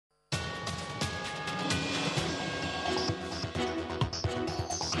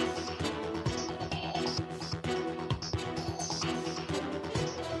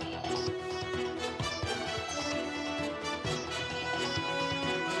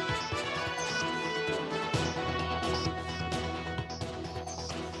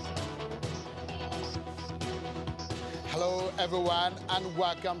everyone, and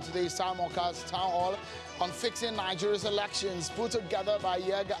welcome to today's simulcast Town Hall on fixing Nigeria's elections, put together by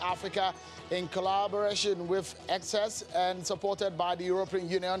Yiaga Africa in collaboration with ECES and supported by the European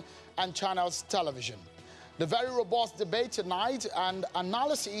Union and Channels Television. The very robust debate tonight and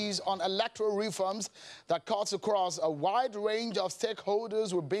analyses on electoral reforms that cuts across a wide range of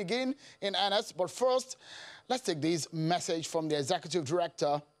stakeholders will begin in earnest. But first, let's take this message from the Executive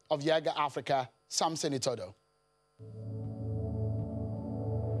Director of Yiaga Africa, Samson Itodo.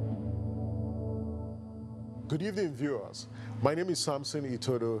 Good evening, viewers. My name is Samson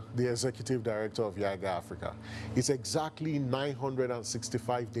Itodo, the Executive Director of Yiaga Africa. It's exactly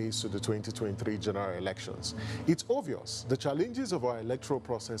 965 days to the 2023 general elections. It's obvious the challenges of our electoral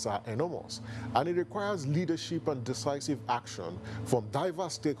process are enormous, and it requires leadership and decisive action from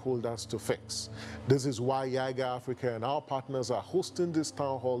diverse stakeholders to fix. This is why Yiaga Africa and our partners are hosting this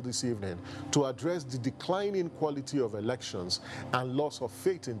town hall this evening to address the declining quality of elections and loss of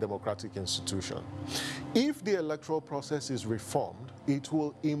faith in democratic institutions. If the electoral process is reformed, it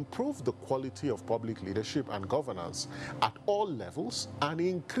will improve the quality of public leadership and governance at all levels and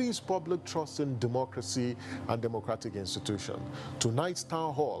increase public trust in democracy and democratic institutions. Tonight's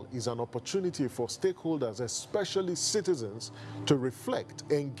town hall is an opportunity for stakeholders, especially citizens, to reflect,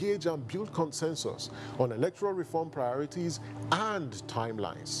 engage, and build consensus on electoral reform priorities and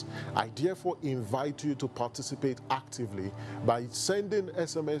timelines. I therefore invite you to participate actively by sending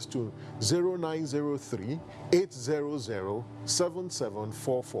SMS to 0903 800-7744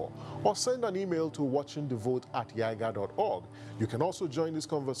 or send an email to watchingthevote@yiaga.org. You can also join this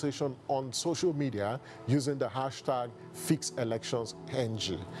conversation on social media using the hashtag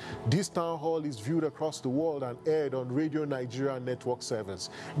 #FixElectionsNG. This town hall is viewed across the world and aired on Radio Nigeria network service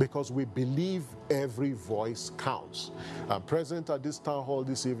because we believe every voice counts. Present at this town hall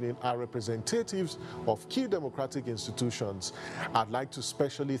this evening are representatives of key democratic institutions. I'd like to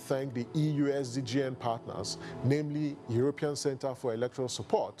specially thank the EU-SDGN partners, namely European Center for Electoral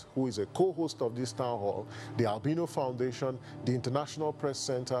Support, who is a co-host of this town hall, the Albino Foundation, the International Press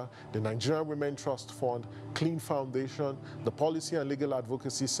Center, the Nigerian Women Trust Fund, CLEEN Foundation, the Policy and Legal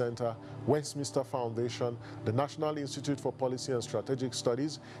Advocacy Center, Westminster Foundation, the National Institute for Policy and Strategic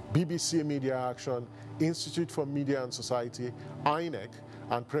Studies, BBC Media Action, Institute for Media and Society, INEC,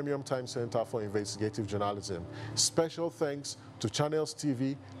 and Premium Time Center for Investigative Journalism. Special thanks to Channels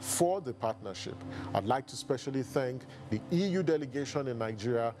TV for the partnership. I'd like to especially thank the EU delegation in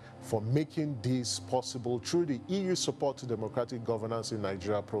Nigeria for making this possible through the EU Support to Democratic Governance in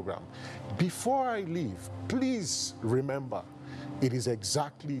Nigeria program. Before I leave, please remember, it is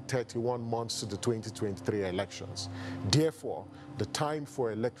exactly 31 months to the 2023 elections. Therefore, the time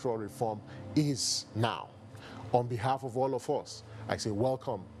for electoral reform is now. On behalf of all of us, I say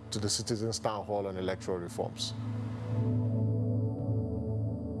welcome to the Citizens Town Hall on electoral reforms.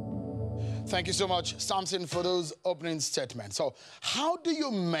 Thank you so much, Samson, for those opening statements. So how do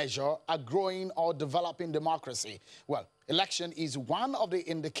you measure a growing or developing democracy? Well, election is one of the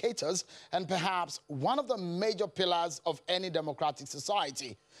indicators and perhaps one of the major pillars of any democratic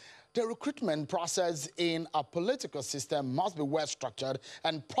society. The recruitment process in a political system must be well structured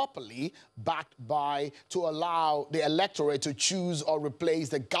and properly backed by to allow the electorate to choose or replace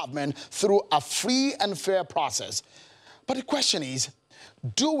the government through a free and fair process. But the question is,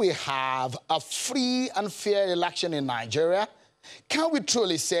 do we have a free and fair election in Nigeria? Can we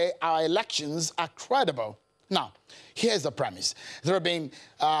truly say our elections are credible? Now, here's the premise. There have been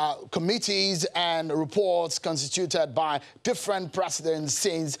committees and reports constituted by different presidents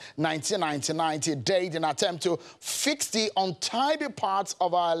since 1999 to date in an attempt to fix the untidy parts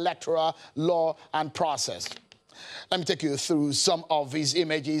of our electoral law and process. Let me take you through some of these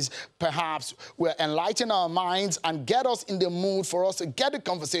images. Perhaps will enlighten our minds and get us in the mood for us to get the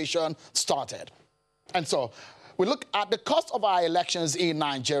conversation started. And so, we look at the cost of our elections in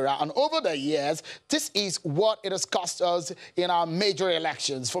Nigeria, and over the years, this is what it has cost us in our major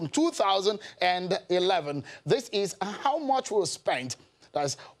elections. From 2011, this is how much we spent.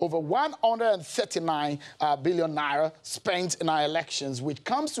 That's over 139 billion naira spent in our elections, which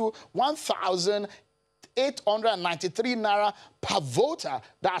comes to 1,893 naira per voter.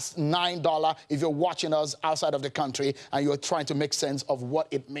 That's $9 if you're watching us outside of the country and you're trying to make sense of what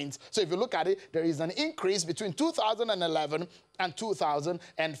it means. So if you look at it, there is an increase between 2011 and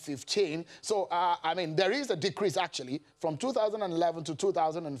 2015. So, I mean, there is a decrease actually from 2011 to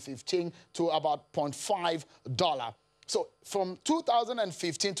 2015 to about $0.5. So from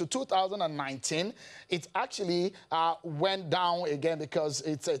 2015 to 2019, it actually went down again because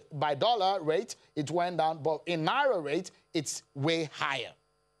it's by dollar rate, it went down, but in naira rate, it's way higher.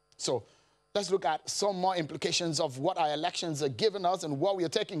 So let's look at some more implications of what our elections are giving us and what we are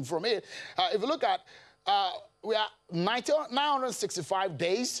taking from it. If you look at, we are 965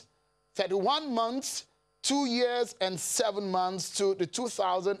 days, 31 months, 2 years and 7 months to the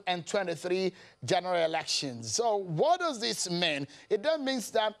 2023 general elections. So what does this mean? It then means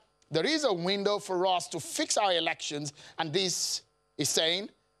that there is a window for us to fix our elections, and this is saying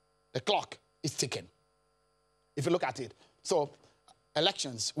the clock is ticking. If you look at it. So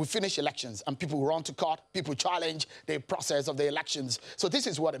elections, we finish elections, and people run to court, people challenge the process of the elections. So this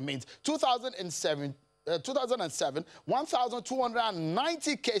is what it means. 2007,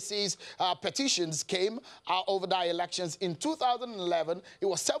 1,290 cases, petitions came over the elections. In 2011, it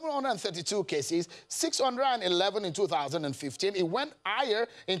was 732 cases, 611 in 2015. It went higher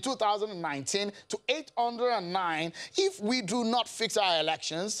in 2019 to 809. If we do not fix our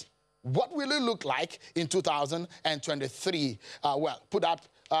elections, what will it look like in 2023? Well, put that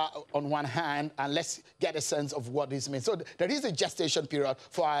on one hand, and let's get a sense of what this means. So there is a gestation period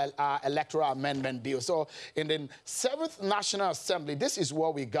for our electoral amendment bill. So in the 7th National Assembly, this is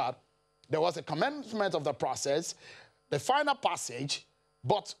what we got. There was a commencement of the process, the final passage,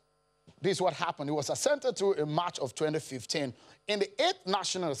 but this is what happened. It was assented to in March of 2015. In the 8th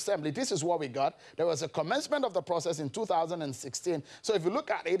National Assembly, this is what we got. There was a commencement of the process in 2016. So if you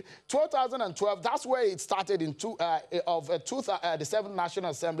look at it, 2012, that's where it started in the 7th National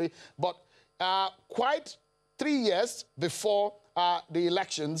Assembly, but quite 3 years before the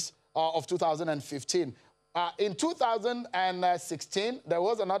elections of 2015. In 2016, there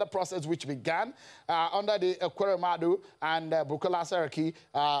was another process which began under the Ekweremadu and Bukola Saraki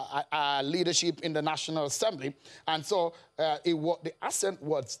leadership in the National Assembly. And so the assent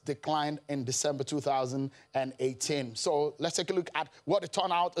was declined in December 2018. So let's take a look at what the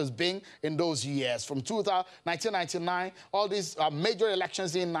turnout has been in those years. From 1999, all these major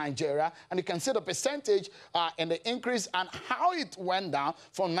elections in Nigeria, and you can see the percentage and the increase and how it went down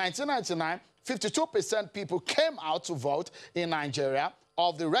from 1999. 52% people came out to vote in Nigeria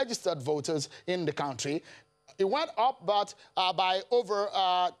of the registered voters in the country. It went up but by over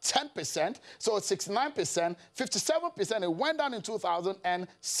 10%, so 69%, 57%. It went down in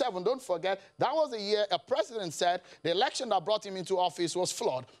 2007. Don't forget, that was the year a president said the election that brought him into office was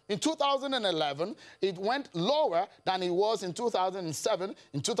flawed. In 2011, it went lower than it was in 2007.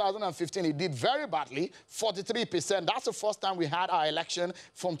 In 2015, it did very badly, 43%. That's the first time we had our election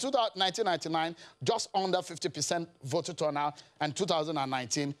from 1999, just under 50% voter turnout, and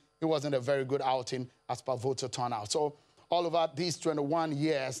 2019, it wasn't a very good outing as per voter turnout. So all over these 21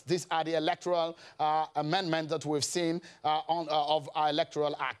 years, these are the electoral amendments that we've seen of our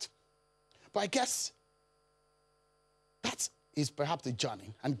Electoral Act. But I guess that is perhaps the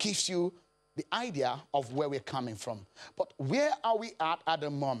journey and gives you the idea of where we're coming from. But where are we at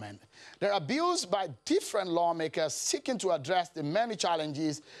the moment? There are bills by different lawmakers seeking to address the many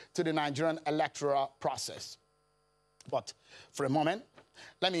challenges to the Nigerian electoral process. But for a moment,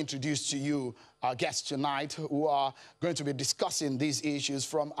 let me introduce to you our guests tonight who are going to be discussing these issues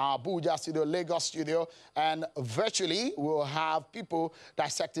from our Abuja studio, Lagos studio, and virtually we'll have people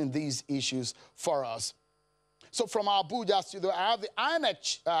dissecting these issues for us. So from our Abuja studio, I have the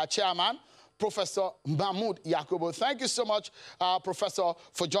INEC chairman, Professor Mahmood Yakubu. Thank you so much, Professor,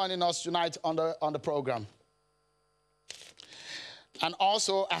 for joining us tonight on the program. And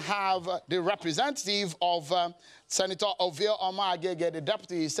also, I have the representative of Senator Ovio Omagege, the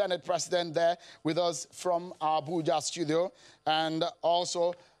Deputy Senate President there with us from our Abuja studio. And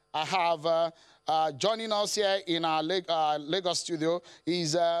also, I have joining us here in our Lagos studio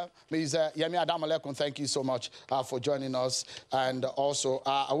is Ms. Yemi Adamalekun. Thank you so much for joining us. And also,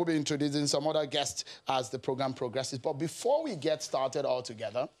 I will be introducing some other guests as the program progresses. But before we get started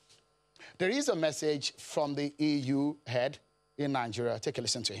altogether, there is a message from the EU head in Nigeria. Take a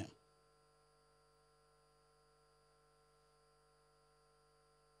listen to him.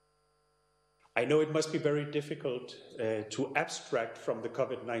 I know it must be very difficult to abstract from the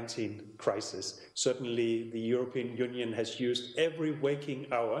COVID-19 crisis. Certainly, the European Union has used every waking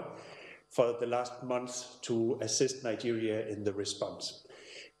hour for the last months to assist Nigeria in the response.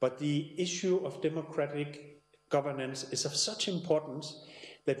 But the issue of democratic governance is of such importance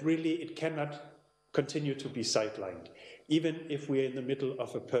that really it cannot continue to be sidelined, even if we're in the middle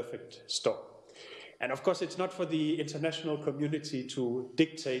of a perfect storm. And of course, it's not for the international community to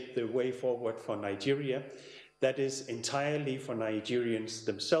dictate the way forward for Nigeria. That is entirely for Nigerians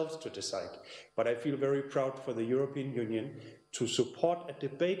themselves to decide. But I feel very proud for the European Union to support a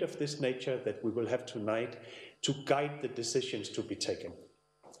debate of this nature that we will have tonight to guide the decisions to be taken.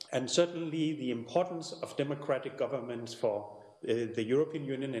 And certainly the importance of democratic governments for the European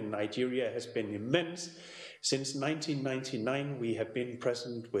Union and Nigeria has been immense. Since 1999, we have been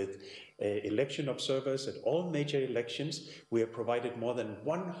present with election observers at all major elections. We have provided more than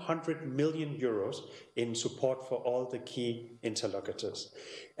 100 million euros in support for all the key interlocutors.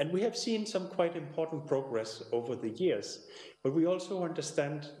 And we have seen some quite important progress over the years. But we also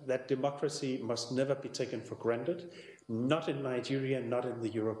understand that democracy must never be taken for granted, not in Nigeria, not in the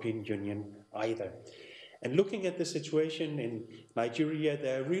European Union either. And looking at the situation in Nigeria,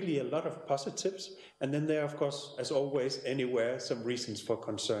 there are really a lot of positives. And then there are, of course, as always, anywhere, some reasons for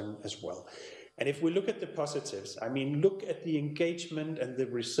concern as well. And if we look at the positives, I mean, look at the engagement and the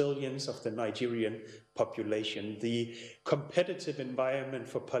resilience of the Nigerian population, the competitive environment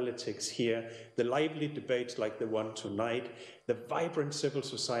for politics here, the lively debates like the one tonight, the vibrant civil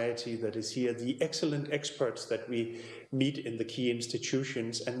society that is here, the excellent experts that we meet in the key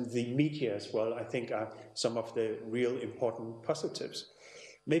institutions, and the media as well, I think are some of the real important positives.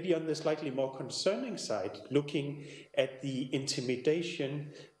 Maybe on the slightly more concerning side, looking at the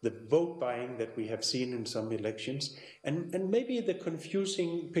intimidation, the vote buying that we have seen in some elections, and maybe the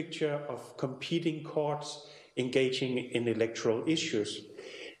confusing picture of competing courts engaging in electoral issues.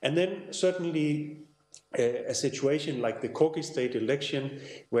 And then certainly a situation like the Kogi state election,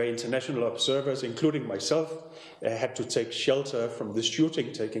 where international observers, including myself, had to take shelter from the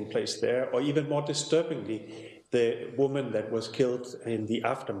shooting taking place there, or even more disturbingly, the woman that was killed in the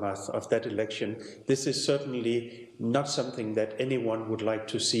aftermath of that election. This is certainly not something that anyone would like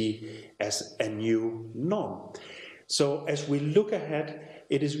to see as a new norm. So as we look ahead,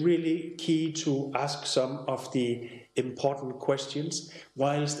 it is really key to ask some of the important questions,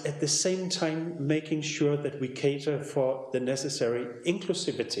 whilst at the same time making sure that we cater for the necessary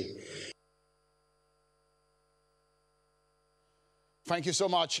inclusivity. Thank you so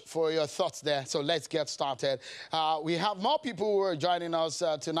much for your thoughts there. So let's get started. We have more people who are joining us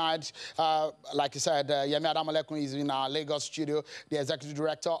tonight. Like I said, Yemi Adamalekun is in our Lagos studio, the Executive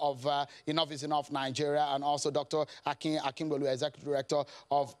Director of Enough is Enough Nigeria, and also Dr. Akin Akinbolu, Executive Director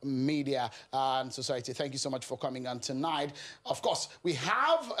of Media and Society. Thank you so much for coming on tonight. Of course, we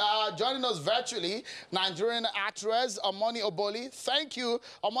have joining us virtually, Nigerian actress Omoni Oboli. Thank you,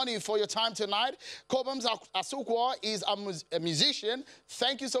 Omoni, for your time tonight. Kobams Asukwo is a musician.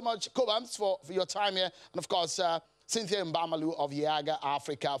 Thank you so much, Kobams, for your time here. And of course, Cynthia Mbamalu of Yiaga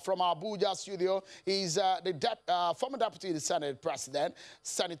Africa. From our Abuja studio is the former Deputy to the Senate President,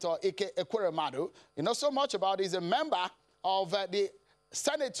 Senator Ike Ekweremadu. You know so much about, he's a member of the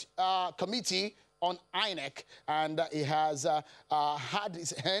Senate Committee on INEC, and he has had his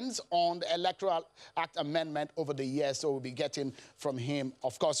hands on the Electoral Act amendment over the years, so we'll be getting from him.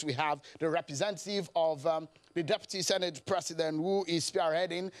 Of course, we have the representative of the Deputy Senate President who is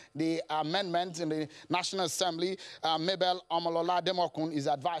spearheading the amendment in the National Assembly. Mabel Omolola Demokun is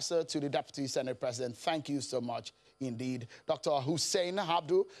advisor to the Deputy Senate President. Thank you so much indeed. Dr. Hussein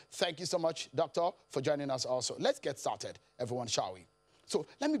Abdu, thank you so much, Doctor, for joining us also. Let's get started, everyone, shall we? So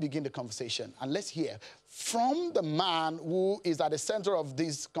let me begin the conversation, and let's hear from the man who is at the center of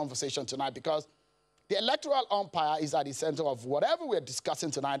this conversation tonight, because the electoral umpire is at the center of whatever we're discussing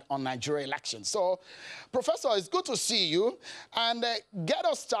tonight on Nigeria elections. So, Professor, it's good to see you. And get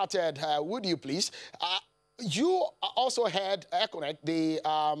us started, would you please? You also head ECONEC,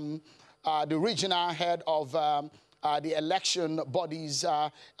 the regional head of the election bodies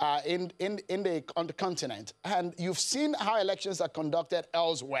on the continent. And you've seen how elections are conducted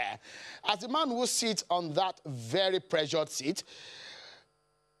elsewhere. As the man who sits on that very pressured seat,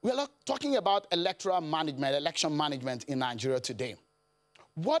 we're talking about electoral management, election management in Nigeria today.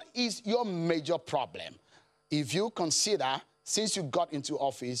 What is your major problem? If you consider, since you got into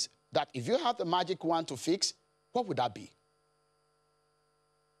office, that if you have the magic wand to fix, what would that be?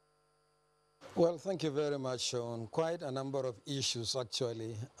 Well, thank you very much, Sean. Quite a number of issues,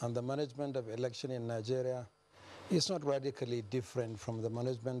 actually, and the management of election in Nigeria is not radically different from the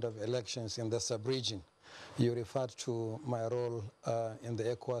management of elections in the sub-region. You referred to my role in the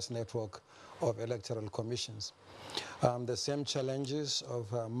ECOWAS network of electoral commissions. The same challenges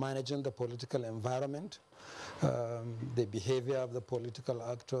of managing the political environment, the behavior of the political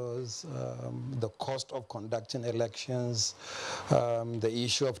actors, the cost of conducting elections, the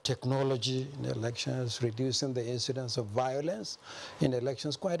issue of technology in elections, reducing the incidence of violence in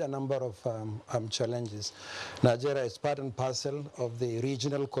elections, quite a number of challenges. Nigeria is part and parcel of the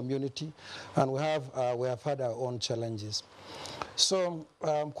regional community, and we have had our own challenges. So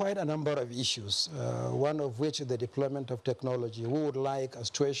quite a number of issues, one of which is the deployment of technology. We would like a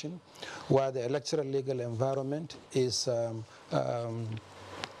situation where the electoral legal environment is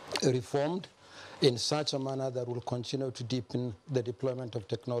reformed in such a manner that will continue to deepen the deployment of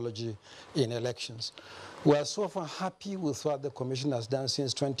technology in elections. We are so far happy with what the Commission has done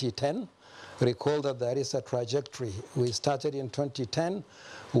since 2010. Recall that there is a trajectory. We started in 2010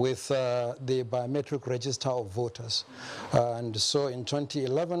 with the biometric register of voters. And so in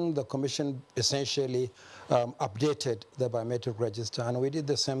 2011, the Commission essentially updated the biometric register. And we did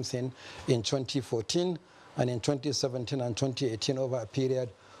the same thing in 2014 and in 2017 and 2018 over a period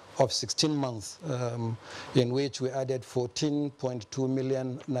of 16 months in which we added 14.2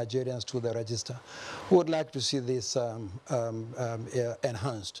 million Nigerians to the register. We would like to see this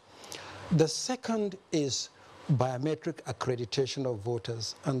enhanced. The second is biometric accreditation of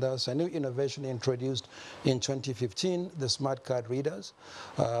voters. And there's a new innovation introduced in 2015, the smart card readers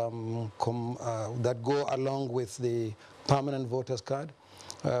that go along with the permanent voters card.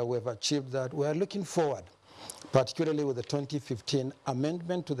 We've achieved that. We are looking forward, particularly with the 2015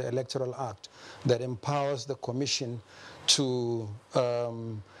 amendment to the Electoral Act that empowers the Commission to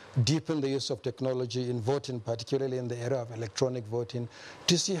deepen the use of technology in voting, particularly in the area of electronic voting,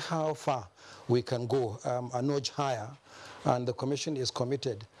 to see how far we can go a notch higher. And the Commission is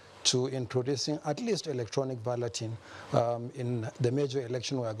committed to introducing at least electronic balloting in the major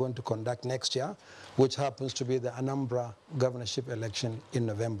election we are going to conduct next year, which happens to be the Anambra governorship election in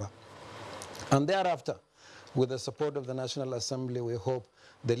November. And thereafter, with the support of the National Assembly, we hope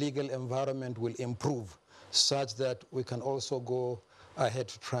the legal environment will improve such that we can also go ahead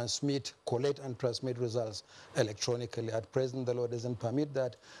to collect and transmit results electronically. At present, the law doesn't permit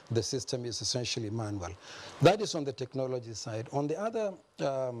that. The system is essentially manual. That is on the technology side. On the other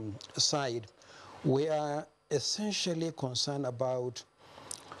side, we are essentially concerned about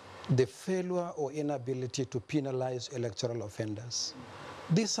the failure or inability to penalize electoral offenders.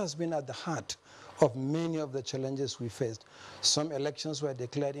 This has been at the heart of many of the challenges we faced. Some elections were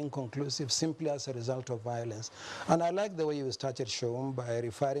declared inconclusive simply as a result of violence. And I like the way you started, Shom, by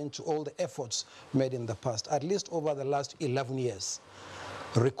referring to all the efforts made in the past, at least over the last 11 years.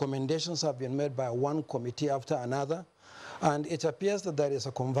 Recommendations have been made by one committee after another, and it appears that there is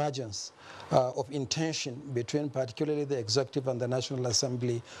a convergence of intention between particularly the Executive and the National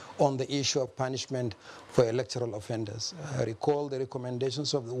Assembly on the issue of punishment for electoral offenders. I recall the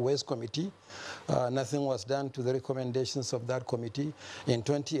recommendations of the West Committee. Nothing was done to the recommendations of that committee. In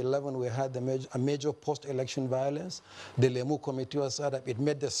 2011, we had a major post-election violence. The Lemu Committee was set up. It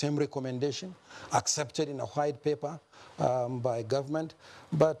made the same recommendation, accepted in a white paper by government,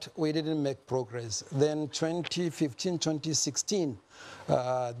 but we didn't make progress. Then 2015, 2016,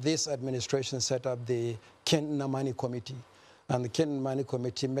 this administration set up the Ken Namani Committee, and the Ken Namani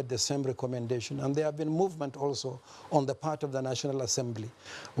Committee made the same recommendation. And there have been movement also on the part of the National Assembly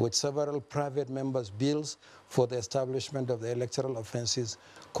with several private members' bills for the establishment of the Electoral Offences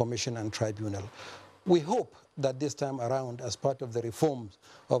Commission and Tribunal. We hope that this time around, as part of the reforms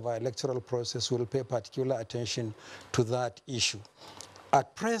of our electoral process, we'll pay particular attention to that issue.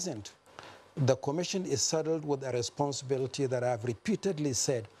 At present, the Commission is saddled with a responsibility that I've repeatedly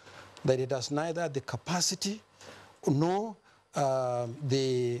said that it has neither the capacity nor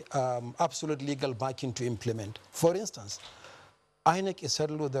the absolute legal backing to implement. For instance, INEC is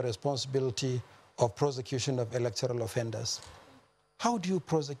saddled with the responsibility of prosecution of electoral offenders. How do you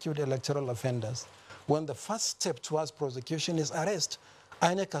prosecute electoral offenders when the first step towards prosecution is arrest?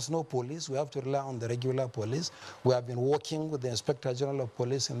 INEC has no police. We have to rely on the regular police. We have been working with the Inspector General of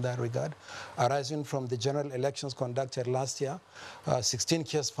Police in that regard, arising from the general elections conducted last year. 16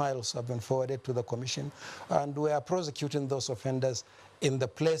 case files have been forwarded to the Commission, and we are prosecuting those offenders in the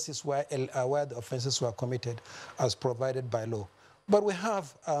places where the offenses were committed as provided by law. But we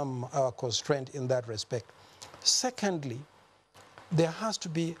have our constraint in that respect. Secondly, there has to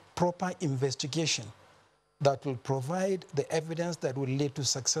be proper investigation that will provide the evidence that will lead to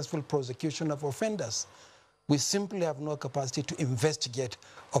successful prosecution of offenders. We simply have no capacity to investigate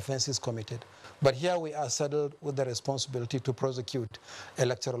offenses committed. But here we are saddled with the responsibility to prosecute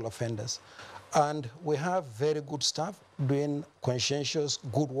electoral offenders. And we have very good staff doing conscientious,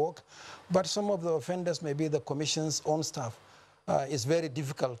 good work, but some of the offenders may be the Commission's own staff. It's very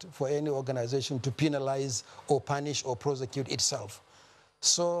difficult for any organization to penalize or punish or prosecute itself.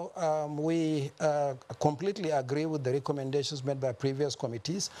 So we completely agree with the recommendations made by previous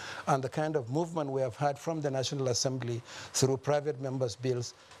committees and the kind of movement we have had from the National Assembly through private members'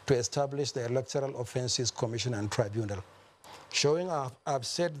 bills to establish the Electoral Offences Commission and Tribunal. I've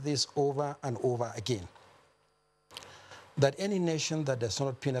said this over and over again, that any nation that does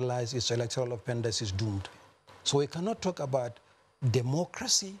not penalize its electoral offenders is doomed. So we cannot talk about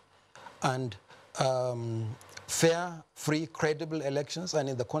democracy and fair, free, credible elections, and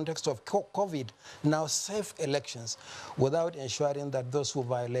in the context of COVID, now safe elections, without ensuring that those who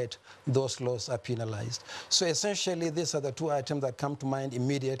violate those laws are penalized. So essentially, these are the two items that come to mind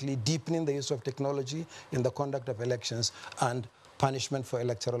immediately: deepening the use of technology in the conduct of elections and punishment for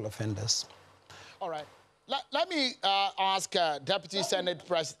electoral offenders. All right. Let me ask former Deputy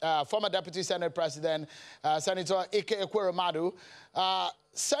Senate President, Senator Ike Ekweremadu.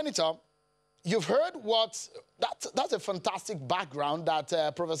 Senator, you've heard that's a fantastic background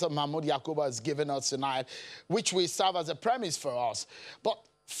that Professor Mahmoud Yakuba has given us tonight, which will serve as a premise for us. But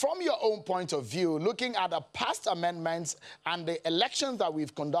from your own point of view, looking at the past amendments and the elections that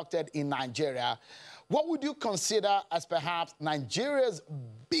we've conducted in Nigeria, what would you consider as perhaps Nigeria's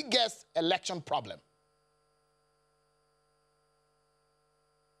biggest election problem?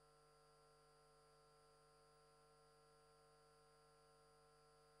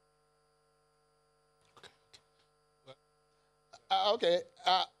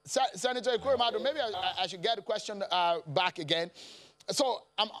 Senator Ekweremadu, maybe I should get the question back again. So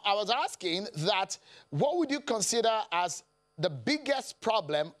I was asking that what would you consider as the biggest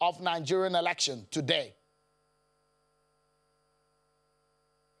problem of Nigerian election today?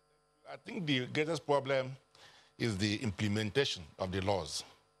 I think the greatest problem is the implementation of the laws.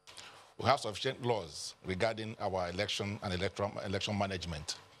 We have sufficient laws regarding our election and election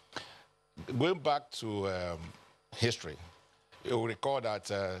management. Going back to history, you will recall that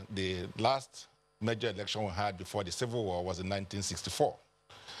the last major election we had before the Civil War was in 1964.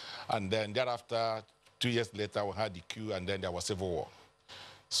 And then thereafter, 2 years later, we had the coup, and then there was Civil War.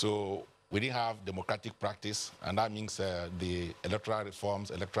 So we didn't have democratic practice, and that means the electoral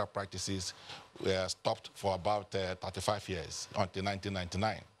reforms, electoral practices were stopped for about 35 years until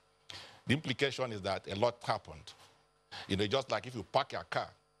 1999. The implication is that a lot happened. You know, just like if you park your car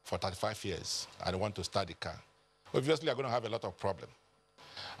for 35 years and want to start the car, obviously you're going to have a lot of problems.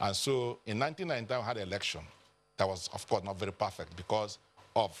 And so in 1999, we had an election that was, of course, not very perfect because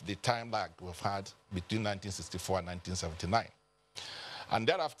of the time lag we've had between 1964 and 1979. And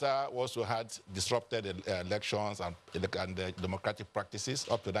thereafter, we also had disrupted elections and democratic practices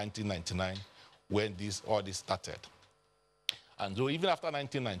up to 1999 when all this started. And so even after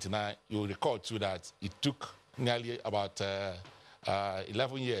 1999, you'll recall too that it took nearly about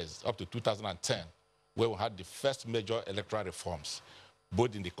 11 years, up to 2010, where we had the first major electoral reforms,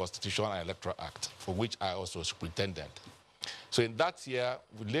 both in the Constitution and Electoral Act, for which I also was superintendent. So in that year,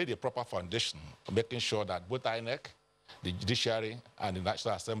 we laid a proper foundation, making sure that both INEC, the judiciary, and the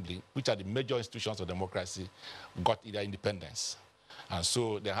National Assembly, which are the major institutions of democracy, got their independence. And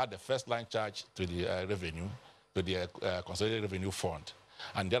so they had the first line charge to the revenue, to the Consolidated Revenue Fund.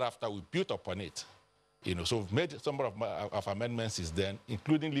 And thereafter, we built upon it. You know, so we've made some of amendments since then,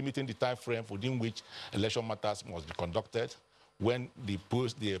 including limiting the time frame within which election matters must be conducted. When the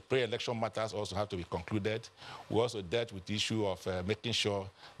pre-election matters also have to be concluded. We also dealt with the issue of making sure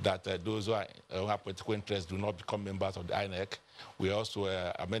that those who have political interests do not become members of the INEC. We also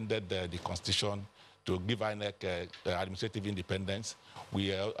amended the Constitution to give INEC administrative independence.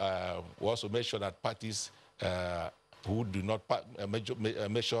 We also made sure that parties who do not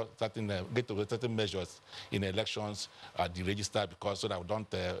measure get to certain measures in elections are deregistered, because so that we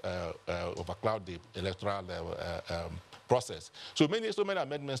don't overcloud the electoral process. So many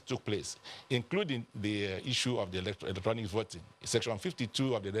amendments took place, including the issue of the electronic voting. Section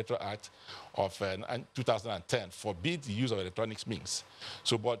 52 of the Electoral Act of 2010 forbids the use of electronic means.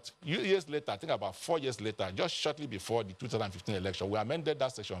 So, but years later, I think about 4 years later, just shortly before the 2015 election, we amended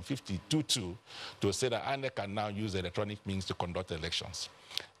that section 52.2 to say that INEC can now use electronic means to conduct elections.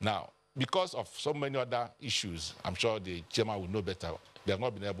 Now, because of so many other issues, I'm sure the chairman will know better, they have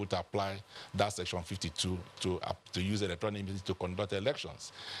not been able to apply that section 52 to use electronic means to conduct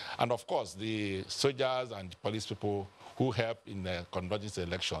elections. And of course, the soldiers and the police people who help in conducting the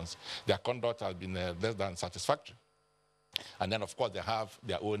elections, their conduct has been less than satisfactory. And then, of course, they have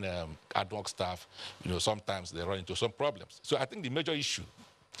their own ad hoc staff. You know, sometimes they run into some problems. So I think the major issue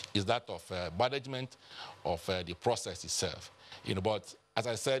is that of management of the process itself. You know, but as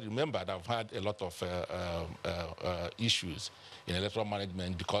I said, remember that I've had a lot of issues in electoral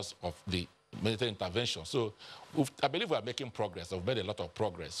management because of the military intervention. So I believe we are making progress. We've made a lot of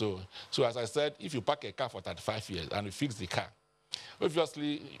progress. So as I said, if you park a car for 35 years and you fix the car,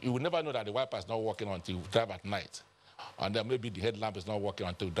 obviously you will never know that the wiper is not working until you drive at night. And then maybe the headlamp is not working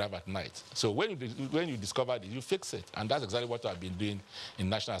until you drive at night. So when you discover it, you fix it. And that's exactly what I've been doing in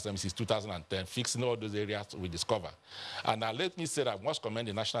National Assembly since 2010, fixing all those areas we discover. And now let me say that I must commend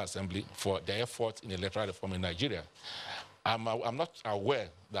the National Assembly for their efforts in electoral reform in Nigeria. I'm not aware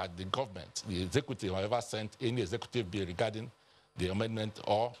that the government, the executive, have ever sent any executive bill regarding the amendment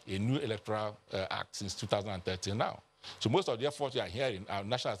or a new electoral act since 2013 now. So most of the efforts you are hearing are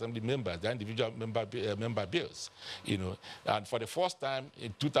National Assembly members, the individual member bills, you know. And for the first time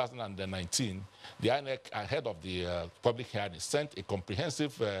in 2019, the INEC, ahead of the public hearing, sent a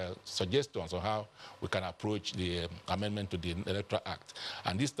comprehensive suggestions on how we can approach the amendment to the Electoral Act.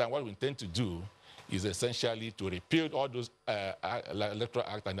 And this time, what we intend to do is essentially to repeal all those Electoral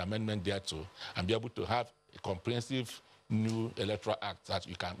Act and amendment thereto, and be able to have a comprehensive new electoral act that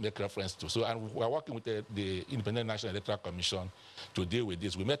you can make reference to. So, and we are working with the Independent National Electoral Commission to deal with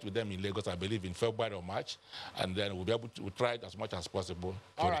this. We met with them in Lagos, I believe, in February or March, and then we'll be able to try it as much as possible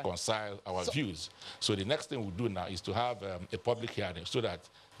to reconcile our views. So the next thing we'll do now is to have a public hearing so that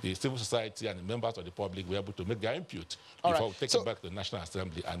the civil society and the members of the public will be able to make their input before we take it back to the National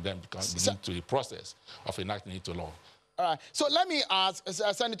Assembly and then begin to the process of enacting it to law. All right. So let me ask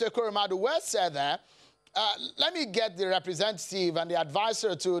Senator Koromadu, where said there, let me get the representative and the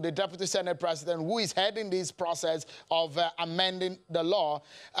advisor to the Deputy Senate President who is heading this process of amending the law.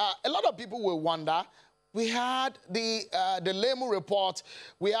 A lot of people will wonder, we had the Lemu report,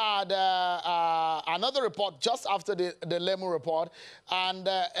 we had another report just after the Lemu report, and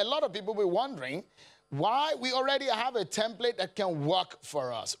a lot of people will be wondering why we already have a template that can work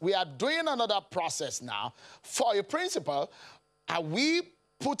for us. We are doing another process now. For a principle, are we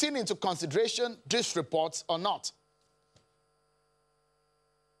putting into consideration these reports or not?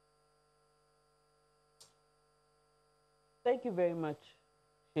 Thank you very much,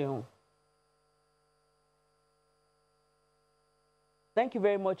 Sheon. Thank you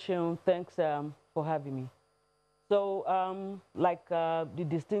very much, Sheon. Thanks for having me. So, like the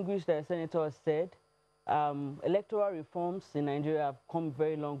distinguished senator said, electoral reforms in Nigeria have come a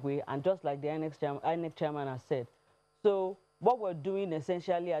very long way, and just like the INEC chairman has said. So, what we're doing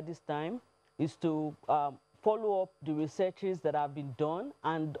essentially at this time is to follow up the researches that have been done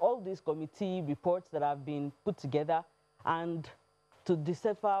and all these committee reports that have been put together, and to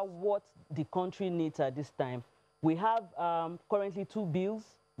decipher what the country needs at this time. We have currently 2 bills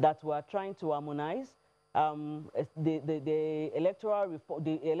that we're trying to harmonize. The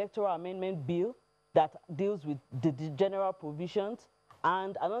electoral amendment bill that deals with the general provisions,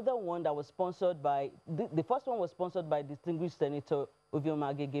 and another one that was sponsored by, the first one was sponsored by distinguished Senator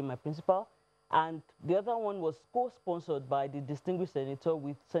Ovioma Agege, my principal, and the other one was co-sponsored by the distinguished senator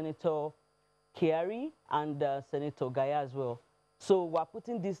with Senator Kiari and Senator Gaya as well. So we're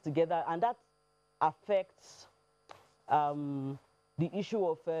putting this together, and that affects the issue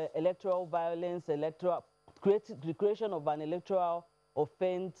of electoral violence, the creation of an electoral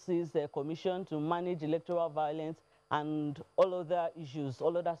offenses commission to manage electoral violence, and all other issues,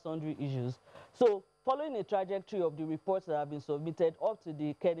 all other sundry issues. So following a trajectory of the reports that have been submitted up to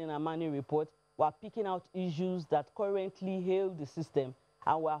the Kenin Amani report, we're picking out issues that currently hail the system,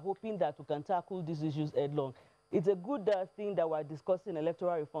 and we're hoping that we can tackle these issues headlong. It's a good thing that we're discussing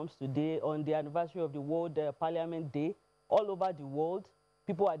electoral reforms today on the anniversary of the World Parliament Day. All over the world,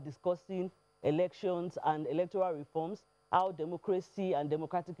 people are discussing elections and electoral reforms, how democracy and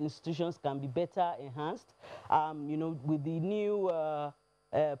democratic institutions can be better enhanced, you know, with the new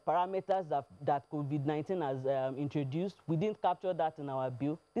parameters that COVID-19 has introduced. We didn't capture that in our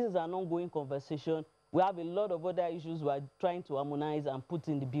bill. This is an ongoing conversation. We have a lot of other issues we're trying to harmonize and put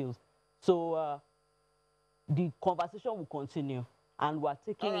in the bills. So the conversation will continue, and we're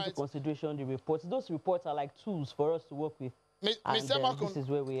taking into consideration the reports. Those reports are like tools for us to work with. And this is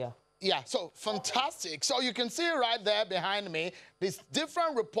where we are. Yeah, so fantastic. So you can see right there behind me, these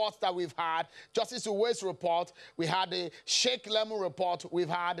different reports that we've had. Justice Uwe's report, we had the Sheikh Lemu report, we've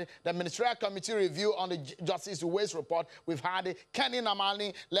had the Ministerial Committee review on the Justice Uwe's report, we've had the Kenin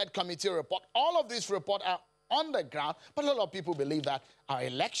Amani-led committee report. All of these reports are on the ground, but a lot of people believe that our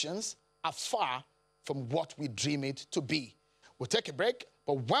elections are far from what we dream it to be. We'll take a break,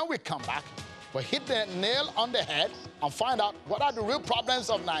 but when we come back, we'll hit the nail on the head and find out what are the real problems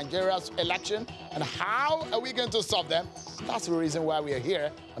of Nigeria's election and how are we going to solve them. That's the reason why we are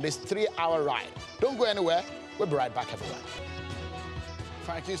here on this 3-hour ride. Don't go anywhere. We'll be right back, everyone.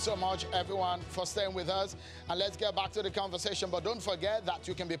 Thank you so much, everyone, for staying with us. And let's get back to the conversation. But don't forget that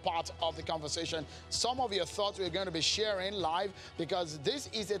you can be part of the conversation. Some of your thoughts we're going to be sharing live, because this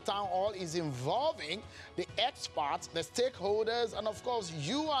is a town hall is involving the experts, the stakeholders, and, of course,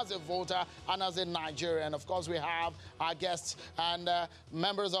 you as a voter and as a Nigerian. Of course, we have our guests and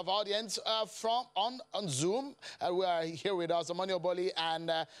members of audience from on Zoom. We are here with us, Amani Oboli and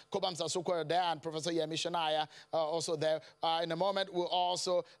Kobam Sasoko there, and Professor Yemi Shanaya also there. In a moment, we'll also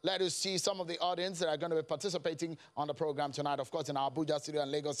also let us see some of the audience that are going to be participating on the program tonight. Of course, in our Abuja studio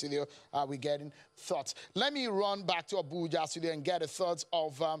and Lagos studio, we're getting thoughts. Let me run back to Abuja studio and get the thoughts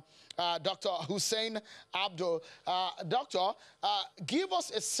of Dr. Hussein Abdul. Doctor, give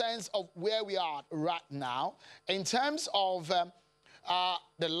us a sense of where we are right now in terms of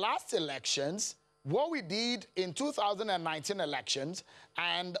the last elections, what we did in 2019 elections,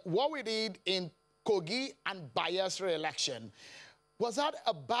 and what we did in Kogi and Bayelsa election. Was that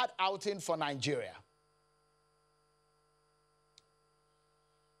a bad outing for Nigeria?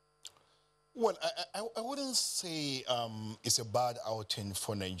 Well, I wouldn't say it's a bad outing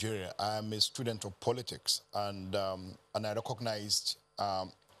for Nigeria. I'm a student of politics, and I recognized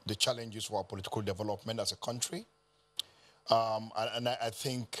the challenges for our political development as a country. And I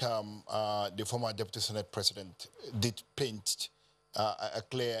think the former Deputy Senate President did paint a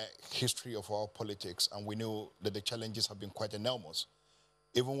clear history of our politics, and we knew that the challenges have been quite enormous.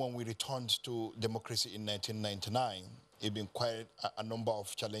 Even when we returned to democracy in 1999, it's been quite a number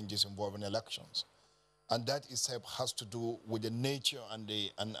of challenges involving elections. And that itself has to do with the nature and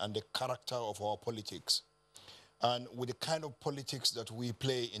the character of our politics, and with the kind of politics that we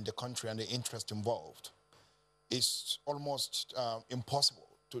play in the country and the interest involved. It's almost impossible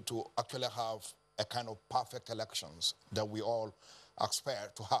to actually have a kind of perfect elections that we all aspire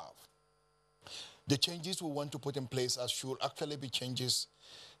to have. The changes we want to put in place should actually be changes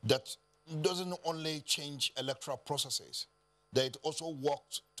that doesn't only change electoral processes, that it also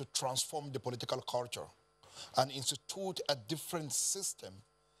works to transform the political culture and institute a different system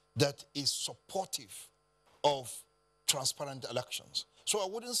that is supportive of transparent elections. So I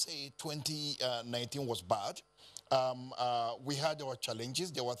wouldn't say 2019 was bad. We had our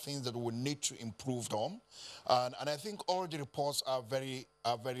challenges. There were things that we need to improve on, and I think all the reports are very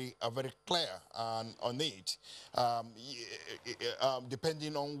clear on it,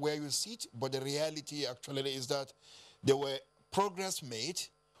 depending on where you sit. But the reality actually is that there were progress made,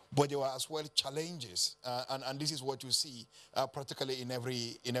 but there were as well challenges, and this is what you see practically in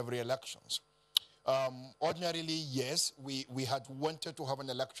every elections. Ordinarily, yes, we had wanted to have an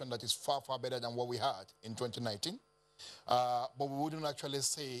election that is far better than what we had in 2019, but we wouldn't actually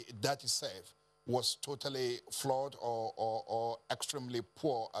say that itself was totally flawed or extremely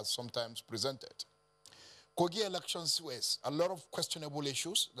poor as sometimes presented. Kogi elections, was a lot of questionable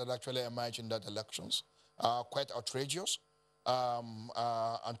issues that actually emerged in that elections, quite outrageous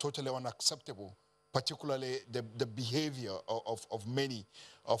and totally unacceptable. Particularly the behavior of many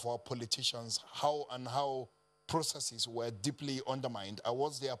of our politicians, how processes were deeply undermined. I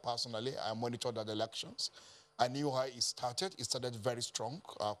was there personally. I monitored the elections. I knew how it started. It started very strong,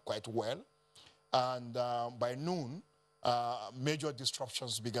 quite well. And by noon, major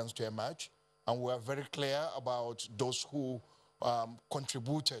disruptions began to emerge. And we are very clear about those who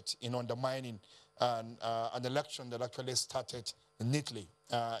contributed in undermining an election that actually started neatly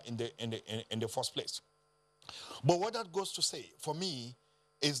in the first place. But what that goes to say, for me,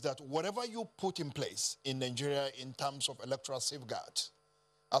 is that whatever you put in place in Nigeria in terms of electoral safeguards,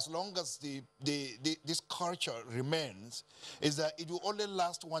 as long as this culture remains, is that it will only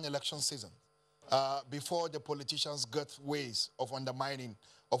last one election season before the politicians get ways of undermining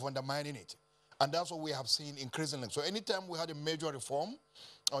it. And that's what we have seen increasingly. So anytime we had a major reform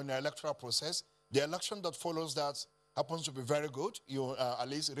on the electoral process, the election that follows that happens to be very good, at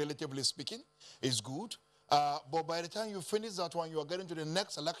least relatively speaking, is good. But by the time you finish that one, you are getting to the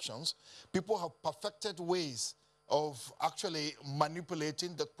next elections, people have perfected ways of actually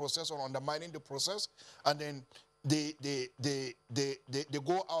manipulating the process or undermining the process, and then they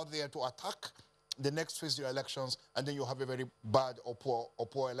go out there to attack the next phase of the elections, and then you have a very bad or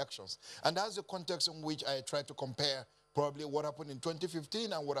poor elections. And that's the context in which I try to compare probably what happened in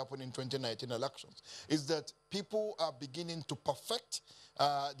 2015 and what happened in 2019 elections, is that people are beginning to perfect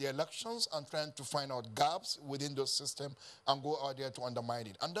the elections and trying to find out gaps within the system and go out there to undermine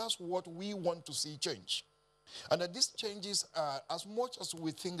it. And that's what we want to see change. And that these changes, as much as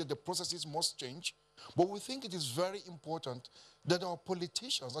we think that the processes must change, but we think it is very important that our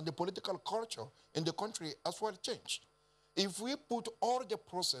politicians and the political culture in the country as well change. If we put all the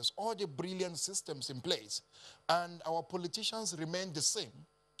process, all the brilliant systems in place, and our politicians remain the same,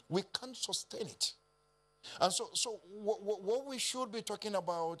 we can't sustain it. And so what we should be talking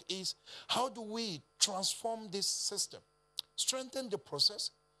about is how do we transform this system, strengthen the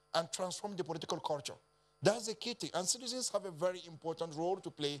process, and transform the political culture. That's the key thing. And citizens have a very important role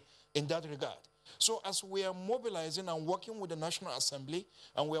to play in that regard. So as we are mobilizing and working with the National Assembly,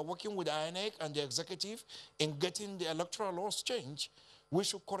 and we are working with INEC and the executive in getting the electoral laws changed, we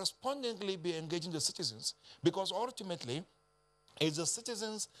should correspondingly be engaging the citizens, because ultimately It's the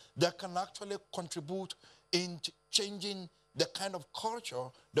citizens that can actually contribute in changing the kind of culture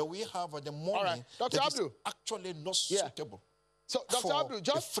that we have at the moment. Dr. That Abdul. is actually not suitable. So, Dr. Abdul,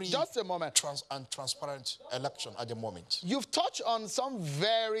 just a moment. And transparent election at the moment. You've touched on some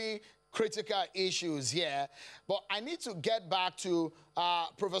very critical issues here, but I need to get back to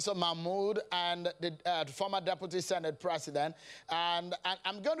Professor Mahmood and the former Deputy Senate President, and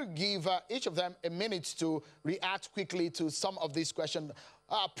I'm going to give each of them a minute to react quickly to some of these questions.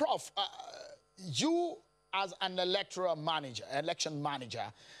 Prof, you as an election manager,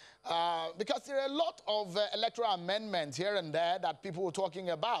 because there are a lot of electoral amendments here and there that people were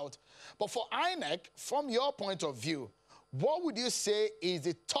talking about. But for INEC, from your point of view, what would you say is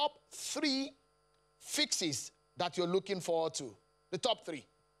the top 3 fixes that you're looking forward to? The top 3.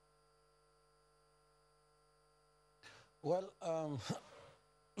 Well,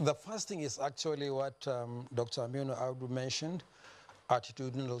 the first thing is actually what Dr. Aminu Audu mentioned,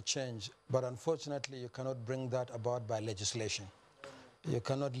 attitudinal change. But unfortunately, you cannot bring that about by legislation. You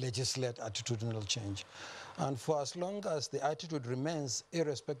cannot legislate attitudinal change. And for as long as the attitude remains,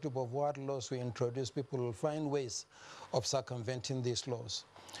 irrespective of what laws we introduce, people will find ways of circumventing these laws.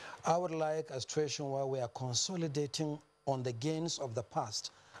 I would like a situation where we are consolidating on the gains of the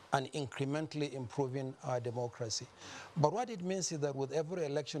past and incrementally improving our democracy. But what it means is that with every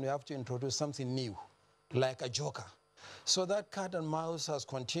election, we have to introduce something new, like a joker. So that cat and mouse has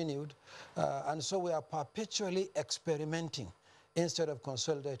continued, and so we are perpetually experimenting instead of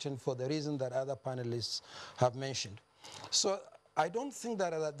consolidating for the reason that other panelists have mentioned. So I don't think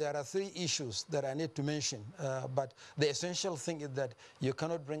that there are 3 issues that I need to mention, but the essential thing is that you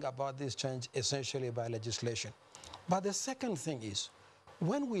cannot bring about this change essentially by legislation. But the second thing is,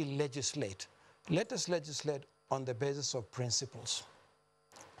 when we legislate, let us legislate on the basis of principles.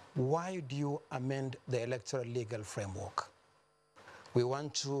 Why do you amend the electoral legal framework? We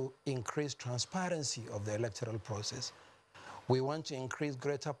want to increase transparency of the electoral process. We want to increase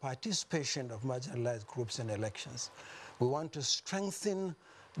greater participation of marginalized groups in elections. We want to strengthen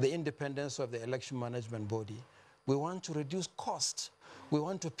the independence of the election management body. We want to reduce costs. We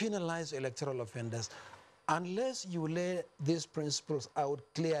want to penalize electoral offenders. Unless you lay these principles out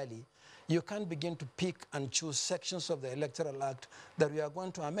clearly, you can't begin to pick and choose sections of the Electoral Act that we are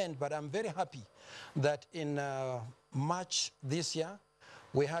going to amend. But I'm very happy that in March this year,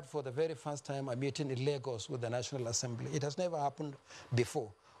 we had for the very first time a meeting in Lagos with the National Assembly. It has never happened before,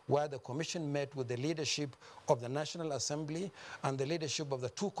 where the Commission met with the leadership of the National Assembly and the leadership of the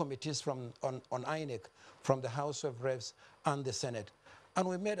 2 committees on INEC, from the House of Reps and the Senate. And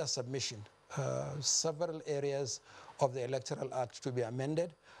we made a submission, several areas of the Electoral Act to be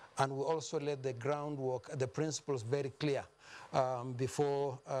amended, and we also let the groundwork, the principles very clear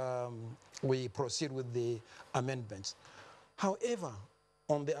before we proceed with the amendments. However,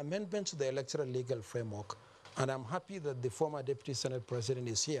 on the amendment to the electoral legal framework, and I'm happy that the former Deputy Senate President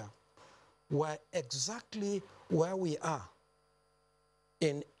is here, we're exactly where we are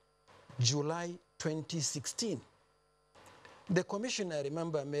in July 2016. The Commission, I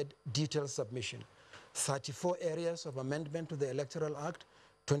remember, made detailed submission, 34 areas of amendment to the Electoral Act,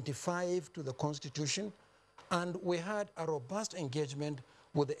 25 to the Constitution, and we had a robust engagement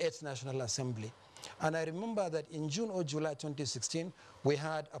with the 8th National Assembly. And I remember that in June or July 2016, we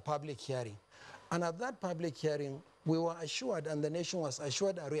had a public hearing. And at that public hearing, we were assured, and the nation was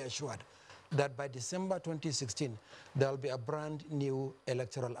assured and reassured, that by December 2016, there will be a brand new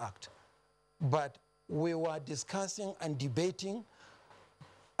Electoral Act. But we were discussing and debating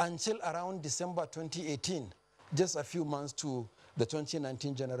until around December 2018, just a few months to the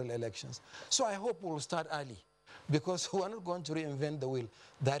 2019 general elections. So I hope we'll start early, because we're not going to reinvent the wheel.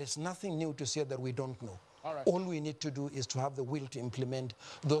 There is nothing new to say that we don't know. All we need to do is to have the will to implement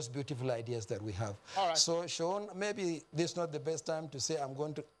those beautiful ideas that we have. So, Sean, maybe this is not the best time to say I'm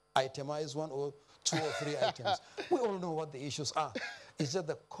going to itemize 1 or 2 or 3 items. We all know what the issues are. It's just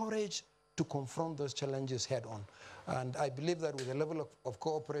the courage to confront those challenges head on. And I believe that with the level of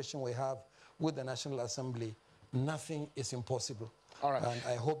cooperation we have with the National Assembly, nothing is impossible. And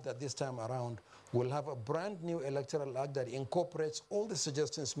I hope that this time around, we'll have a brand new Electoral Act that incorporates all the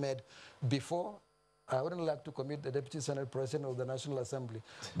suggestions made before. I wouldn't like to commit the Deputy Senate President of the National Assembly,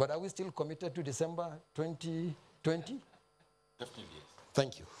 but are we still committed to December 2020? Definitely, yes.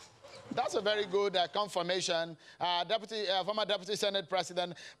 Thank you. That's a very good confirmation, former Deputy Senate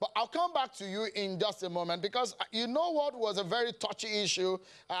President. But I'll come back to you in just a moment, because you know what was a very touchy issue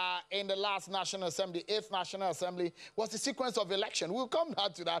in the last National Assembly, 8th National Assembly, was the sequence of election. We'll come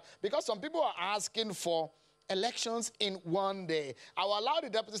back to that, because some people are asking for elections in one day. I will allow the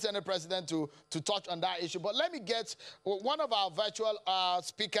Deputy Senate President to touch on that issue, but let me get one of our virtual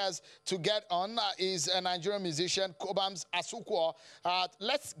speakers to get on is a Nigerian musician, Cobams Asukwo.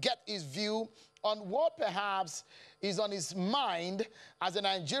 Let's get his view on what perhaps is on his mind as a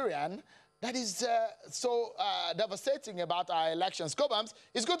Nigerian that is so devastating about our elections. Cobams,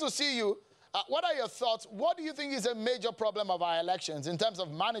 it's good to see you. What are your thoughts? What do you think is a major problem of our elections in terms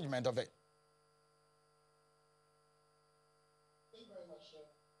of management of it?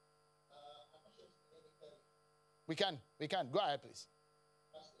 We can. Go ahead, please.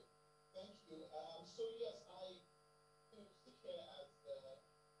 Thank you. So yes, I sit here as a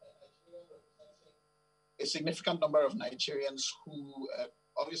Nigerian representing a significant number of Nigerians who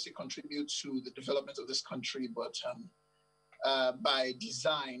obviously contribute to the development of this country, but by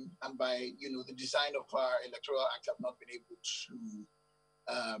design and by the design of our Electoral Act have not been able to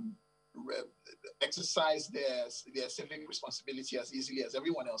exercise their civic responsibility as easily as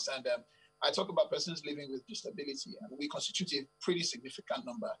everyone else. And I talk about persons living with disability, and we constitute a pretty significant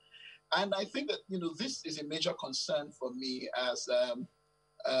number. And I think that, this is a major concern for me, as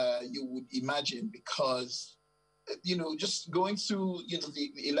you would imagine, because, just going through,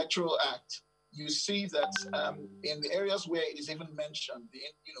 the Electoral Act, you see that in the areas where it is even mentioned,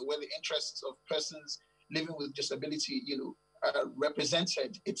 where the interests of persons living with disability, are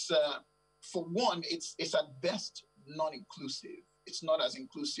represented, it's, for one, it's at best non-inclusive. It's not as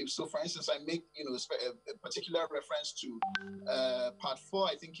inclusive. So, for instance, I make a particular reference to Part 4,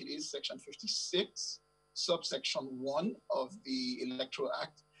 I think it is Section 56, subsection 1 of the Electoral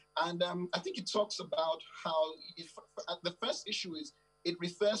Act, and I think it talks about how the first issue is it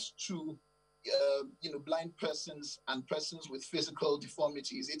refers to blind persons and persons with physical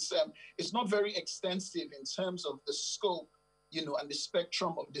deformities. It's not very extensive in terms of the scope, and the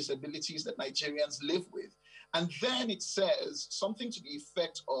spectrum of disabilities that Nigerians live with. And then it says something to the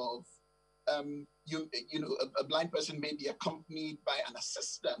effect of, a blind person may be accompanied by an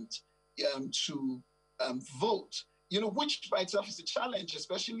assistant to vote, which by itself is a challenge,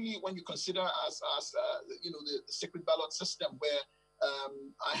 especially when you consider the secret ballot system where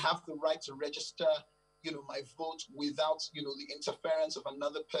I have the right to register, my vote without, the interference of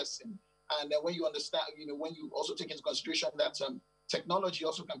another person. And when you understand, when you also take into consideration that technology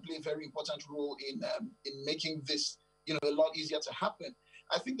also can play a very important role in making this, a lot easier to happen.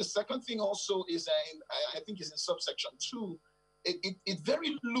 I think the second thing also is, I think is in subsection 2, it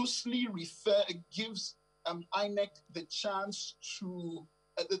very loosely gives INEC the chance to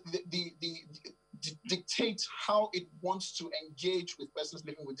dictate how it wants to engage with persons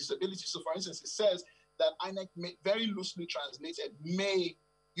living with disability. So, for instance, it says that INEC may, very loosely translated, may,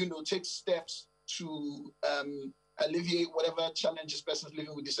 take steps to alleviate whatever challenges persons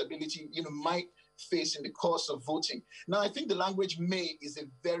living with disability, might face in the course of voting. Now, I think the language "may" is a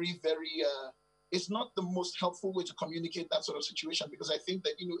very, very, it's not the most helpful way to communicate that sort of situation, because I think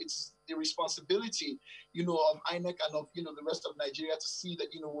that, it's the responsibility, of INEC and of, the rest of Nigeria to see that,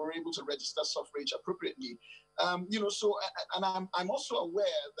 we're able to register suffrage appropriately. So, and I'm also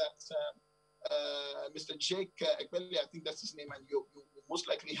aware that Mr. Jake Ekbeli, I think that's his name, and you most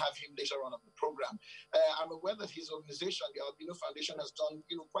likely have him later on the program. I'm aware that his organization, the Albino Foundation, has done,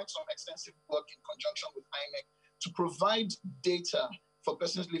 quite some extensive work in conjunction with INEC to provide data for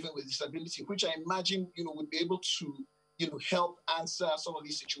persons living with disability, which I imagine, would be able to, help answer some of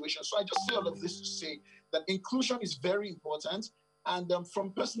these situations. So I just say all of this to say that inclusion is very important. And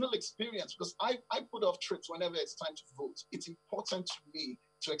from personal experience, because I put off trips whenever it's time to vote, it's important to me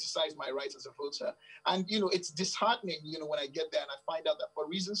to exercise my rights as a voter. And, it's disheartening, when I get there and I find out that for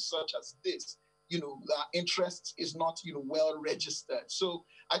reasons such as this, our interest is not, well registered. So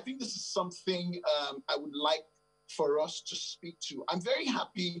I think this is something I would like for us to speak to. I'm very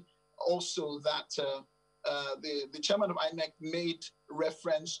happy also that the chairman of INEC made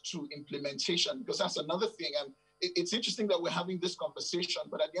reference to implementation, because that's another thing. And it's interesting that we're having this conversation,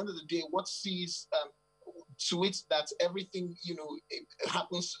 but at the end of the day, what sees to it that everything, it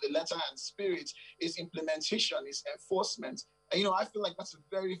happens to the letter and spirit is implementation, is enforcement. And, I feel like that's a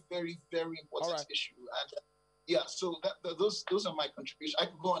very, very, very important issue. And yeah, so those are my contributions. I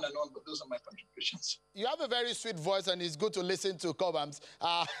could go on and on, but those are my contributions. You have a very sweet voice, and it's good to listen to Cobams.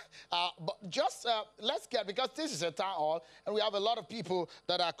 But just let's get, because this is a town hall, and we have a lot of people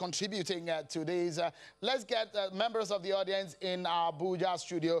that are contributing to these. Let's get members of the audience in our Abuja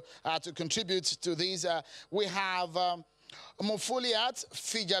studio to contribute to these. We have Mufuliat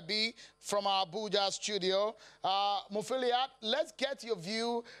Fijabi from our Abuja studio. Mufuliat, let's get your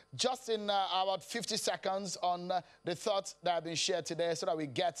view just in about 50 seconds on the thoughts that have been shared today, so that we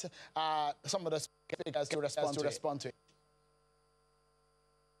get some of the speakers to respond to it.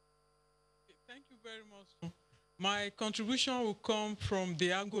 Thank you very much. My contribution will come from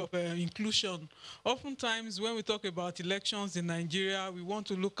the angle of inclusion. Oftentimes, when we talk about elections in Nigeria, we want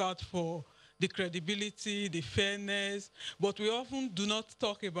to look out for the credibility, the fairness, but we often do not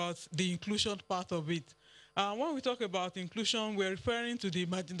talk about the inclusion part of it. When we talk about inclusion, we're referring to the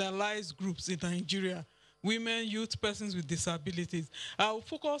marginalized groups in Nigeria: women, youth, persons with disabilities. I'll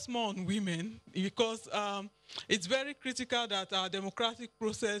focus more on women because it's very critical that our democratic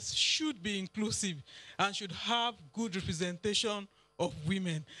process should be inclusive and should have good representation of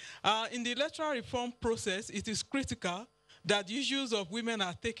women. In the electoral reform process, it is critical that the issues of women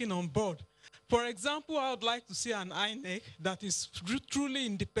are taken on board. For example, I would like to see an INEC that is truly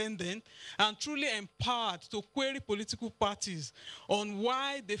independent and truly empowered to query political parties on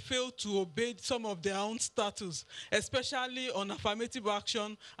why they fail to obey some of their own status, especially on affirmative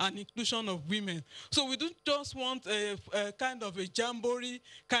action and inclusion of women. So we don't just want a kind of a jamboree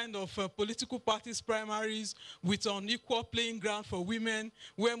kind of political parties primaries with an equal playing ground for women,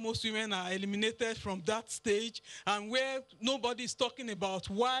 where most women are eliminated from that stage, and where nobody is talking about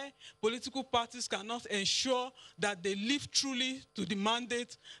why political parties cannot ensure that they live truly to the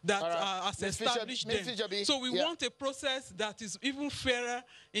mandate that has established them. So we want a process that is even fairer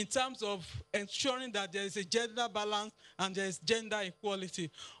in terms of ensuring that there is a gender balance and there is gender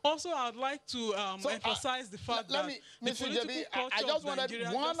equality. Also, I'd like to emphasize the fact that the political culture I just wanted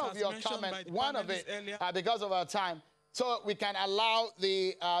Nigeria, one of your comments, one of it, because of our time, so we can allow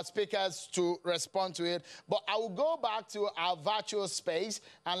the speakers to respond to it. But I will go back to our virtual space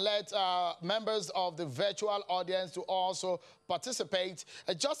and let members of the virtual audience to also participate.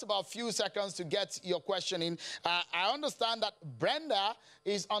 Just about a few seconds to get your question in. I understand that Brenda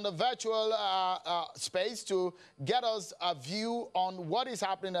is on the virtual space to get us a view on what is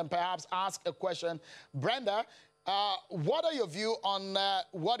happening and perhaps ask a question. Brenda, what are your views on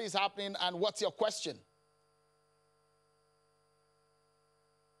what is happening and what's your question?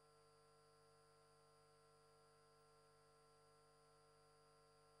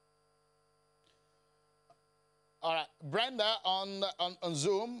 All right, Brenda on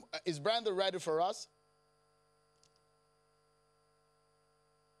Zoom. Is Brenda ready for us?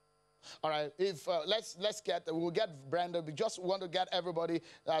 All right, if we'll get Brenda. We just want to get everybody's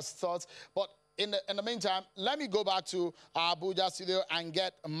thoughts. But in the meantime, let me go back to our Abuja studio and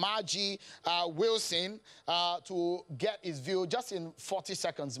get Margie Wilson to get his view just in 40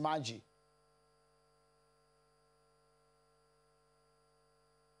 seconds, Margie.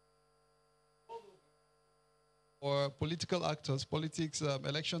 Or political actors,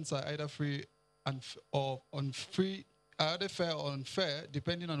 elections are either free or unfree, either fair or unfair,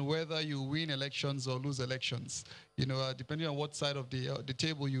 depending on whether you win elections or lose elections. You know, depending on what side of the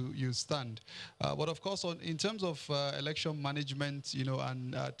table you stand. But of course, in terms of election management, you know,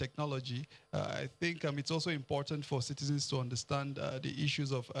 and technology, I think it's also important for citizens to understand the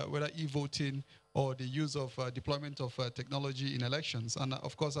issues of whether e-voting or the use of deployment of technology in elections. And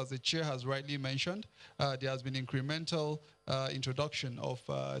of course, as the chair has rightly mentioned, there has been incremental introduction of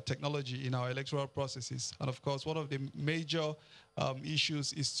technology in our electoral processes. And of course, one of the major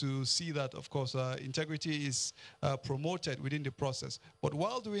issues is to see that, of course, integrity is promoted within the process. But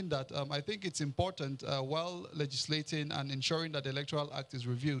while doing that, I think it's important, while legislating and ensuring that the Electoral Act is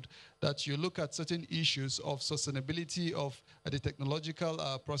reviewed, that you look at certain issues of sustainability of the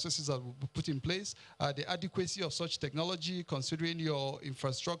technological processes that will be put in place, the adequacy of such technology, considering your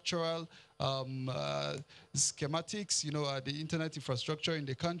infrastructural schematics, you know, the internet infrastructure in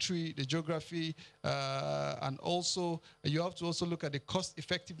the country, the geography, and also you have to also look at the cost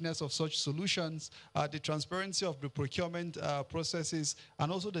effectiveness of such solutions, the transparency of the procurement processes,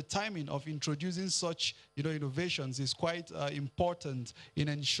 and also the timing of introducing such, you know, innovations is quite important in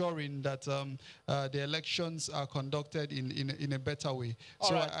ensuring that the elections are conducted in a better way.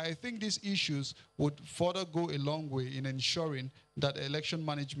 So I think these issues would further go a long way in ensuring that election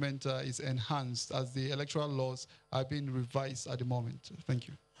management is enhanced as the electoral laws are being revised at the moment. Thank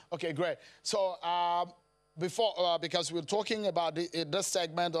you. Okay, great. So because we're talking about this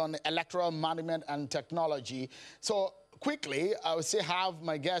segment on electoral management and technology, so quickly, I would say have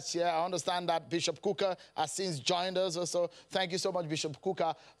my guests here. I understand that Bishop Kuka has since joined us. So thank you so much, Bishop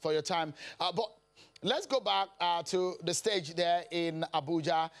Kuka, for your time. But let's go back to the stage there in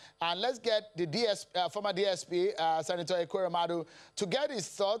Abuja, and let's get the former DSP, Senator Ekweremadu, to get his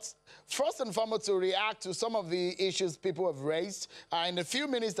thoughts. First and foremost, to react to some of the issues people have raised in the few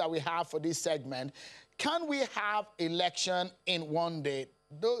minutes that we have for this segment. Can we have election in one day?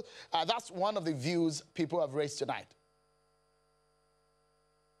 That's one of the views people have raised tonight.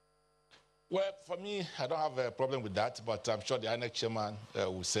 Well, for me, I don't have a problem with that, but I'm sure the INEC chairman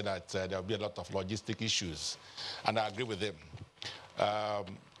will say that there will be a lot of logistic issues, and I agree with him. I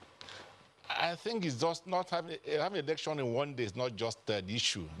think it's just not having an election in one day is not just the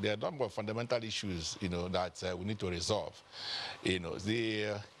issue. There are a number of fundamental issues, that we need to resolve.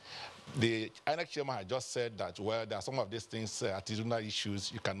 The INEC chairman had just said that, well, there are some of these things, artisanal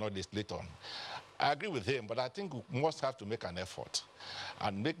issues, you cannot legislate on. I agree with him, but I think we must have to make an effort.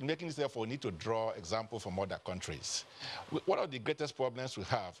 And making this effort, we need to draw examples from other countries. One of the greatest problems we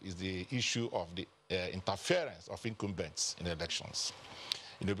have is the issue of the interference of incumbents in elections.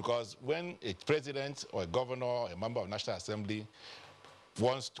 Because when a president or a governor or a member of the National Assembly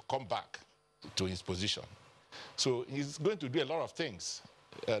wants to come back to his position, so he's going to do a lot of things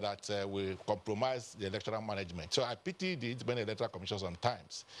that will compromise the electoral management. So I pity the Independent Electoral Commission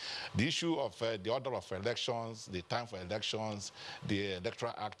sometimes. The issue of the order of elections, the time for elections, the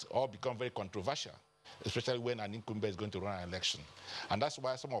Electoral Act all become very controversial, especially when an incumbent is going to run an election. And that's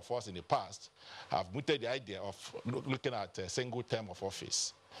why some of us in the past have mooted the idea of looking at a single term of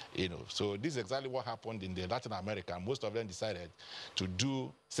office. So this is exactly what happened in Latin America. Most of them decided to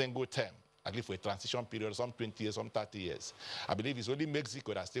do single term, at least for a transition period, some 20 years, some 30 years. I believe it's only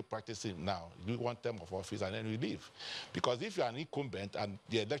Mexico that's still practicing now. You do one term of office and then you leave. Because if you're an incumbent and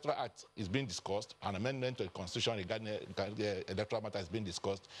the Electoral Act is being discussed, an amendment to the Constitution regarding the electoral matter is being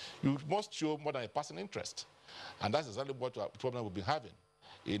discussed, you must show more than a personal interest. And that's exactly what problem we've been having.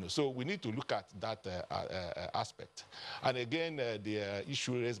 So we need to look at that aspect. And again, the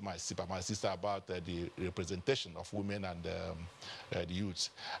issue raised by my sister about the representation of women and the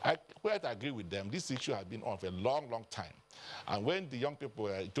youths. I quite agree with them. This issue has been on for a long, long time. And when the young people,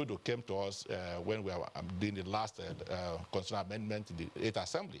 Todo came to us when we were doing the last constitutional amendment in the 8th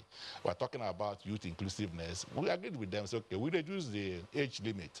Assembly, we were talking about youth inclusiveness. We agreed with them, so okay, we reduce the age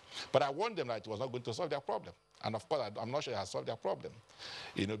limit. But I warned them that it was not going to solve their problem. And of course, I'm not sure it has solved their problem.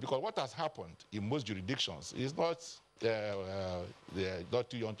 Because what has happened in most jurisdictions is not they're not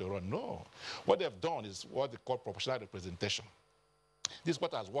too young to run. No. What they've done is what they call proportional representation. This is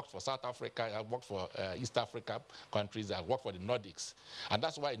what has worked for South Africa, has worked for East Africa countries, has worked for the Nordics. And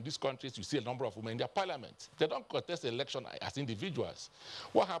that's why in these countries you see a number of women in their parliament. They don't contest the election as individuals.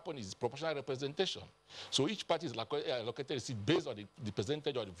 What happened is proportional representation. So each party is allocated a seat based on the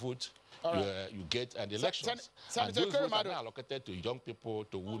percentage of the vote you get and the elections. And those votes are now allocated to young people,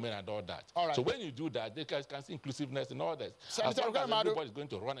 to women and all that. So when you do that, they can see inclusiveness and all that. As long as everybody is going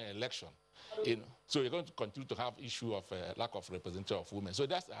to run an election, so you're going to continue to have issue of lack of representation of women. So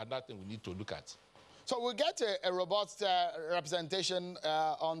that's another thing we need to look at. So we'll get a robust representation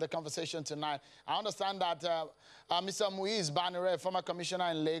on the conversation tonight. I understand that Mr. Muiz Banire, former commissioner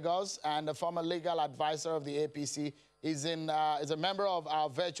in Lagos and a former legal advisor of the APC, is a member of our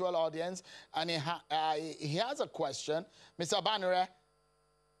virtual audience, and he has a question. Mr. Banire.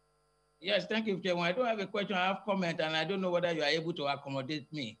 Yes, thank you, Chairman. I don't have a question, I have a comment, and I don't know whether you are able to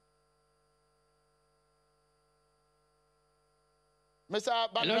accommodate me. Mr.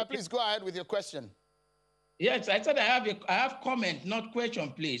 Banire, please go ahead with your question. Yes, I said I have comment, not question,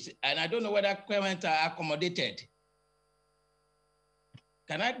 please. And I don't know whether comments are accommodated.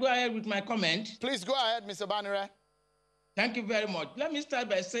 Can I go ahead with my comment? Please go ahead, Mr. Banire. Thank you very much. Let me start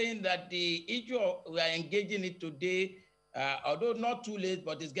by saying that the issue we are engaging in today, although not too late,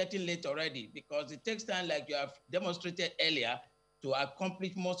 but it's getting late already because it takes time, like you have demonstrated earlier, to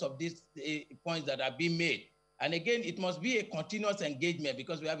accomplish most of these points that are being made. And again, it must be a continuous engagement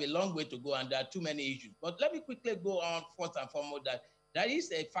because we have a long way to go and there are too many issues. But let me quickly go on first and foremost that there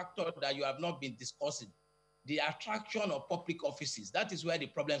is a factor that you have not been discussing, the attraction of public offices. That is where the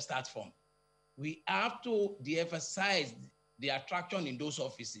problem starts from. We have to de-emphasize the attraction in those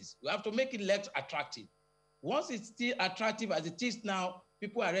offices. We have to make it less attractive. Once it's still attractive as it is now,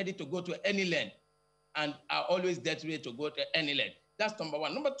 people are ready to go to any land and are always desperate to go to any land. That's number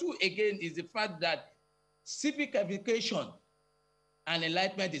one. Number two, again, is the fact that civic education and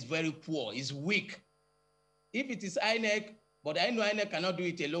enlightenment is very poor, is weak. If it is INEC, but I know INEC cannot do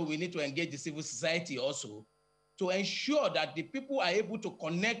it alone, we need to engage the civil society also to ensure that the people are able to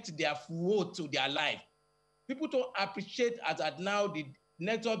connect their vote to their life. People don't appreciate as at now the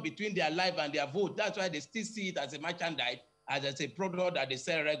network between their life and their vote. That's why they still see it as a merchandise, as a product that they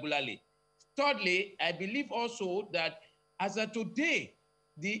sell regularly. Thirdly, I believe also that as of today,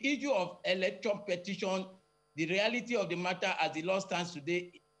 the issue of election petition, the reality of the matter as the law stands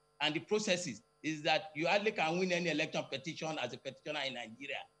today and the processes is that you hardly can win any election petition as a petitioner in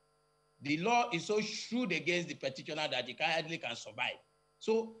Nigeria. The law is so shrewd against the petitioner that you hardly can survive.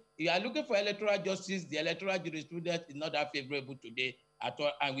 So you are looking for electoral justice, the electoral jurisprudence is not that favorable today at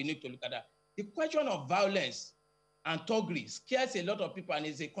all, and we need to look at that. The question of violence and thuggery scares a lot of people and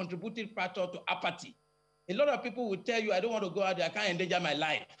is a contributing factor to apathy. A lot of people will tell you, I don't want to go out there, I can't endanger my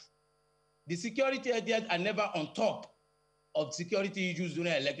life. The security agents are never on top of security issues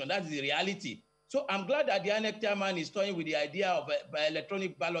during an election. That's the reality. So I'm glad that the INEC chairman is toying with the idea of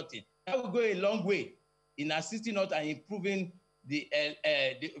electronic balloting. That will go a long way in assisting us and improving the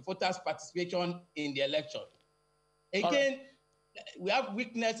voters' participation in the election. Again, we have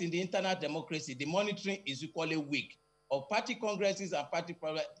weakness in the internal democracy. The monitoring is equally weak. Of party congresses and party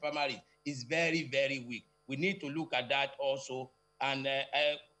primaries is very, very weak. We need to look at that also. And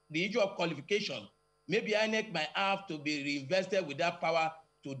the issue of qualification, maybe INEC might have to be reinvested with that power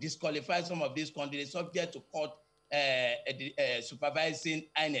to disqualify some of these candidates subject to court supervising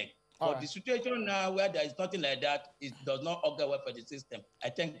INEC. But the situation now where there is nothing like that, it does not augur well for the system.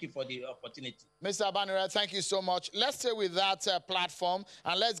 I thank you for the opportunity. Mr. Abanira, thank you so much. Let's stay with that platform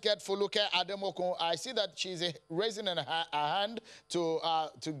and let's get Foluke Ademokun. I see that she's raising her hand to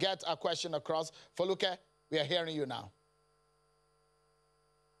get a question across. Foluke, we are hearing you now.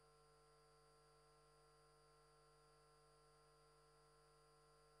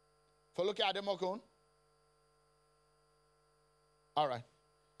 Foluke Ademokun. All right.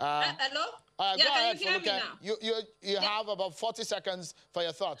 Hello? Go ahead, can you hear me now? You have about 40 seconds for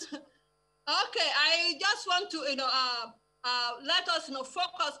your thoughts. Okay, I just want to, let us,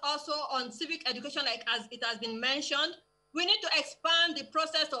 focus also on civic education, like as it has been mentioned. We need to expand the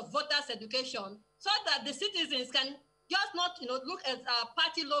process of voters' education so that the citizens can just not, look at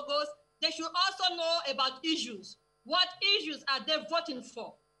party logos. They should also know about issues. What issues are they voting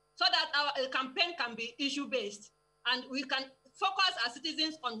for? So that our campaign can be issue-based and we can focus as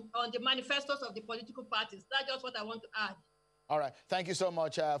citizens on the manifestos of the political parties. That's just what I want to add. All right. Thank you so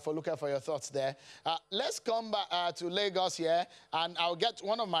much, Foluke, for your thoughts there. Let's come back to Lagos here, and I'll get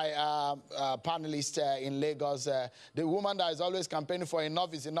one of my panelists in Lagos, the woman that is always campaigning for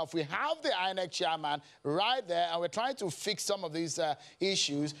enough is enough. We have the INEC chairman right there, and we're trying to fix some of these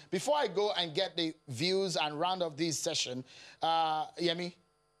issues. Before I go and get the views and round of this session, Yemi,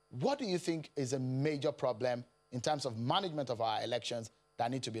 what do you think is a major problem in terms of management of our elections that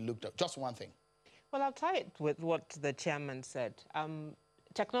need to be looked at? Just one thing. Well, I'll tie it with what the chairman said.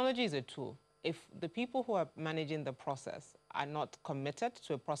 Technology is a tool. If the people who are managing the process are not committed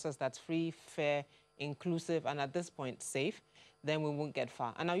to a process that's free, fair, inclusive, and at this point safe, then we won't get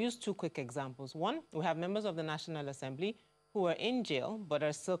far. And I'll use two quick examples. One, we have members of the National Assembly who are in jail but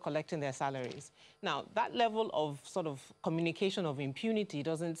are still collecting their salaries. Now, that level of sort of communication of impunity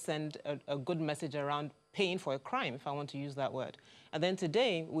doesn't send a good message around paying for a crime, if I want to use that word. And then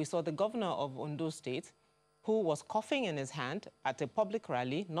today, we saw the governor of Ondo State who was coughing in his hand at a public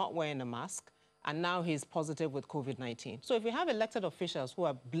rally, not wearing a mask, and now he's positive with COVID-19. So if we have elected officials who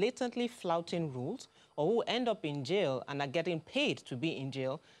are blatantly flouting rules or who end up in jail and are getting paid to be in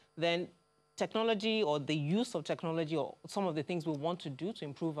jail, then technology or the use of technology or some of the things we want to do to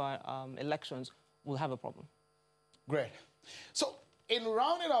improve our elections will have a problem. Great. So in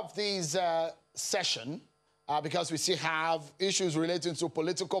rounding up this session, because we still have issues relating to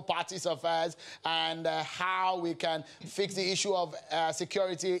political parties affairs and how we can fix the issue of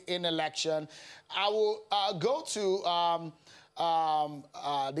security in election, I will go to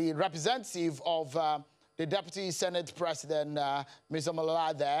the representative of the Deputy Senate President, Mr.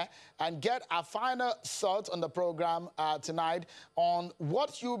 Malala, there, and get a final thought on the program tonight on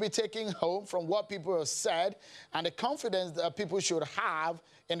what you'll be taking home from what people have said and the confidence that people should have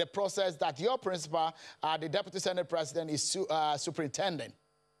in the process that your principal, the Deputy Senate President, is superintending.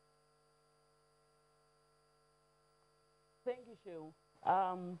 Thank you, Shehu.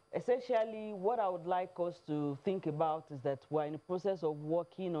 Essentially, what I would like us to think about is that we're in the process of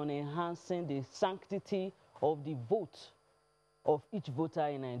working on enhancing the sanctity of the vote of each voter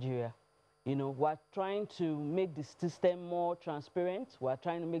in Nigeria. We're trying to make the system more transparent. We're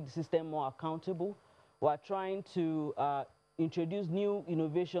trying to make the system more accountable. We're trying to introduce new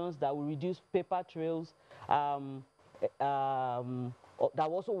innovations that will reduce paper trails, that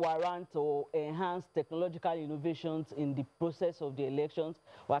also warrant or enhance technological innovations in the process of the elections.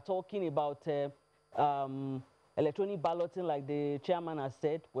 We're talking about electronic balloting, like the chairman has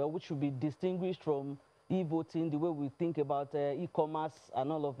said, which should be distinguished from e-voting, the way we think about e-commerce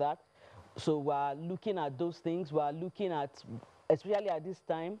and all of that. So we're looking at those things. We're looking at, especially at this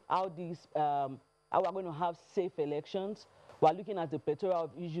time, how we're going to have safe elections. We're looking at the plethora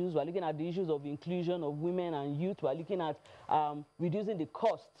of issues. We're looking at the issues of inclusion of women and youth. We're looking at reducing the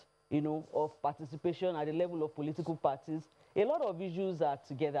cost, of participation at the level of political parties. A lot of issues are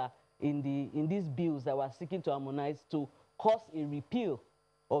together in these bills that we're seeking to harmonize to cause a repeal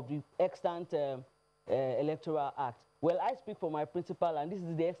of the extant Electoral Act. Well, I speak for my principal, and this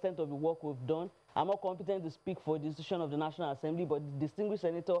is the extent of the work we've done. I'm not competent to speak for the institution of the National Assembly, but the distinguished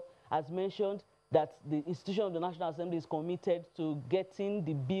senator has mentioned that the institution of the National Assembly is committed to getting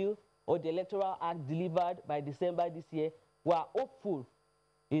the bill or the Electoral Act delivered by December this year. We are hopeful,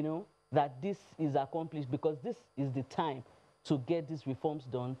 you know, that this is accomplished, because this is the time to get these reforms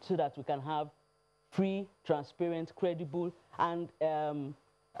done so that we can have free, transparent, credible, and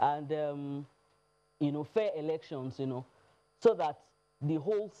you know, fair elections, you know, so that the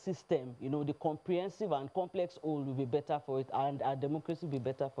whole system, you know, the comprehensive and complex whole will be better for it, and our democracy will be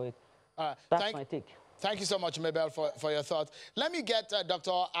better for it. That's my take. Thank you so much, Mabel, for your thoughts. Let me get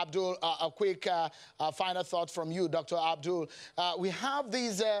Dr. Abdul a quick final thought from you, Dr. Abdul. We have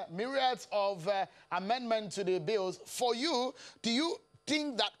these myriads of amendments to the bills. For you, do you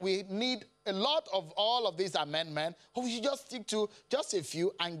think that we need a lot of all of these amendments, or we should just stick to just a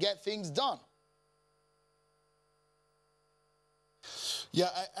few and get things done? Yeah,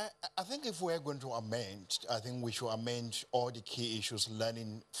 I think if we're going to amend, I think we should amend all the key issues,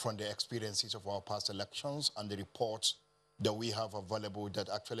 learning from the experiences of our past elections and the reports that we have available that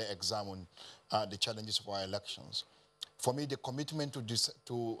actually examine the challenges of our elections. For me, the commitment to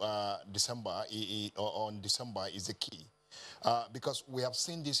December is the key. Because we have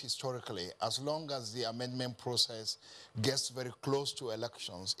seen this historically. As long as the amendment process gets very close to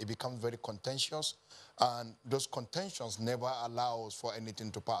elections, it becomes very contentious, and those contentions never allows for anything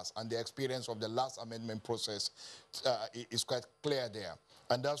to pass. And the experience of the last amendment process is quite clear there.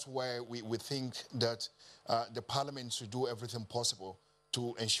 And that's why we think that the Parliament should do everything possible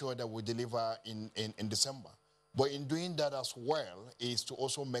to ensure that we deliver in December. But in doing that as well is to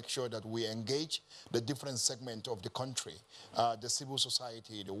also make sure that we engage the different segments of the country, the civil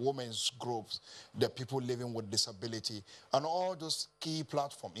society, the women's groups, the people living with disability, and all those key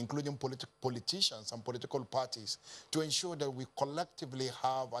platforms, including politicians and political parties, to ensure that we collectively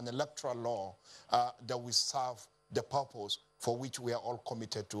have an electoral law that will serve the purpose for which we are all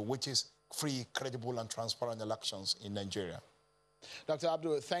committed to, which is free, credible, and transparent elections in Nigeria. Dr.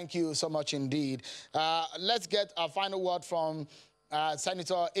 Abdul, thank you so much indeed. Let's get a final word from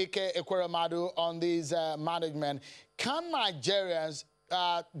Senator Ike Ekweremadu on this management. Can Nigerians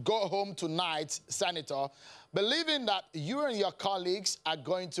go home tonight, Senator, believing that you and your colleagues are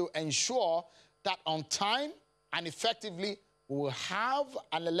going to ensure that on time and effectively we'll have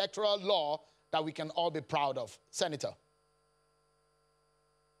an electoral law that we can all be proud of? Senator.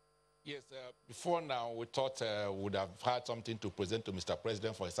 Yes, before now, we thought we would have had something to present to Mr.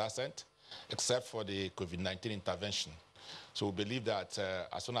 President for his assent, except for the COVID-19 intervention. So we believe that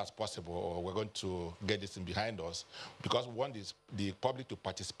as soon as possible, we're going to get this in behind us, because we want the public to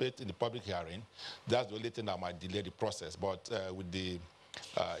participate in the public hearing. That's the only thing that might delay the process. But with the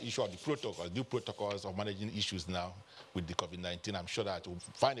issue of the protocols, new protocols of managing issues now with the COVID-19, I'm sure that we'll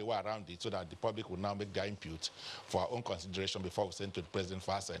find a way around it so that the public will now make their input for our own consideration before we send to the President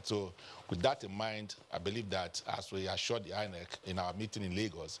for assent. So with that in mind, I believe that as we assured the INEC in our meeting in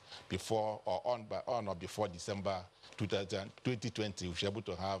Lagos before or on or before December 2020, we should be able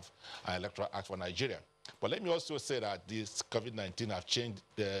to have an electoral act for Nigeria. But let me also say that this COVID-19 have changed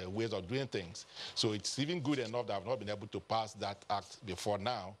the ways of doing things. So it's even good enough that I've not been able to pass that act before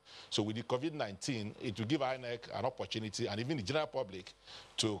now. So with the COVID-19, it will give INEC an opportunity, and even the general public,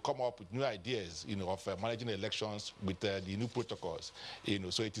 to come up with new ideas, you know, of managing elections with the new protocols. You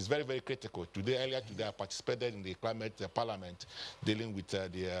know, so it is very, very critical. Earlier today, I participated in the climate parliament dealing with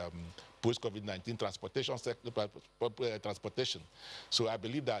the post-COVID-19 transportation. So I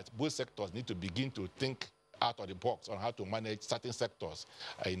believe that both sectors need to begin to think out of the box on how to manage certain sectors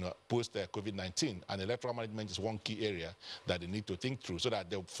post-COVID-19. And electoral management is one key area that they need to think through so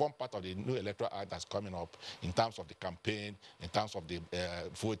that they form part of the new electoral act that's coming up in terms of the campaign, in terms of the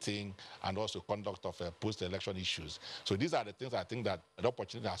voting, and also conduct of post-election issues. So these are the things I think that an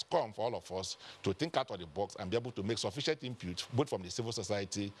opportunity has come for all of us to think out of the box and be able to make sufficient input, both from the civil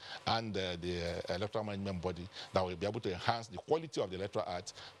society and the electoral management body, that will be able to enhance the quality of the electoral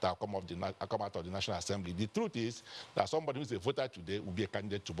act that will come out of the National Assembly. The truth is that somebody who is a voter today will be a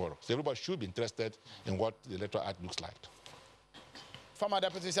candidate tomorrow. So everybody should be interested in what the electoral act looks like. Former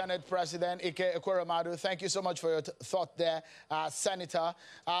Deputy Senate President Ike Ekweremadu, thank you so much for your thought there, Senator.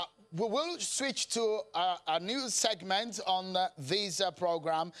 We will switch to a new segment on this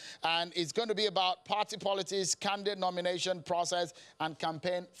program, and it's going to be about party politics, candidate nomination process, and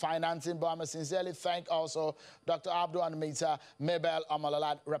campaign financing. But I must sincerely thank also Dr. Abdul and Mr. Mabel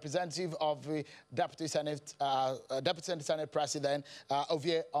Amalala, representative of the Deputy Senate President,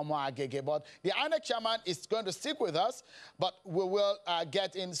 Ovie Omoagege. But the INEC chairman is going to stick with us, but we will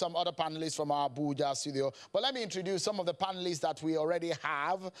get in some other panelists from our Abuja studio. But let me introduce some of the panelists that we already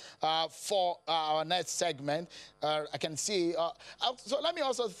have for our next segment. I can see. So let me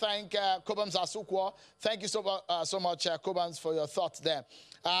also thank Kobams Asukwo. Thank you so much, Kobams, for your thoughts there.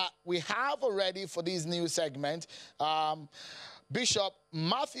 We have already for this new segment, Bishop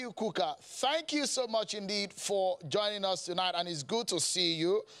Matthew Kuka. Thank you so much indeed for joining us tonight, and it's good to see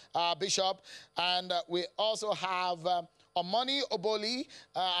you, Bishop. And we also have Omoni Oboli,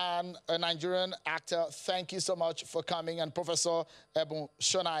 a Nigerian actor. Thank you so much for coming. And Professor Ebun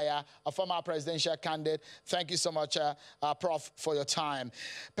Shonaya, a former presidential candidate. Thank you so much, Prof, for your time.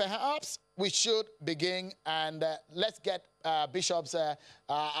 Perhaps we should begin, and let's get bishops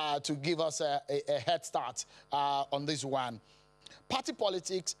to give us a head start on this one. Party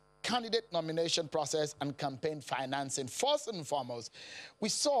politics, candidate nomination process, and campaign financing. First and foremost, we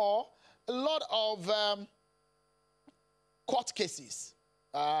saw a lot of court cases,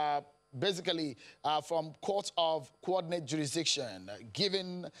 basically from courts of coordinate jurisdiction,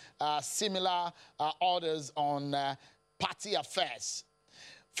 giving similar orders on party affairs.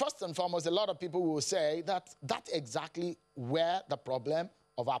 First and foremost, a lot of people will say that that's exactly where the problem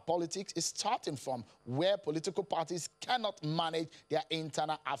of our politics is starting from, where political parties cannot manage their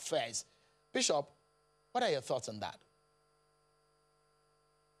internal affairs. Bishop, what are your thoughts on that?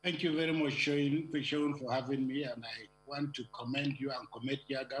 Thank you very much, Sean, for having me, and I want to commend you and commend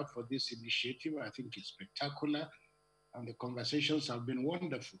Yiaga for this initiative. I think it's spectacular, and the conversations have been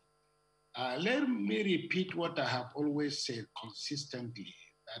wonderful. Let me repeat what I have always said consistently,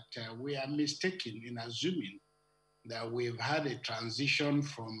 that we are mistaken in assuming that we've had a transition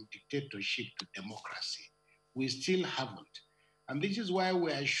from dictatorship to democracy. We still haven't. And this is why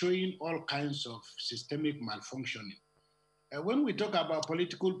we are showing all kinds of systemic malfunctioning. When we talk about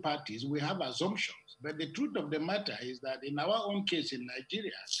political parties, we have assumptions. But the truth of the matter is that in our own case in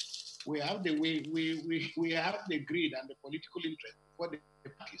Nigeria, we have we have the greed and the political interest for the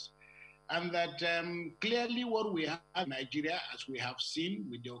parties. And that clearly what we have in Nigeria, as we have seen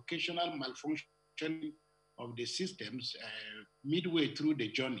with the occasional malfunction of the systems midway through the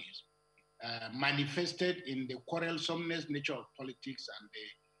journeys, manifested in the quarrelsomeness nature of politics and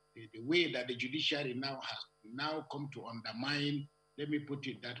the way that the judiciary now has come to undermine, let me put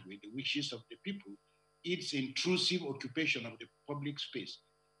it that way, the wishes of the people, its intrusive occupation of the public space.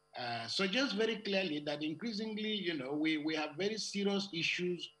 Suggests very clearly that increasingly, we have very serious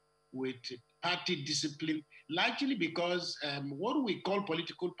issues with party discipline, largely because what we call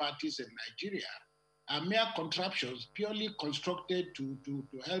political parties in Nigeria are mere contraptions purely constructed to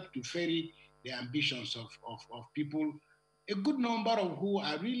help to ferry the ambitions of people, a good number of who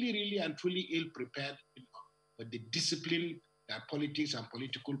are really, really and truly ill-prepared for the discipline that politics and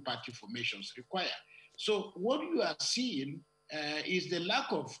political party formations require. So what you are seeing is the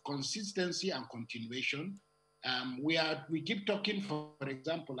lack of consistency and continuation. We keep talking, for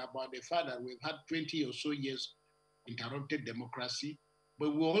example, about the fact that we've had 20 or so years interrupted democracy,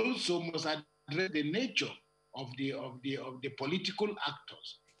 but we also must address the nature of the political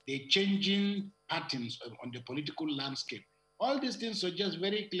actors, the changing patterns on the political landscape. All these things suggest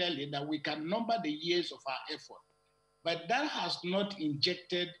very clearly that we can number the years of our effort, but that has not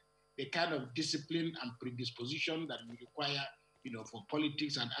injected the kind of discipline and predisposition that we require, for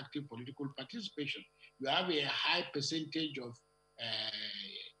politics and active political participation. You have a high percentage of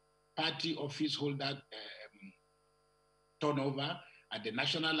party office holder turnover at the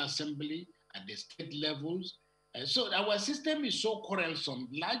National Assembly, at the state levels. So our system is so quarrelsome,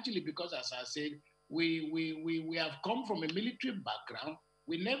 largely because, as I said, we have come from a military background.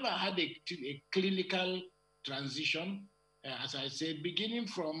 We never had a clinical transition, as I said, beginning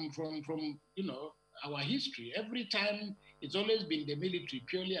from our history. Every time it's always been the military,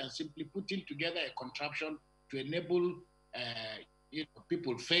 purely and simply putting together a contraption to enable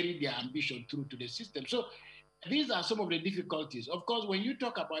people ferry their ambition through to the system. So these are some of the difficulties. Of course, when you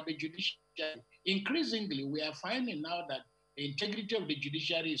talk about the judiciary, increasingly we are finding now that the integrity of the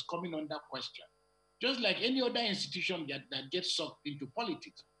judiciary is coming under question, just like any other institution that gets sucked into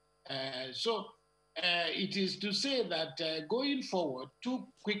politics. It is to say that going forward, two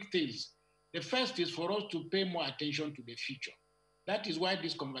quick things. The first is for us to pay more attention to the future. That is why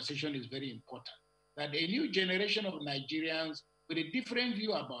this conversation is very important. That a new generation of Nigerians with a different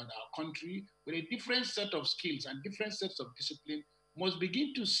view about our country, with a different set of skills and different sets of discipline, must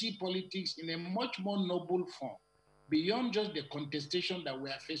begin to see politics in a much more noble form, beyond just the contestation that we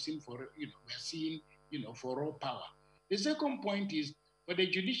are facing for, we're seeing, for raw power. The second point is for the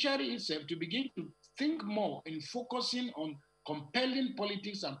judiciary itself to begin to think more in focusing on compelling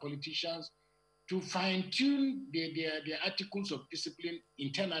politics and politicians to fine-tune their articles of discipline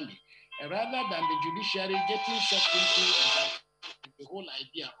internally, rather than the judiciary getting sucked into the whole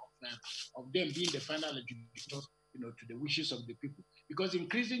idea of them being the final adjudicators, to the wishes of the people. Because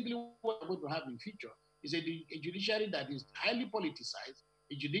increasingly what we're going to have in future is a judiciary that is highly politicized,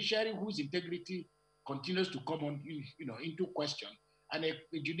 a judiciary whose integrity continues to come on, into question, and a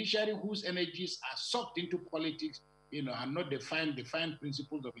judiciary whose energies are sucked into politics, and not define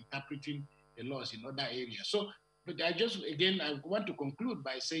principles of interpreting the laws in other areas. So, but I want to conclude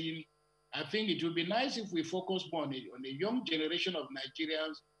by saying, I think it would be nice if we focus more on a young generation of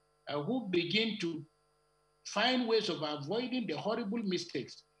Nigerians who begin to find ways of avoiding the horrible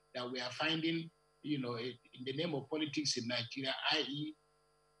mistakes that we are finding, in the name of politics in Nigeria, i.e.,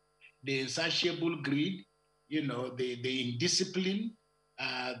 the insatiable greed, the indiscipline,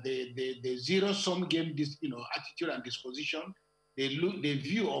 the zero-sum game, attitude and disposition. The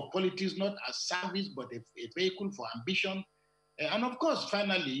view of politics not as service, but a vehicle for ambition. And of course,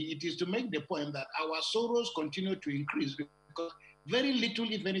 finally, it is to make the point that our sorrows continue to increase because very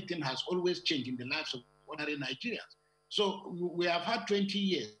little, if anything, has always changed in the lives of ordinary Nigerians. So we have had 20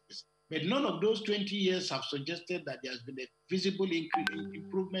 years, but none of those 20 years have suggested that there has been a visible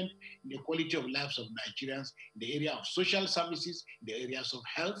improvement in the quality of lives of Nigerians in the area of social services, in the areas of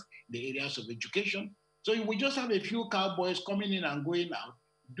health, in the areas of education. So we just have a few cowboys coming in and going out,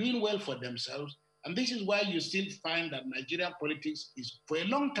 doing well for themselves. And this is why you still find that Nigerian politics is for a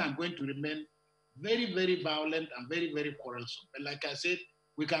long time going to remain very, very violent and very, very quarrelsome. But like I said,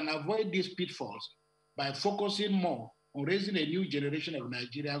 we can avoid these pitfalls by focusing more on raising a new generation of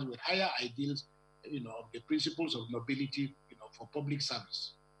Nigerians with higher ideals, of the principles of nobility, for public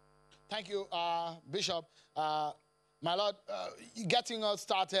service. Thank you, Bishop. My Lord, getting us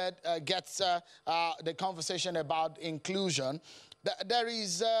started gets the conversation about inclusion. There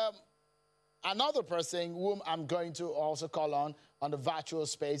is another person whom I'm going to also call on the virtual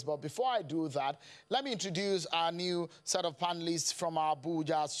space. But before I do that, let me introduce our new set of panelists from our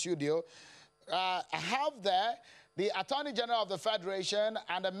Abuja studio. I have there the Attorney General of the Federation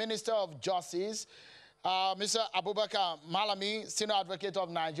and the Minister of Justice, Mr. Abubakar Malami, Senior Advocate of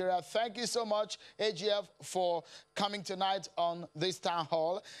Nigeria. Thank you so much, AGF, for coming tonight on this town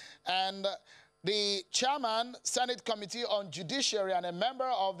hall. And the Chairman, Senate Committee on Judiciary and a member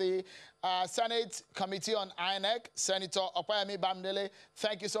of the Senate Committee on INEC, Senator Opayemi Bamdele.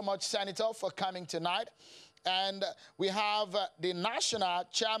 Thank you so much, Senator, for coming tonight. And we have the National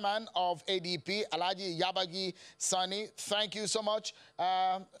Chairman of ADP, Alhaji Yabagi Sani. Thank you so much,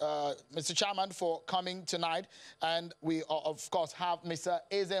 Mr. Chairman, for coming tonight. And we, of course, have Mr.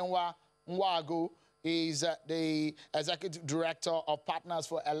 Ezenwa Nwagu. He's the Executive Director of Partners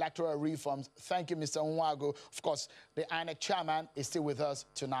for Electoral Reforms. Thank you, Mr. Nwagu. Of course, the INEC Chairman is still with us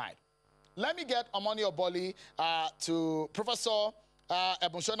tonight. Let me get Omoni Oboli to Professor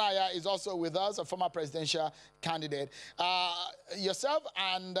Ebunshonaya is also with us, a former presidential candidate. Yourself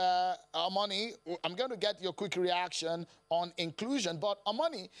and Omoni, I'm going to get your quick reaction on inclusion. But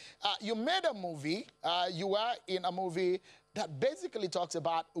Omoni, you made a movie. You were in a movie that basically talks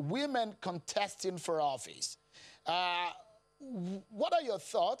about women contesting for office. What are your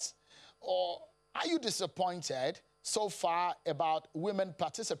thoughts, or are you disappointed so far about women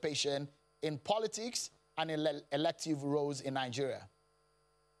participation in politics and elective roles in Nigeria?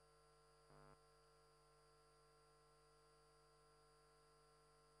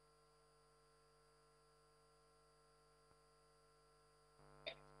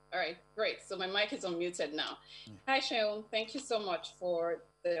 All right, great. So my mic is unmuted now. Hi, Shaun. Thank you so much for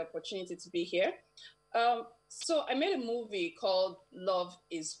the opportunity to be here. So I made a movie called Love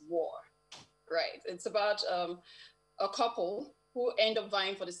is War, right? It's about a couple who end up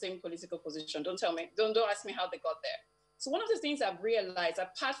vying for the same political position. Don't ask me how they got there. So one of the things I've realized,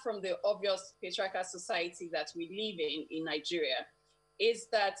 apart from the obvious patriarchal society that we live in Nigeria, is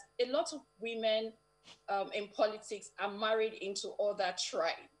that a lot of women in politics are married into other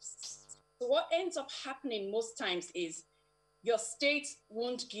tribes. So what ends up happening most times is your state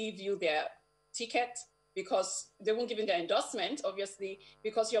won't give you their ticket because they won't give you their endorsement, obviously,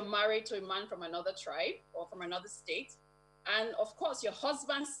 because you're married to a man from another tribe or from another state. And of course, your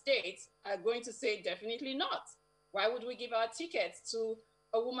husband's state are going to say, definitely not. Why would we give our tickets to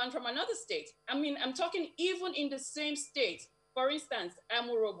a woman from another state? I mean, I'm talking even in the same state. For instance, I'm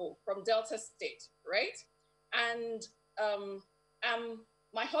Urobo from Delta State, right? And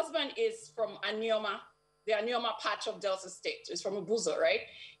my husband is from Anioma, the Anioma patch of Delta State. It's from Ubuzo, right?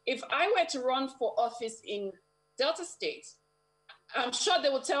 If I were to run for office in Delta State, I'm sure they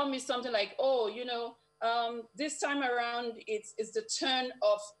would tell me something like, oh, This time around, it's the turn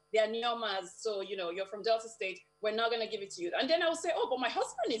of their Anyomas. So, you know, you're from Delta State, we're not going to give it to you. And then I will say, oh, but my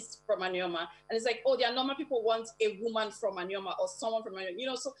husband is from Anyoma. And it's like, oh, the Anyoma people want a woman from Anyoma or someone from Anyoma. You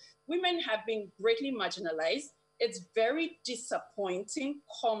know, so women have been greatly marginalized. It's very disappointing,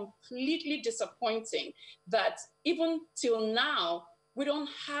 completely disappointing that even till now, we don't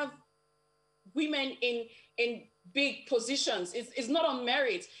have women in big positions. It's not on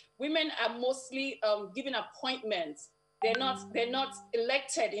merit. Women are mostly given appointments. They're not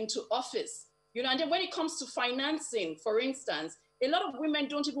elected into office. You know, and then when it comes to financing, for instance, a lot of women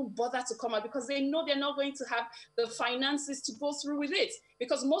don't even bother to come out because they know they're not going to have the finances to go through with it.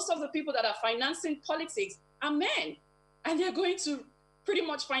 Because most of the people that are financing politics are men. And they're going to pretty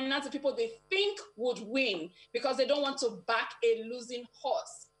much finance the people they think would win because they don't want to back a losing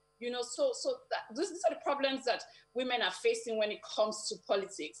horse. You know, so these are the problems that women are facing when it comes to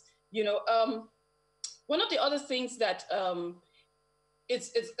politics. You know, one of the other things that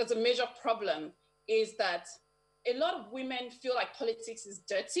it's a major problem is that a lot of women feel like politics is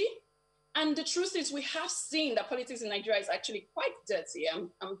dirty. And the truth is we have seen that politics in Nigeria is actually quite dirty.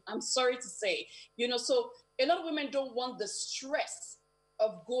 I'm sorry to say, you know, so a lot of women don't want the stress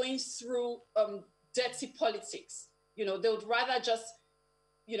of going through dirty politics. You know, they would rather just,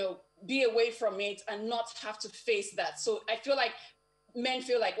 you know, be away from it and not have to face that. So I feel like men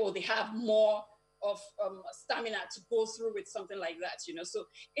feel like, oh, they have more of stamina to go through with something like that, you know. So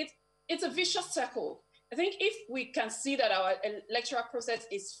it's a vicious circle. I think if we can see that our electoral process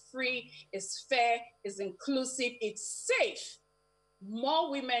is free, is fair, is inclusive, it's safe, more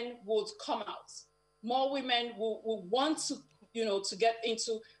women would come out. More women will want to, you know, to get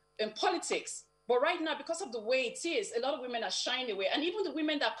into politics. But right now, because of the way it is, a lot of women are shying away. And even the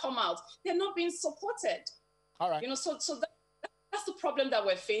women that come out, they're not being supported. All right. You know, so that's the problem that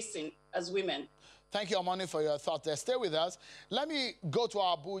we're facing as women. Thank you, Omoni, for your thought there. Stay with us. Let me go to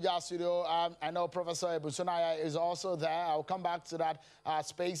our Abuja studio. I know Professor Ebusunaya is also there. I'll come back to that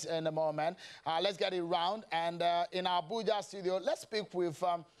space in a moment. Let's get it round. And in our Abuja studio, let's speak with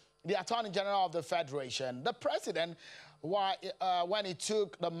the Attorney General of the Federation. The President, when he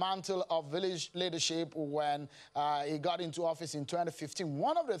took the mantle of village leadership when he got into office in 2015,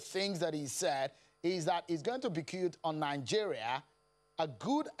 one of the things that he said is that he's going to execute on Nigeria a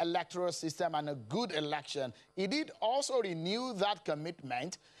good electoral system and a good election. He did also renew that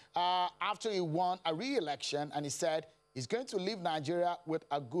commitment after he won a re-election, and he said he's going to leave Nigeria with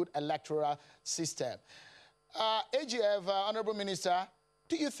a good electoral system. AGF, Honorable Minister,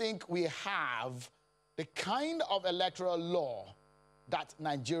 do you think we have the kind of electoral law that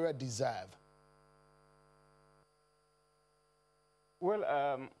Nigeria deserves?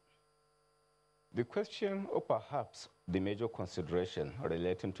 Well, the question, or perhaps the major consideration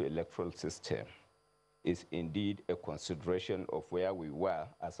relating to electoral system is indeed a consideration of where we were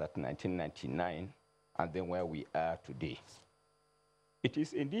as at 1999 and then where we are today. It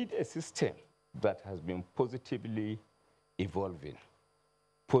is indeed a system that has been positively evolving,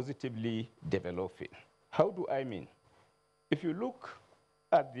 positively developing. How do I mean? If you look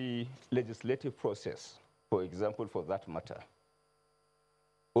at the legislative process, for example, for that matter,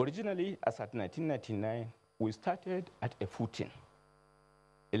 originally, as at 1999, we started at a footing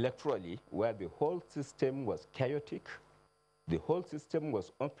electorally where the whole system was chaotic, the whole system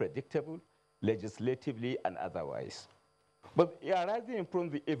was unpredictable, legislatively and otherwise. But arising from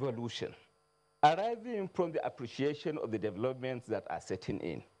the evolution, arising from the appreciation of the developments that are setting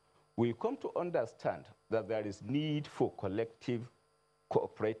in, we come to understand that there is need for collective,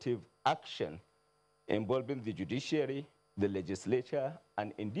 cooperative action involving the judiciary, the legislature,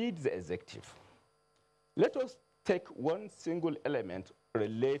 and indeed the executive. Let us take one single element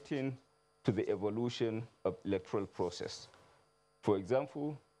relating to the evolution of electoral process. For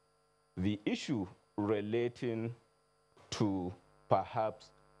example, the issue relating to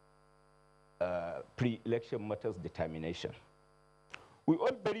perhaps pre-election matters determination. We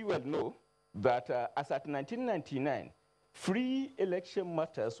all very well know that as at 1999, free election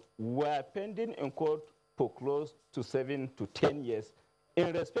matters were pending in court for close to 7 to 10 years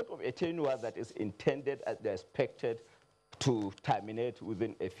in respect of a tenure that is intended and expected to terminate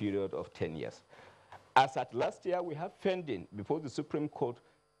within a period of 10 years. As at last year, we have pending before the Supreme Court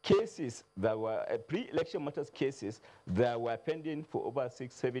cases that were pre-election matters cases that were pending for over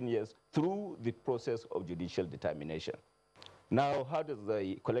 6, 7 years through the process of judicial determination. Now, how does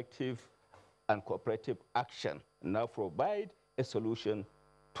the collective and cooperative action now provide a solution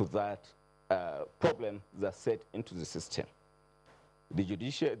to that problem that's set into the system? The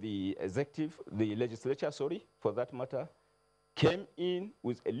judicial, the executive, the legislature, sorry, for that matter, came in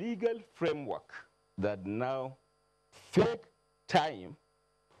with a legal framework that now fake time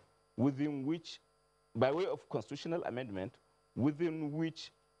within which, by way of constitutional amendment, within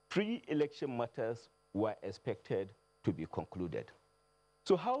which pre-election matters were expected to be concluded.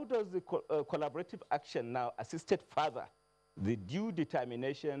 So how does the collaborative action now assisted further the due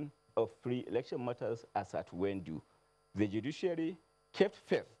determination of pre-election matters as at when due? The judiciary kept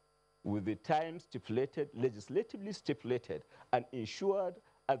faith with the time stipulated, legislatively stipulated, and ensured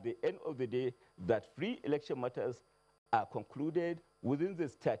at the end of the day that pre-election matters are concluded within the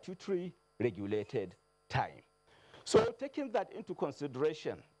statutory regulated time. So taking that into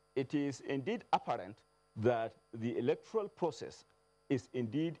consideration, it is indeed apparent that the electoral process is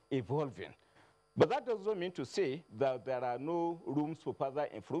indeed evolving. But that does not mean to say that there are no rooms for further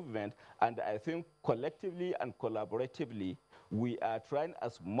improvement, and I think collectively and collaboratively, we are trying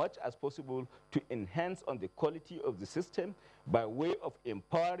as much as possible to enhance on the quality of the system by way of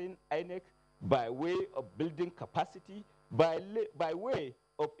empowering INEC, by way of building capacity, by way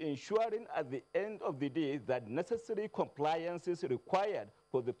of ensuring at the end of the day that necessary compliance is required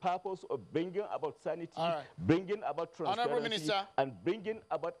for the purpose of bringing about sanity, bringing about transparency, and bringing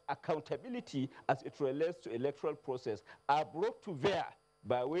about accountability as it relates to electoral process are brought to bear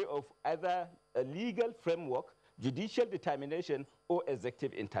by way of either a legal framework, judicial determination, or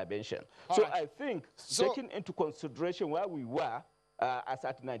executive intervention. I think taking into consideration where we were as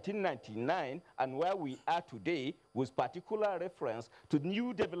at 1999 and where we are today, with particular reference to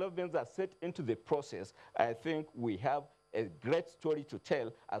new developments that set into the process, I think we have a great story to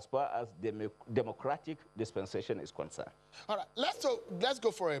tell as far as democratic dispensation is concerned. All right, let's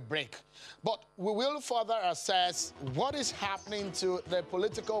go for a break. But we will further assess what is happening to the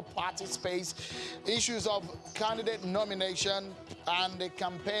political party space, issues of candidate nomination, and the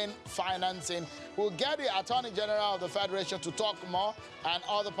campaign financing. We'll get the Attorney General of the Federation to talk more, and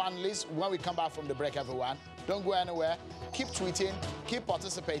other panelists when we come back from the break, everyone. Don't go anywhere. Keep tweeting, keep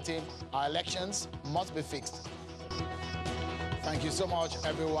participating. Our elections must be fixed. Thank you so much,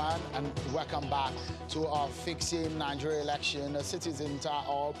 everyone, and welcome back to our Fixing Nigeria Election, a Citizen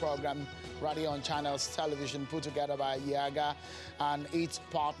Townhall program radio on Channels Television put together by Yiaga and its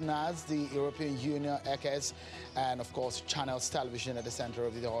partners, the European Union, ECES, and of course, Channels Television at the center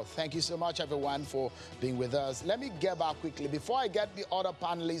of it all. Thank you so much, everyone, for being with us. Let me get back quickly. Before I get the other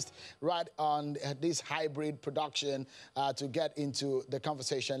panelists right on this hybrid production to get into the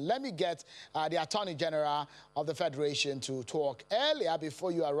conversation, let me get the Attorney General of the Federation to talk. Earlier,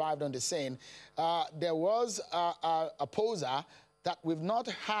 before you arrived on the scene, there was a poser that we've not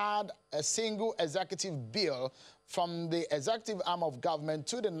had a single executive bill from the executive arm of government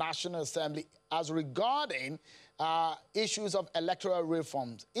to the National Assembly as regarding issues of electoral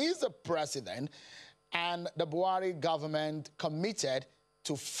reforms. Is the president and the Buhari government committed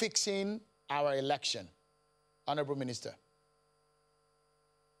to fixing our election? Honorable Minister.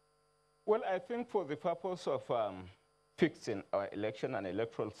 Well, I think for the purpose of fixing our election and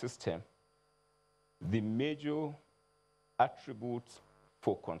electoral system, the major attributes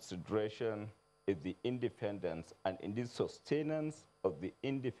for consideration is the independence and indeed sustenance of the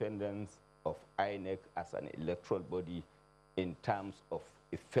independence of INEC as an electoral body in terms of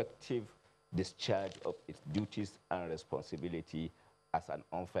effective discharge of its duties and responsibility as an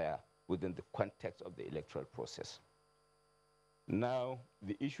umpire within the context of the electoral process. Now,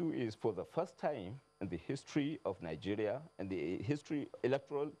 the issue is, for the first time in the history of Nigeria and the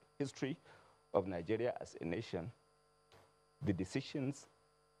electoral history of Nigeria as a nation, the decisions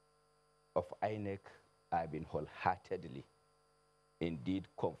of INEC have been wholeheartedly, indeed,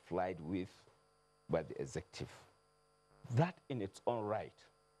 complied with by the executive. That in its own right,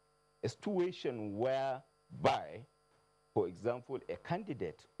 a situation whereby, for example, a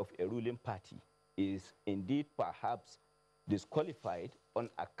candidate of a ruling party is indeed perhaps disqualified on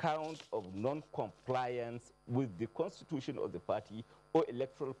account of non-compliance with the constitution of the party or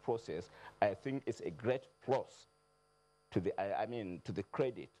electoral process, I think is a great plus to the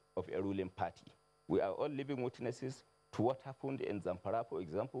credit of a ruling party. We are all living witnesses to what happened in Zamfara, for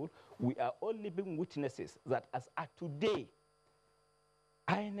example. We are all living witnesses that as at today,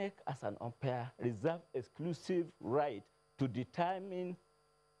 INEC as an umpire reserves exclusive right to determine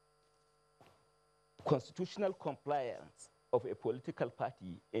constitutional compliance of a political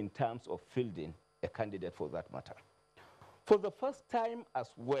party in terms of fielding a candidate for that matter. For the first time as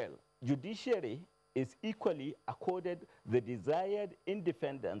well, judiciary is equally accorded the desired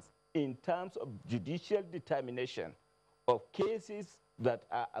independence in terms of judicial determination of cases that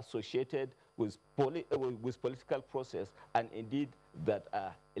are associated with political process and indeed that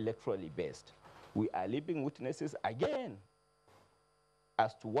are electorally based. We are living witnesses again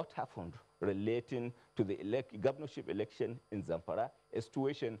as to what happened relating to the governorship election in Zamfara, a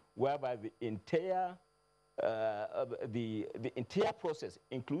situation whereby the entire entire process,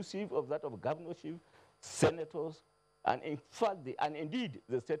 inclusive of that of governorship, senators, and in fact, indeed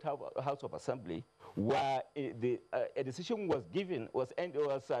the State House of Assembly, where a decision was given, was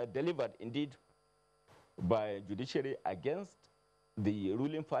delivered indeed by judiciary against the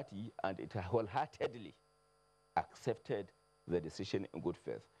ruling party, and it wholeheartedly accepted the decision in good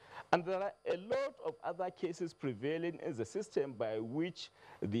faith. And there are a lot of other cases prevailing in the system by which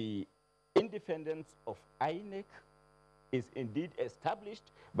the independence of INEC is indeed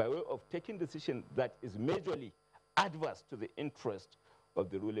established by way of taking decision that is majorly adverse to the interest of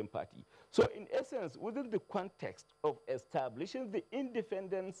the ruling party. So in essence, within the context of establishing the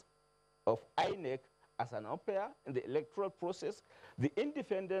independence of INEC as an umpire in the electoral process, the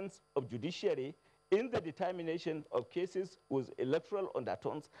independence of judiciary in the determination of cases with electoral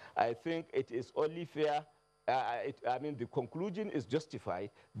undertones, I think it is only fair, I mean, the conclusion is justified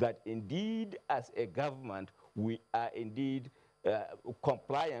that indeed as a government, we are indeed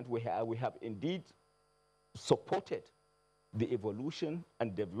compliant, we have indeed supported the evolution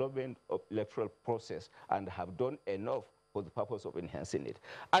and development of electoral process and have done enough for the purpose of enhancing it.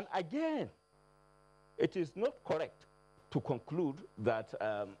 And again, it is not correct to conclude that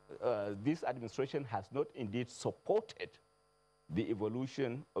this administration has not indeed supported the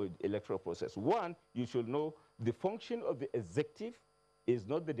evolution of the electoral process. One, you should know the function of the executive is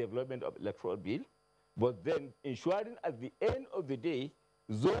not the development of electoral bill, but then ensuring at the end of the day,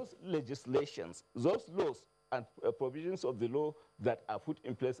 those legislations, those laws and provisions of the law that are put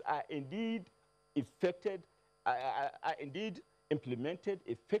in place are indeed effected, are indeed implemented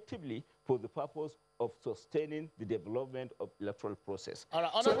effectively for the purpose of sustaining the development of electoral process. All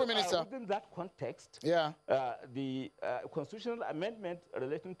right, Honorable Minister. Within that context, the constitutional amendment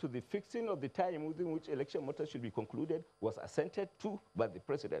relating to the fixing of the time within which election matters should be concluded was assented to by the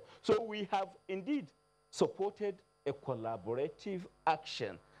President. So we have indeed supported a collaborative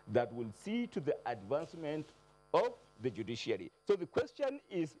action that will see to the advancement of the judiciary. So the question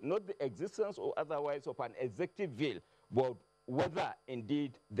is not the existence or otherwise of an executive bill, but whether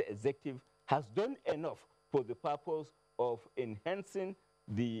indeed the executive has done enough for the purpose of enhancing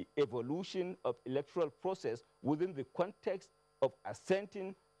the evolution of electoral process within the context of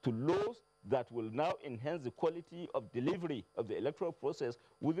assenting to laws that will now enhance the quality of delivery of the electoral process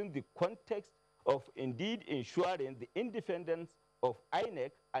within the context of indeed ensuring the independence of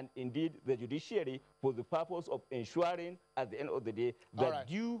INEC and indeed the judiciary for the purpose of ensuring at the end of the day that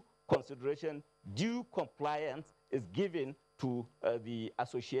due consideration, due compliance is given to the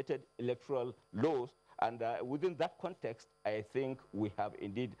associated electoral laws. And within that context, I think we have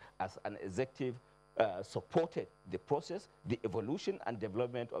indeed, as an executive, supported the process, the evolution and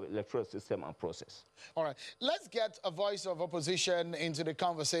development of electoral system and process. All right, let's get a voice of opposition into the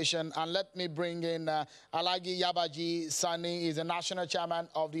conversation, and let me bring in Alhaji Yabaji Sani. He's the national chairman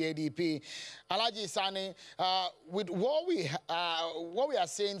of the ADP. Alhaji Sani, with what we are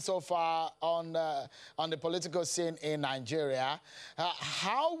seeing so far on the political scene in Nigeria,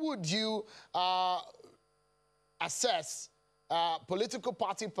 how would you assess political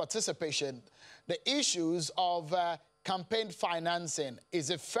party participation, the issues of campaign financing? Is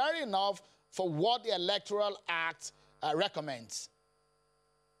it fair enough for what the Electoral Act recommends?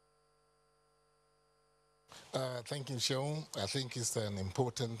 Thank you, Sean. I think it's an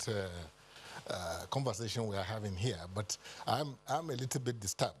important conversation we are having here, but I'm a little bit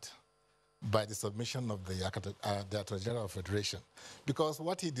disturbed by the submission of the Attorney General of Federation, because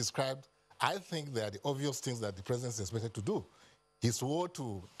what he described, I think they are the obvious things that the president is expected to do. He swore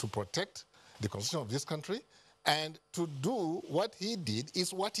to protect the constitution of this country, and to do what he did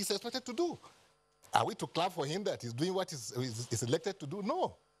is what he's expected to do. Are we to clap for him that he's doing what he's elected to do?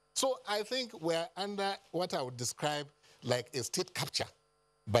 No. So I think we're under what I would describe like a state capture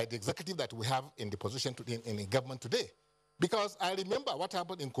by the executive that we have in the position in the government today. Because I remember what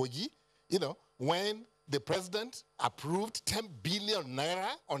happened in Kogi, you know, when the president approved 10 billion naira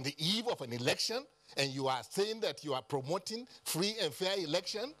on the eve of an election, and you are saying that you are promoting free and fair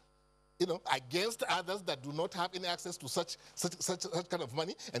election, you know, against others that do not have any access to such kind of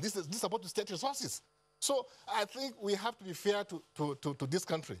money, and this is about the state resources. So I think we have to be fair to this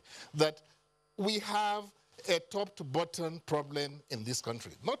country, that we have a top to bottom problem in this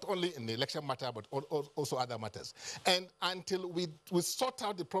country, not only in the election matter, but also other matters. And until we sort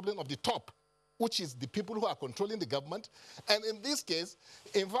out the problem of the top, which is the people who are controlling the government. And in this case,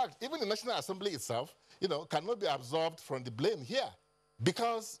 in fact, even the National Assembly itself, you know, cannot be absolved from the blame here.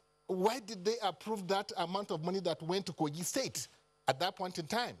 Because why did they approve that amount of money that went to Kogi State? at that point in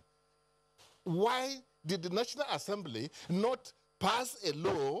time. Why did the National Assembly not pass a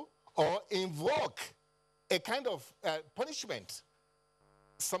law or invoke a kind of punishment,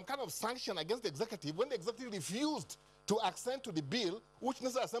 some kind of sanction against the executive when the executive refused to accede to the bill which the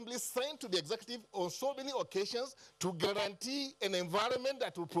National Assembly sent to the executive on so many occasions to guarantee an environment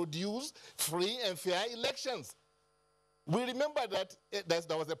that will produce free and fair elections? We remember that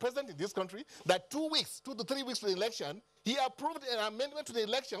there was a president in this country that 2 to 3 weeks to the election, he approved an amendment to the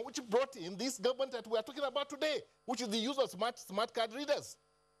election which brought in this government that we are talking about today, which is the use of smart card readers.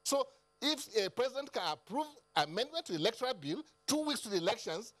 So if a president can approve amendment to the electoral bill 2 weeks to the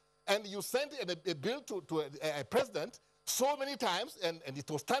elections, and you send a bill to a president so many times, and it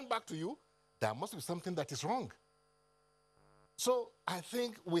will stand back to you, there must be something that is wrong. So I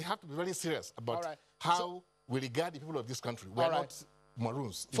think we have to be very serious about how we regard the people of this country. We are not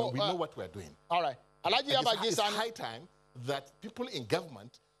maroons. We know what we are doing. All right. It's high time that people in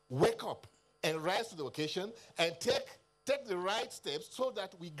government wake up and rise to the occasion and take the right steps so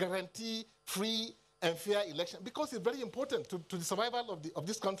that we guarantee free and fair election, because it's very important to the survival of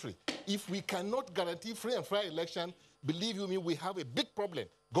this country. If we cannot guarantee free and fair election, believe you me, we have a big problem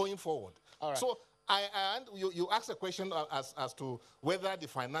going forward. So you asked a question as to whether the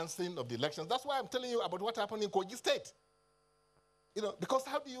financing of the elections. That's why I'm telling you about what happened in Kogi State. Because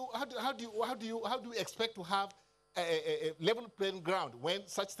how do you expect to have a level playing ground when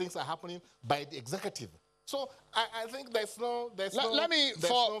such things are happening by the executive? So I think there's no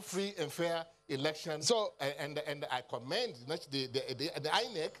free and fair election. So and I commend the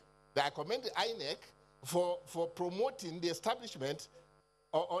INEC. I commend the INEC for promoting the establishment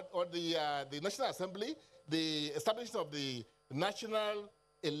or the National Assembly, the establishment of the National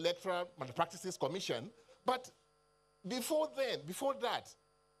Electoral Malpractices Commission. But before that,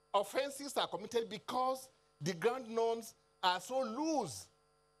 offenses are committed because the ground norms are so loose.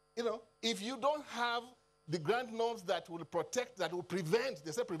 If you don't have the ground norms that will protect, that will prevent,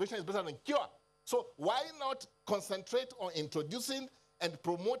 they say prevention is better than cure. So why not concentrate on introducing and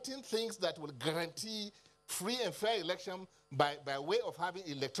promoting things that will guarantee free and fair election by way of having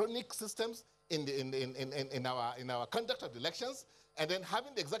electronic systems in our conduct of elections, and then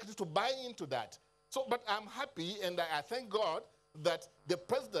having the executive to buy into that. So, but I'm happy and I thank God that the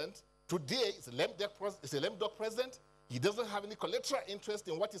president today is a lame duck president. He doesn't have any collateral interest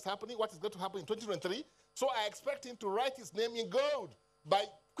in what is happening, what is going to happen in 2023. So I expect him to write his name in gold by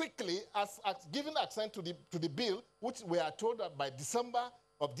quickly as giving assent to the bill, which we are told that by December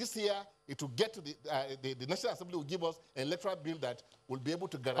of this year, it will get to the National Assembly will give us an electoral bill that will be able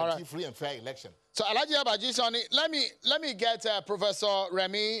to guarantee free and fair election. So Alhaji Abajisani, let me get Professor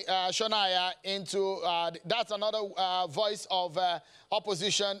Remi Shonaya into that's another voice of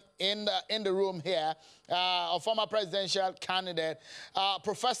opposition in the room here, a former presidential candidate.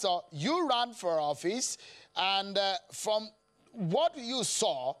 Professor, you ran for office, and from what you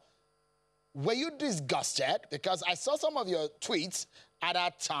saw, were you disgusted? Because I saw some of your tweets at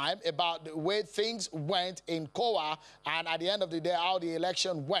that time about the way things went in COA, and at the end of the day, how the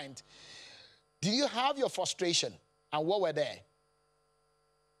election went. Do you have your frustration, and what were they?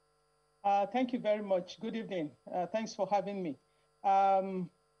 Thank you very much. Good evening. Thanks for having me.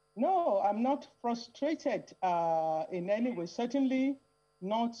 No, I'm not frustrated in any way, certainly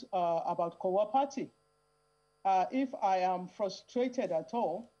not about COA party. If I am frustrated at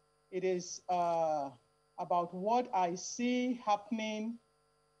all, it is about what I see happening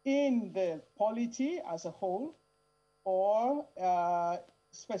in the polity as a whole, or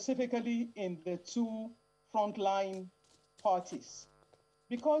specifically in the two frontline parties.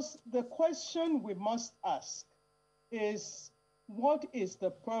 Because the question we must ask is, what is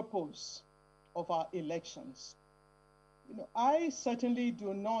the purpose of our elections? I certainly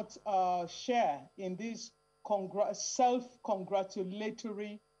do not share in this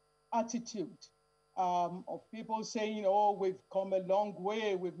self-congratulatory attitude of people saying, oh, we've come a long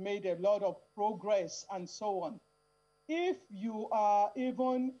way, we've made a lot of progress, and so on. If you are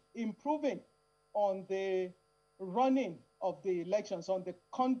even improving on the running of the elections, on the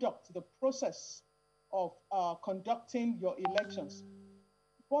conduct, the process of conducting your elections,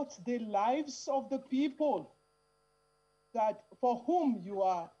 but the lives of the people that for whom you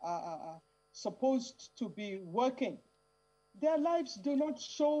are supposed to be working, their lives do not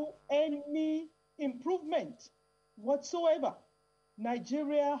show any improvement whatsoever.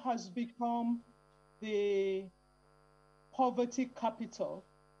 Nigeria has become the poverty capital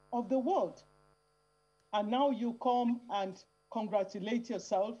of the world. And now you come and congratulate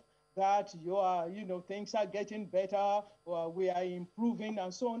yourself that you are, things are getting better, or we are improving,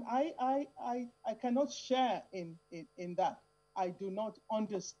 and so on. I cannot share in that. I do not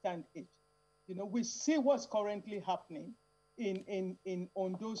understand it. You know, we see what's currently happening in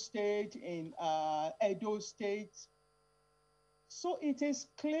Ondo State, in Edo State. So it is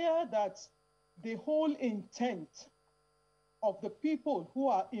clear that the whole intent of the people who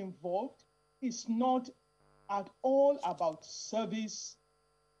are involved is not at all about service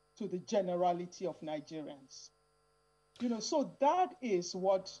to the generality of Nigerians. You know, so that is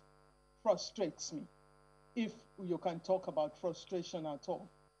what frustrates me, if you can talk about frustration at all.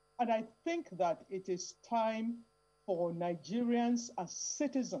 And I think that it is time for Nigerians as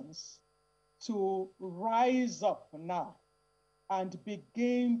citizens to rise up now and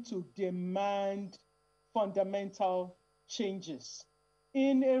begin to demand fundamental changes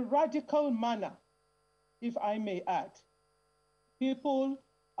in a radical manner, if I may add. People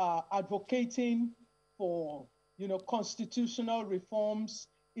are advocating for, you know, constitutional reforms,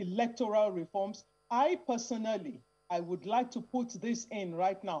 electoral reforms. I would like to put this in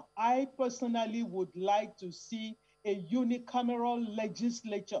right now. I personally would like to see a unicameral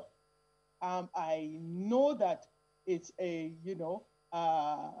legislature. I know that it's a, you know,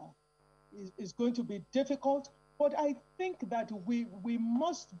 it's going to be difficult, but I think that we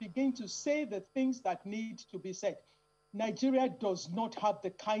must begin to say the things that need to be said. Nigeria does not have the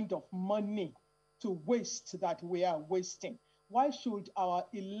kind of money to waste that we are wasting. Why should our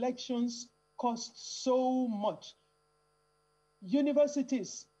elections cost so much?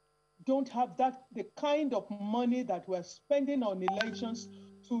 Universities don't have the kind of money that we're spending on elections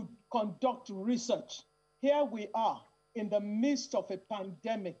to conduct research. Here we are in the midst of a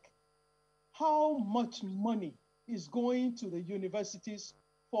pandemic. How much money is going to the universities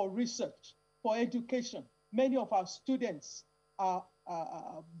for research, for education? Many of our students are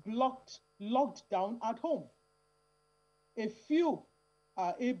locked down at home. A few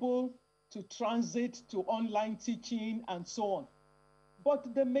are able to transit to online teaching and so on.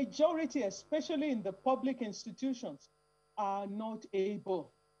 But the majority, especially in the public institutions, are not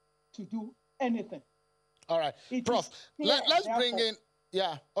able to do anything. All right, Prof, let's bring in,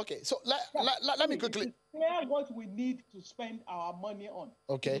 yeah, okay. So let me quickly. It's clear what we need to spend our money on.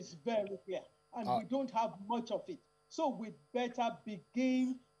 Okay. It's very clear. And we don't have much of it. So we better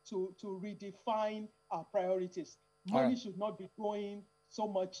begin to redefine our priorities. Money should not be going so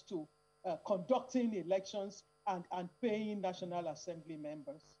much to conducting elections and paying National Assembly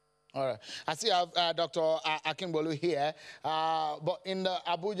members. All right. I see I have Dr. Akingbolu here. But in the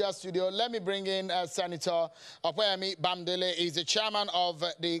Abuja studio, let me bring in Senator Opeyemi Bamdele. He's the chairman of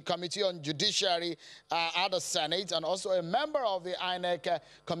the Committee on Judiciary at the Senate and also a member of the INEC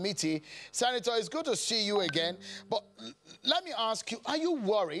committee. Senator, it's good to see you again. But let me ask you, are you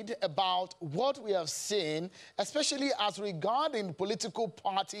worried about what we have seen, especially as regarding political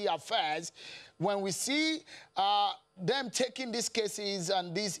party affairs, when we see them taking these cases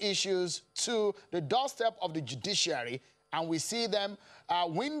and these issues to the doorstep of the judiciary, and we see them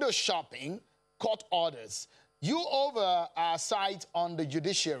window shopping court orders? You oversight on the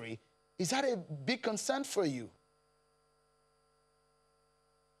judiciary. Is that a big concern for you?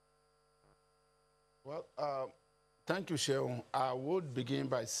 Well, thank you, Sheon. I would begin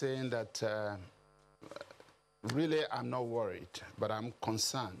by saying that really I'm not worried, but I'm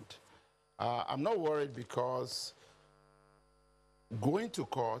concerned. I'm not worried because going to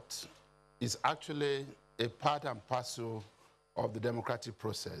court is actually a part and parcel of the democratic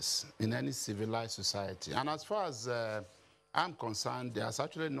process in any civilized society. And as far as I'm concerned, there's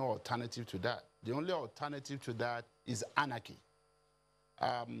actually no alternative to that. The only alternative to that is anarchy.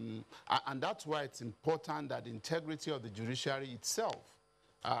 And that's why it's important that the integrity of the judiciary itself,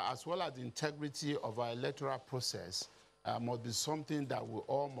 as well as the integrity of our electoral process, must be something that we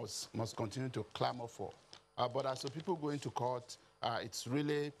all must continue to clamor for. But as for people going to court, it's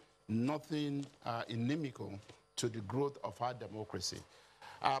really nothing inimical to the growth of our democracy.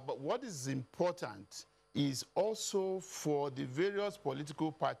 But what is important is also for the various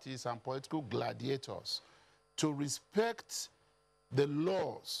political parties and political gladiators to respect the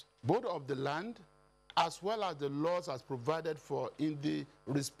laws, both of the land as well as the laws as provided for in the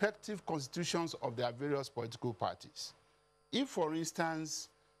respective constitutions of their various political parties. If, for instance,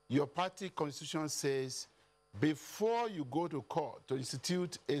 your party constitution says before you go to court to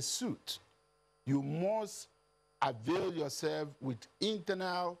institute a suit, you must avail yourself with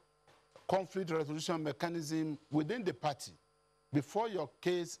internal conflict resolution mechanism within the party before your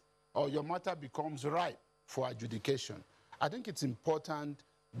case or your matter becomes ripe for adjudication. I think it's important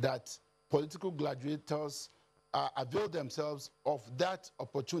that political gladiators avail themselves of that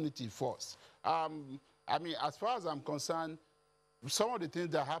opportunity first. I mean, as far as I'm concerned, some of the things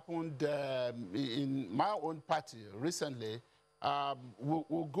that happened in my own party recently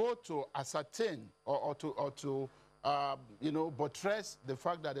will go to ascertain or to you know, buttress the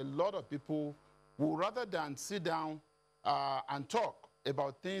fact that a lot of people will, rather than sit down and talk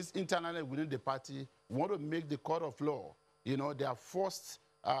about things internally within the party, want to make the court of law, you know, their first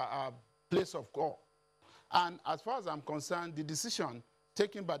place of call. And as far as I'm concerned, the decision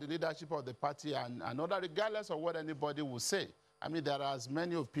taken by the leadership of the party and other, regardless of what anybody will say, I mean, there are as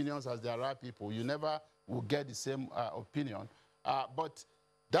many opinions as there are people. You never will get the same opinion. But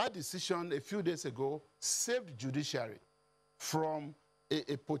that decision a few days ago saved the judiciary from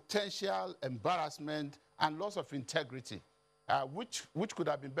a potential embarrassment and loss of integrity, which could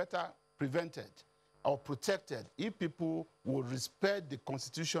have been better prevented or protected if people would respect the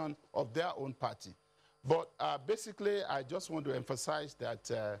constitution of their own party. But basically, I just want to emphasize that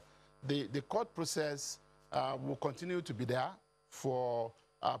the court process will continue to be there for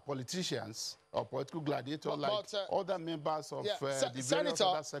politicians or political gladiators other members of the various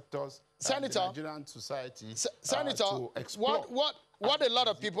other sectors of the Nigerian society Senator, to explore. What a lot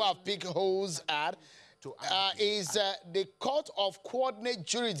of people have picked holes at is the Court of Coordinate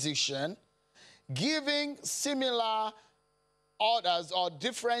Jurisdiction giving similar orders or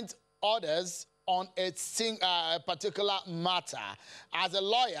different orders on a particular matter. As a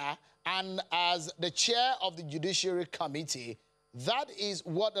lawyer and as the chair of the Judiciary Committee, that is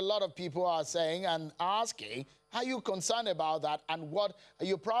what a lot of people are saying and asking. Are you concerned about that, and what are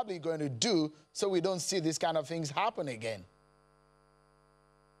you probably going to do so we don't see these kind of things happen again?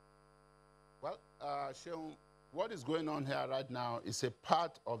 Well, Seun, what is going on here right now is a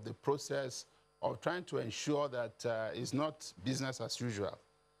part of the process of trying to ensure that it's not business as usual.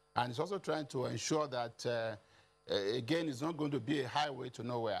 And it's also trying to ensure that, again, it's not going to be a highway to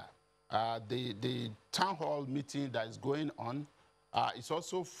nowhere. The town hall meeting that is going on is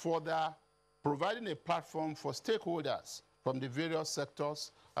also further providing a platform for stakeholders from the various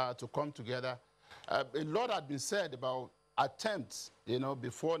sectors to come together. A lot had been said about attempts, you know,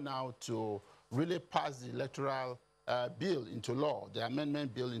 before now to really pass the electoral bill into law, the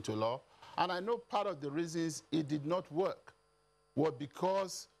amendment bill into law. And I know part of the reasons it did not work was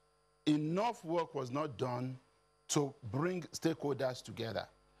because enough work was not done to bring stakeholders together.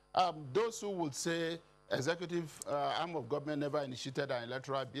 Those who would say executive arm of government never initiated an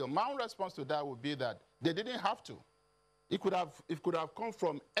electoral bill, my own response to that would be that they didn't have to. It could have come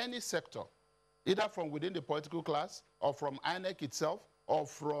from any sector, either from within the political class or from INEC itself or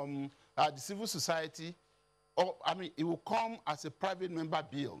from the civil society. Or, I mean, it will come as a private member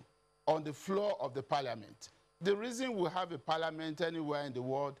bill on the floor of the parliament. The reason we have a parliament anywhere in the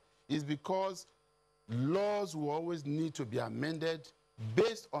world is because laws will always need to be amended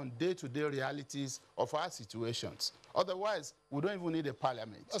based on day-to-day realities of our situations. Otherwise, we don't even need a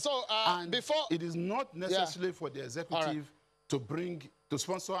parliament. So, and it is not necessarily for the executive to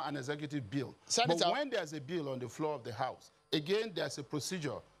sponsor an executive bill. Senator, but when there's a bill on the floor of the House, again, there's a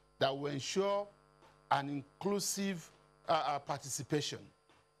procedure that will ensure an inclusive participation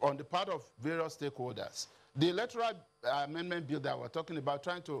on the part of various stakeholders. The electoral amendment bill that we're talking about,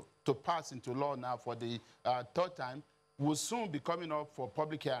 trying to pass into law now for the third time, will soon be coming up for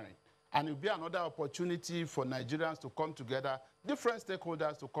public hearing. And it will be another opportunity for Nigerians to come together, different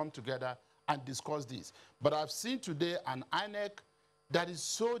stakeholders to come together and discuss this. But I've seen today an INEC that is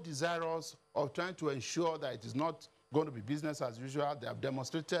so desirous of trying to ensure that it is not going to be business as usual. They have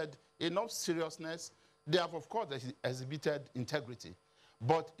demonstrated enough seriousness. They have, of course, exhibited integrity.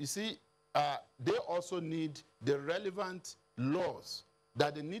 But you see, they also need the relevant laws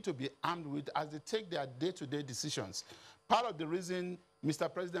that they need to be armed with as they take their day-to-day decisions. Part of the reason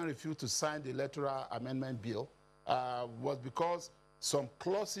Mr. President refused to sign the electoral amendment bill was because some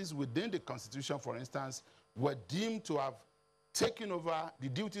clauses within the Constitution, for instance, were deemed to have taken over the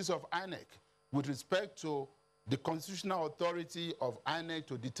duties of INEC with respect to the constitutional authority of INEC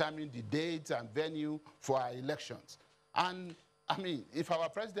to determine the date and venue for our elections. And I mean, if I were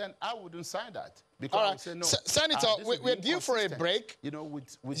president, I wouldn't sign that because I would say no. Senator, we're due for a break. You know,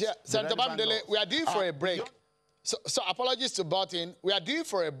 with Senator Bamidele, we are due for a break. So apologies to butt in. We are due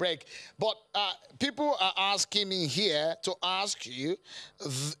for a break. But people are asking me here to ask you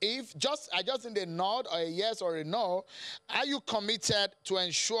if I just need a nod or a yes or a no. Are you committed to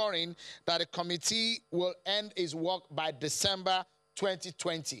ensuring that the committee will end its work by December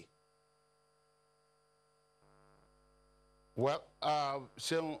 2020? Well,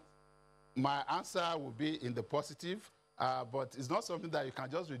 Seun, my answer will be in the positive, but it's not something that you can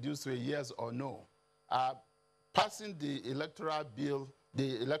just reduce to a yes or no. Passing the electoral bill,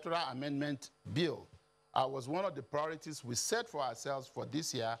 the electoral amendment bill, was one of the priorities we set for ourselves for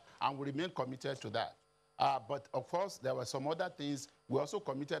this year, and we remain committed to that. But of course, there were some other things we also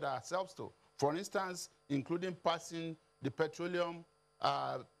committed ourselves to. For instance, including passing the petroleum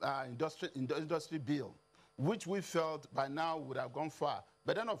industry bill, which we felt by now would have gone far.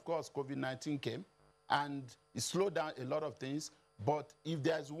 But then, of course, COVID-19 came, and it slowed down a lot of things. But if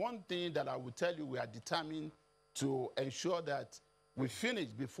there's one thing that I will tell you we are determined to ensure that we finish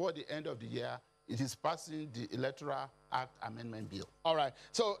before the end of the year, it is passing the Electoral Act Amendment Bill. All right.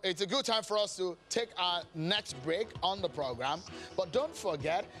 So it's a good time for us to take our next break on the program. But don't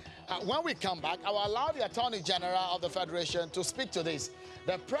forget, when we come back, I will allow the Attorney General of the Federation to speak to this.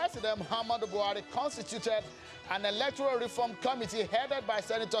 The President, Muhammadu Buhari, constituted an electoral reform committee headed by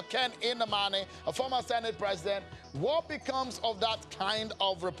Senator Ken Inamani, a former Senate president. What becomes of that kind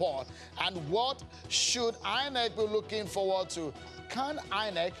of report? And what should INEC be looking forward to? Can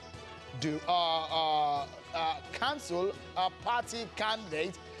INEC cancel a party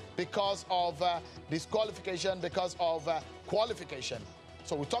candidate because of disqualification, because of qualification?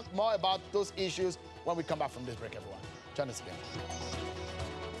 So we'll talk more about those issues when we come back from this break, everyone. Join us again.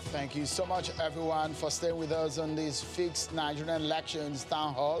 Thank you so much, everyone, for staying with us on this fixed Nigerian elections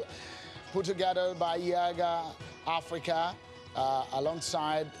town hall, put together by Yiaga Africa,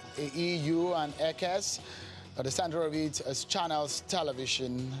 alongside the EU and ECES. At the center of it is Channels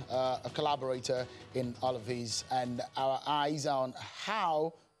Television, a collaborator in all of these, and our eyes on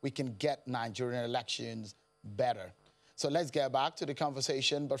how we can get Nigerian elections better. So let's get back to the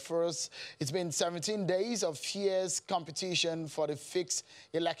conversation. But first, it's been 17 days of fierce competition for the fixed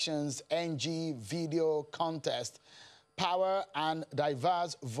elections NG video contest. Power and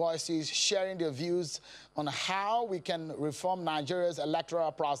diverse voices sharing their views on how we can reform Nigeria's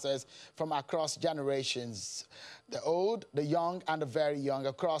electoral process from across generations. The old, the young, and the very young,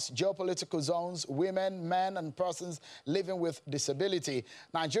 across geopolitical zones, women, men, and persons living with disability.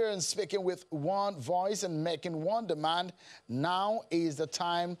 Nigerians speaking with one voice and making one demand. Now is the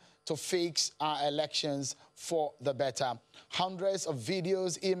time to fix our elections for the better. Hundreds of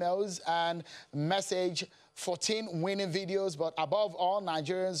videos, emails, and message 14 winning videos, but above all,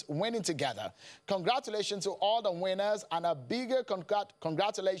 Nigerians winning together. Congratulations to all the winners, and a bigger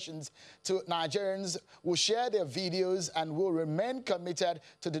congratulations to Nigerians who share their videos and will remain committed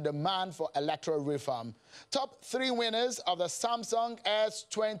to the demand for electoral reform. Top 3 winners of the Samsung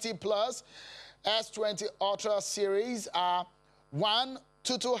S20 Plus, S20 Ultra series are 1.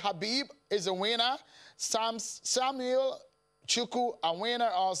 Tutu Habib is a winner, Samuel Chuku, a winner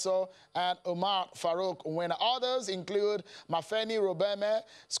also, and Umar Farouk, a winner. Others include Mafeni Robeme,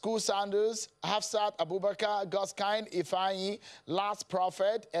 School Sanders, Hafsat Abubakar, Goskind Ifeanyi, Last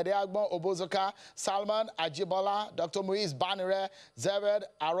Prophet, Ediagbo Obozoka, Salman Ajibola, Dr. Muiz Banire, Zeved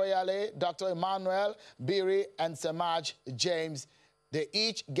Aroyale, Dr. Emmanuel Biri, and Samaj James. They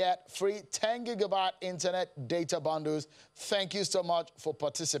each get free 10 gigabyte internet data bundles. Thank you so much for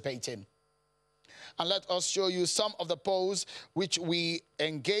participating. And let us show you some of the polls which we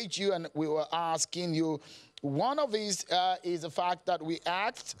engage you and we were asking you. One of these is the fact that we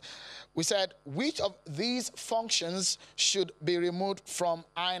said, which of these functions should be removed from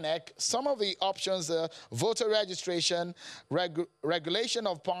INEC? Some of the options are voter registration, regulation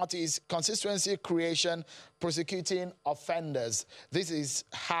of parties, constituency creation, prosecuting offenders. This is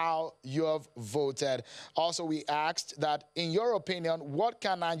how you have voted. Also, we asked that, in your opinion, what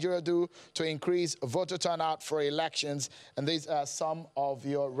can Nigeria do to increase voter turnout for elections? And these are some of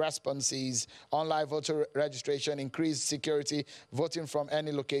your responses. Online voter registration, increased security, voting from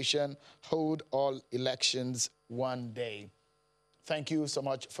any location, hold all elections one day. Thank you so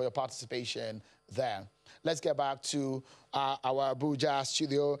much for your participation there. Let's get back to our Abuja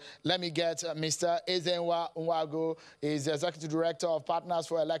studio. Let me get Mr. Ezenwa Nwago. He's the Executive Director of Partners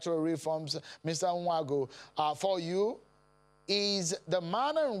for Electoral Reforms. Mr. Nwago, for you, is the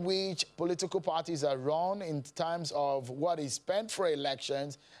manner in which political parties are run in terms of what is spent for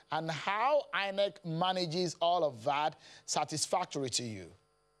elections and how INEC manages all of that satisfactory to you?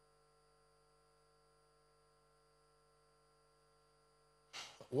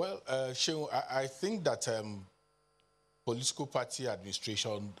 Well, Shehu, I think that political party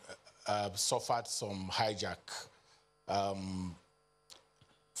administration suffered some hijack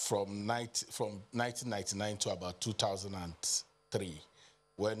from 1999 to about 2003,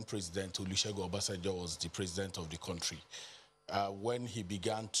 when President Olusegun Obasanjo was the president of the country, when he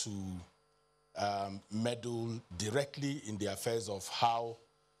began to meddle directly in the affairs of how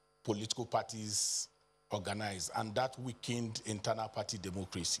political parties organize, and that weakened internal party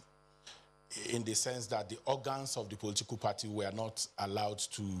democracy, in the sense that the organs of the political party were not allowed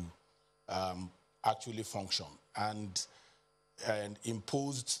to actually function, and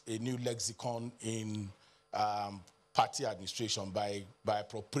imposed a new lexicon in party administration by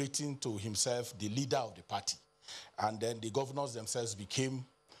appropriating to himself the leader of the party. And then the governors themselves became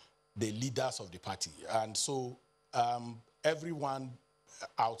the leaders of the party. And so everyone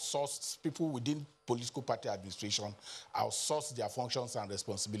outsourced, people within political party administration outsourced their functions and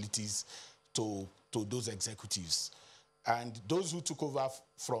responsibilities to those executives. And those who took over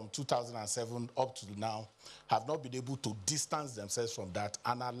from 2007 up to now have not been able to distance themselves from that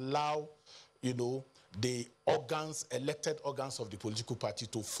and allow, you know, the organs, elected organs of the political party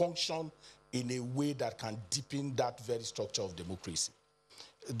to function in a way that can deepen that very structure of democracy.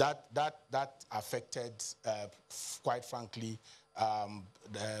 That affected, quite frankly,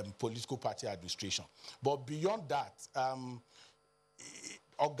 the political party administration. But beyond that,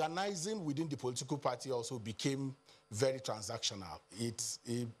 organizing within the political party also became very transactional.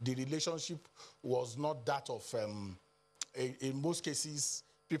 The relationship was not that of, in most cases,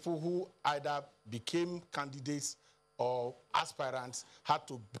 people who either became candidates or aspirants had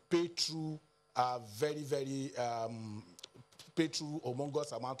to pay through pay through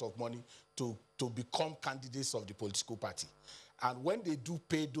humongous amount of money to become candidates of the political party. And when they do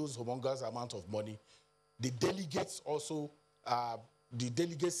pay those humongous amount of money, the delegates also, the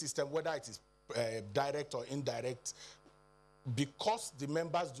delegate system, whether it is direct or indirect, because the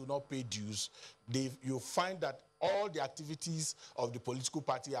members do not pay dues, you find that all the activities of the political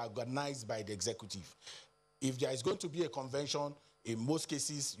party are organized by the executive. If there is going to be a convention, in most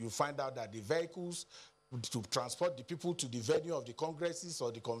cases, you find out that the vehicles to transport the people to the venue of the congresses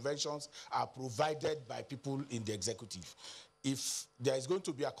or the conventions are provided by people in the executive. If there is going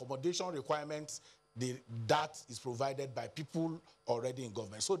to be accommodation requirements, that is provided by people already in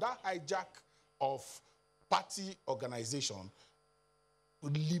government. So that hijack of party organization,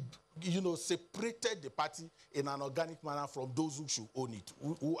 you know, separated the party in an organic manner from those who should own it,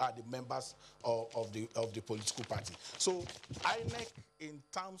 who are the members of the political party. So INEC, in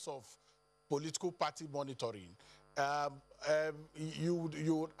terms of political party monitoring, you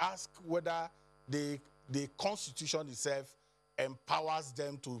would ask whether the Constitution itself empowers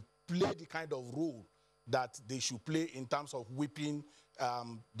them to play the kind of role that they should play in terms of whipping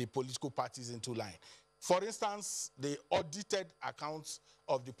the political parties into line. For instance, the audited accounts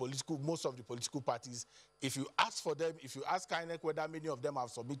of most of the political parties, if you ask for them, if you ask INEC whether many of them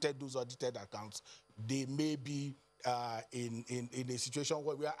have submitted those audited accounts, they may be in a situation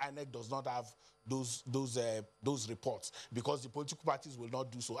where INEC does not have those reports, because the political parties will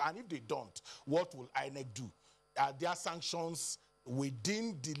not do so. And if they don't, what will INEC do? Are there sanctions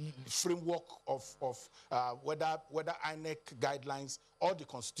within the framework of whether INEC guidelines or the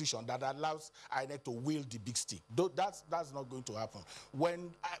Constitution that allows INEC to wield the big stick? That's not going to happen.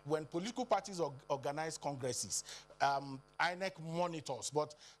 When political parties organize congresses, INEC monitors,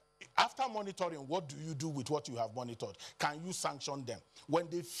 but after monitoring, what do you do with what you have monitored? Can you sanction them? When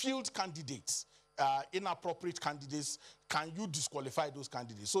they field candidates, inappropriate candidates, can you disqualify those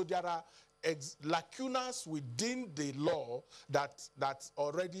candidates? So there are lacunas within the law that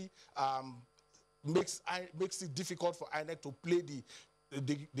already makes it difficult for INEC to play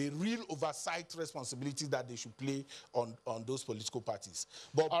the real oversight responsibilities that they should play on those political parties.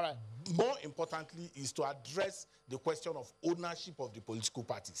 But more importantly is to address the question of ownership of the political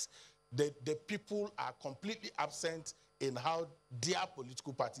parties. The people are completely absent in how their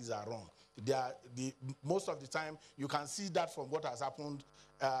political parties are run. Most of the time, you can see that from what has happened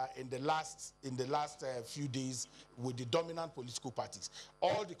in the last few days with the dominant political parties.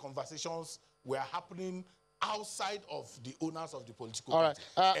 All the conversations were happening outside of the owners of the political party.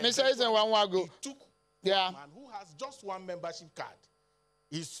 Mr. Ezenwanwago, it took one man who has just one membership card.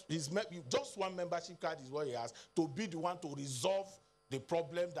 Just one membership card is what he has, to be the one to resolve the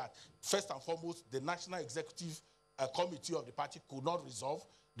problem that, first and foremost, the National Executive Committee of the party could not resolve,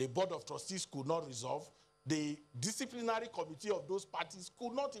 the Board of Trustees could not resolve, the disciplinary committee of those parties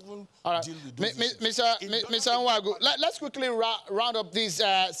could not even deal with those issues. Mr. Nwagu, let's quickly round up this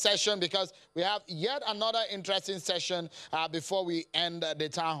session, because we have yet another interesting session before we end the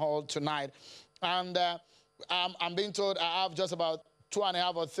town hall tonight. And I'm being told I have just about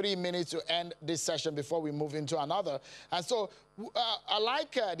 2.5 or 3 minutes to end this session before we move into another. And so I'd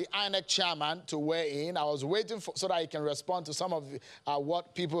like the INEC chairman to weigh in. I was waiting so that he can respond to some of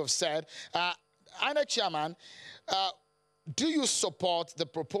what people have said. INEC chairman, do you support the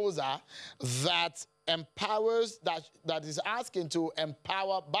proposal that empowers, that is asking to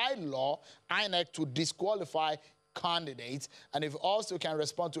empower by law INEC to disqualify candidates? And if also can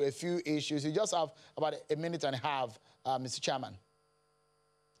respond to a few issues. You just have about 1.5 minutes, Mr. Chairman.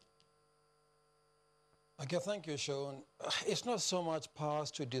 Okay, thank you, Sean. It's not so much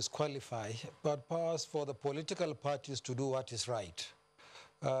powers to disqualify, but powers for the political parties to do what is right.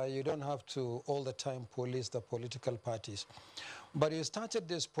 You don't have to all the time police the political parties. But you started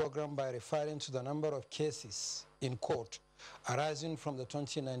this program by referring to the number of cases in court arising from the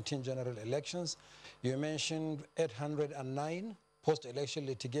 2019 general elections. You mentioned 809 post-election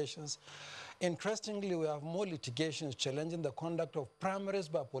litigations. Interestingly, we have more litigations challenging the conduct of primaries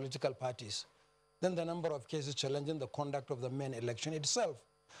by political parties than the number of cases challenging the conduct of the main election itself.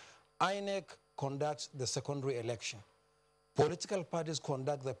 INEC conducts the secondary election. Political parties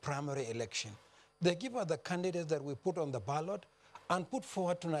conduct the primary election. They give us the candidates that we put on the ballot and put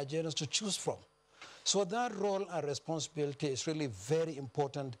forward to Nigerians to choose from. So that role and responsibility is really very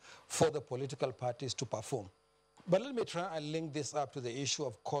important for the political parties to perform. But let me try and link this up to the issue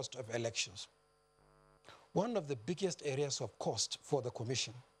of cost of elections. One of the biggest areas of cost for the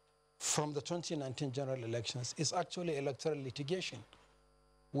Commission from the 2019 general elections is actually electoral litigation.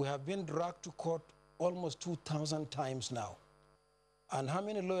 We have been dragged to court almost 2,000 times now. And how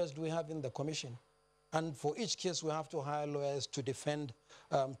many lawyers do we have in the Commission? And for each case, we have to hire lawyers to defend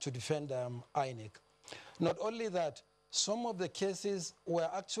INEC. Not only that, some of the cases were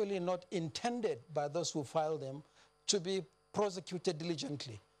actually not intended by those who filed them to be prosecuted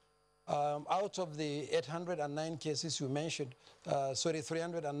diligently. Out of the 809 cases you mentioned,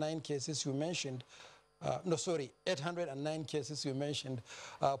 309 cases you mentioned, 809 cases you mentioned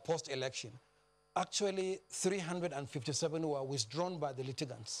post-election. Actually, 357 were withdrawn by the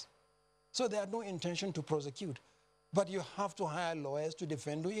litigants. So they had no intention to prosecute. But you have to hire lawyers to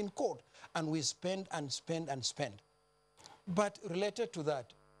defend you in court. And we spend and spend and spend. But related to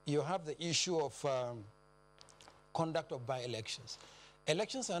that, you have the issue of conduct of by-elections.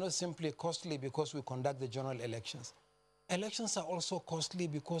 Elections are not simply costly because we conduct the general elections. Elections are also costly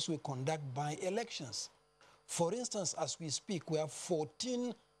because we conduct by-elections. For instance, as we speak, we have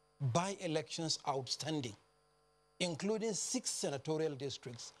 14 by-elections outstanding, including 6 senatorial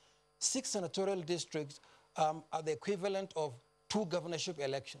districts. 6 senatorial districts are the equivalent of 2 governorship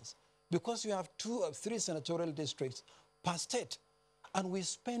elections because you have 2 or 3 senatorial districts per state. And we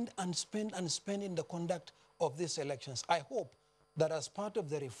spend and spend and spend in the conduct of these elections. I hope that as part of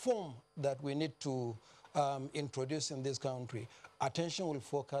the reform that we need to introduce in this country, attention will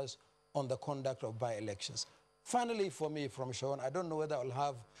focus on the conduct of by-elections. Finally, for me, from Sean, I don't know whether I'll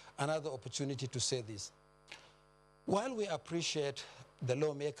have another opportunity to say this. While we appreciate the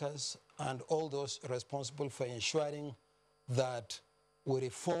lawmakers and all those responsible for ensuring that we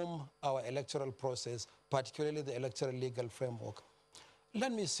reform our electoral process, particularly the electoral legal framework,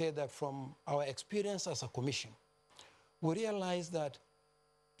 let me say that from our experience as a commission, we realize that,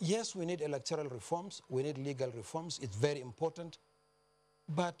 yes, we need electoral reforms, we need legal reforms, it's very important,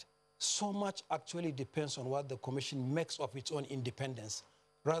 but so much actually depends on what the commission makes of its own independence,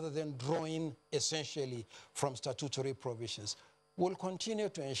 rather than drawing essentially from statutory provisions. We'll continue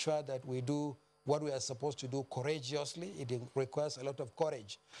to ensure that we do what we are supposed to do courageously. It requires a lot of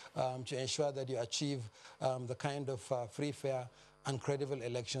courage to ensure that you achieve the kind of free, fair, and credible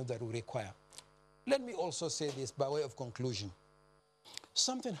elections that we require. Let me also say this by way of conclusion.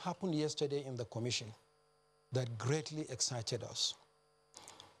 Something happened yesterday in the commission that greatly excited us.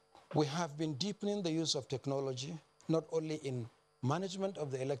 We have been deepening the use of technology, not only in management of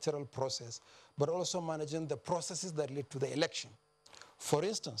the electoral process, but also managing the processes that lead to the election. For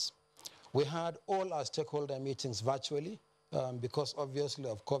instance, we had all our stakeholder meetings virtually because obviously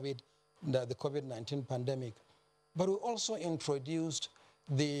of the COVID-19 pandemic. But we also introduced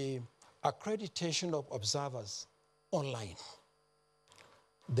the accreditation of observers online.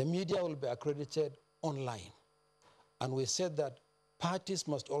 The media will be accredited online. And we said that parties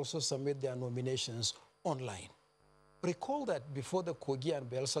must also submit their nominations online. Recall that before the Kogi and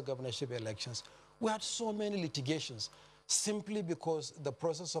Bielsa governorship elections, we had so many litigations simply because the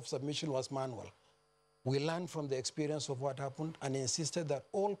process of submission was manual. We learned from the experience of what happened and insisted that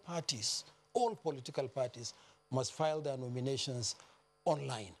all parties, all political parties, must file their nominations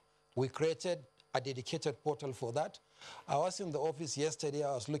online. We created a dedicated portal for that. I was in the office yesterday,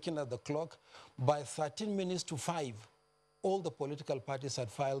 I was looking at the clock. By 13 minutes to 5, all the political parties had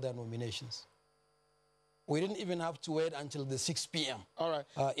filed their nominations. We didn't even have to wait until the 6 p.m. All right.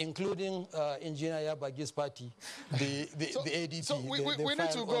 Including Engineer Yabagi's party, the ADP. So we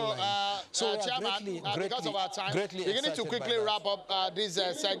need to go, Chairman, because of our time. We're going to quickly wrap up this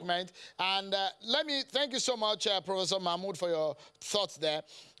segment. And let me thank you so much, Professor Mahmoud, for your thoughts there.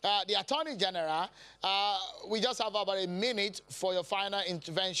 The Attorney General, we just have about a minute for your final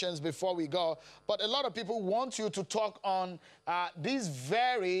interventions before we go. But a lot of people want you to talk on this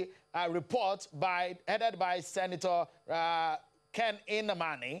very report headed by Senator Ken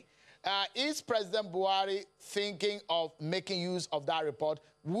Inamani. Is President Buhari thinking of making use of that report,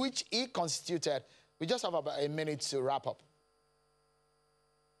 which he constituted? We just have about a minute to wrap up.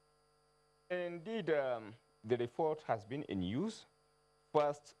 Indeed, the report has been in use.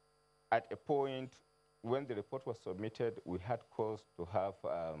 First, at a point when the report was submitted, we had cause to have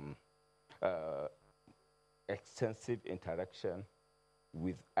extensive interaction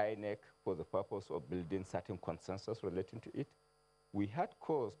with INEC for the purpose of building certain consensus relating to it. We had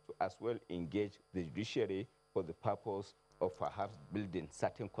cause to as well engage the judiciary for the purpose of perhaps building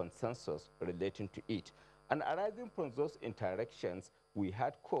certain consensus relating to it. And arising from those interactions, we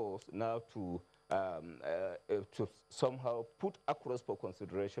had cause now to somehow put across for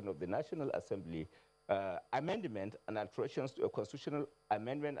consideration of the National Assembly amendment and alterations to a constitutional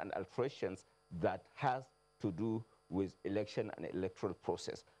amendment and alterations that has to do with election and electoral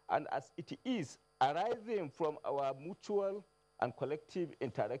process. And as it is arising from our mutual and collective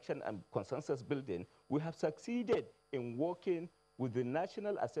interaction and consensus building, we have succeeded in working with the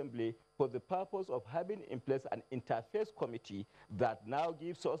National Assembly for the purpose of having in place an interface committee that now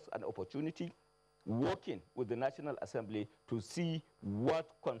gives us an opportunity working with the National Assembly to see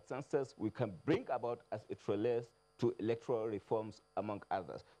what consensus we can bring about as it relates to electoral reforms, among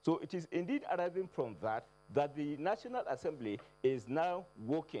others. So it is indeed arising from that the National Assembly is now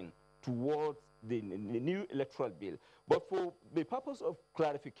working towards the new electoral bill. But for the purpose of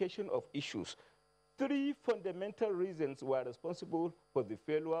clarification of issues, 3 fundamental reasons were responsible for the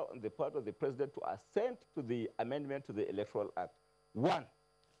failure on the part of the president to assent to the amendment to the Electoral Act. 1,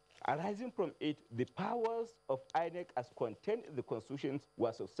 arising from it, the powers of INEC as contained in the Constitution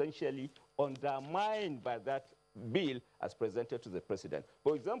were substantially undermined by that bill as presented to the president.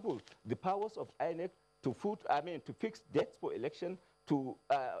 For example, the powers of INEC to fix dates for election, to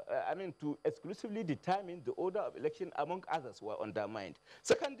exclusively determine the order of election, among others, were undermined.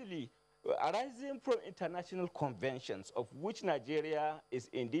 Secondly, arising from international conventions of which Nigeria is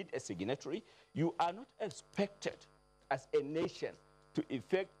indeed a signatory, you are not expected as a nation to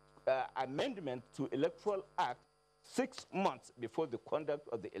effect amendment to Electoral Act 6 months before the conduct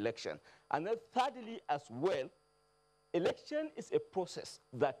of the election. And then thirdly, as well, election is a process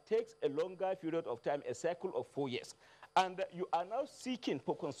that takes a longer period of time, a cycle of 4 years. And you are now seeking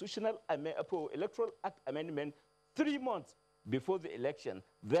for for Electoral Act amendment 3 months before the election,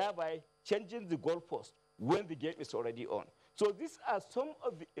 thereby changing the goalpost when the game is already on. So these are some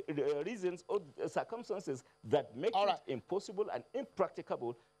of the reasons or the circumstances that make it impossible and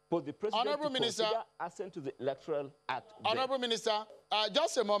impracticable for the president to consider assent to the Electoral Act. Honorable Minister,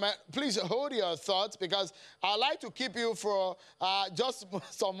 just a moment. Please hold your thoughts because I'd like to keep you for just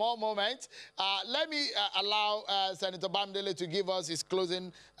some more moments. Let me allow Senator Bamidele to give us his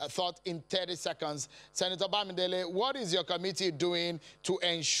closing thought in 30 seconds. Senator Bamidele, what is your committee doing to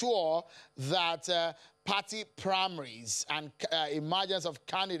ensure that party primaries and emergence of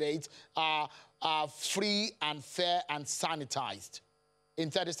candidates are free and fair and sanitized? In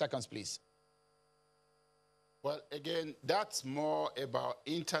 30 seconds, please. Well, again, that's more about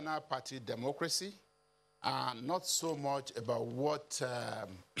internal party democracy and not so much about what,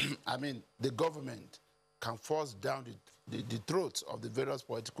 the government can force down the throats of the various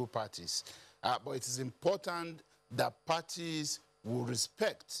political parties. But it is important that parties will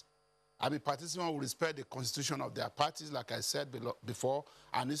respect, participants will respect the constitution of their parties, like I said before,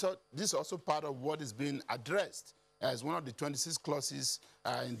 and this is also part of what is being addressed as one of the 26 clauses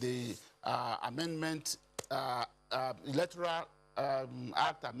in the Electoral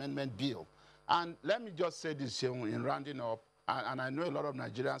Act Amendment Bill. And let me just say this in rounding up, and I know a lot of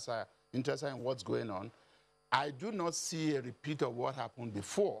Nigerians are interested in what's going on. I do not see a repeat of what happened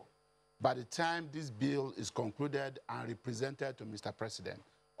before by the time this bill is concluded and represented to Mr. President.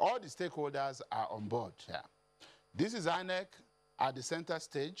 All the stakeholders are on board here. This is INEC at the center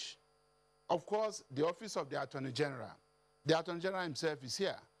stage. Of course, the Office of the Attorney General. The Attorney General himself is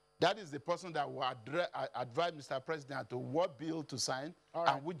here. That is the person that will advise Mr. President to what bill to sign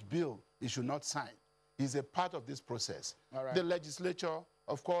and which bill he should not sign. He's a part of this process. The legislature,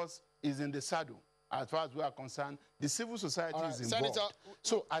 of course, is in the saddle. As far as we are concerned, the civil society is involved. Senator,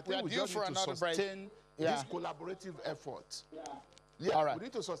 so I think we just need to sustain this collaborative effort. We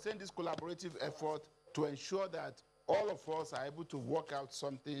need to sustain this collaborative effort to ensure that all of us are able to work out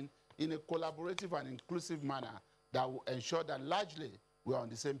something in a collaborative and inclusive manner that will ensure that largely we're on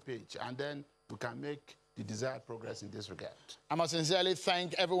the same page, and then we can make the desired progress in this regard. I must sincerely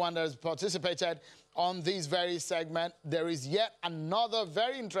thank everyone that has participated on this very segment. There is yet another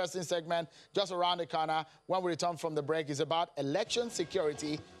very interesting segment just around the corner when we return from the break. It's about election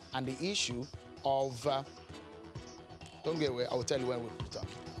security and the issue of, don't get away, I will tell you when we talk.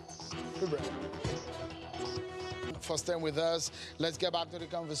 For staying with us, let's get back to the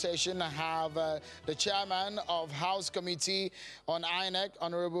conversation. I have the chairman of House Committee on INEC,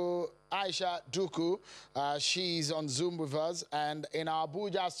 Honorable Aisha Duku. She's on Zoom with us. And in our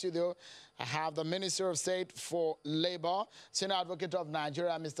Abuja studio, I have the Minister of State for Labor, Senior Advocate of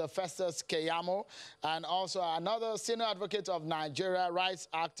Nigeria, Mr. Festus Keyamo, and also another Senior Advocate of Nigeria, rights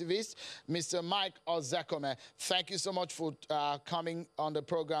activist, Mr. Mike Ozekome. Thank you so much for coming on the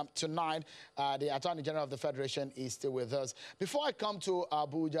program tonight. The Attorney General of the Federation is still with us. Before I come to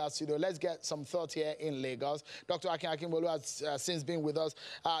Abuja studio, let's get some thoughts here in Lagos. Dr. Akin Akinbolu has since been with us.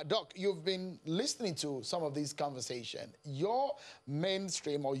 Doc, you've been listening to some of these conversations. Your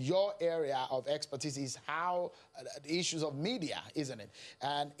mainstream or your area of expertise is how the issues of media, isn't it?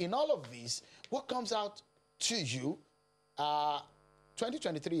 And in all of this, what comes out to you?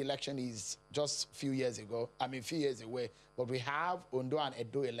 2023 election is just a few years away, but we have Ondo and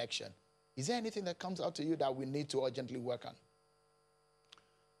Edo election. Is there anything that comes out to you that we need to urgently work on?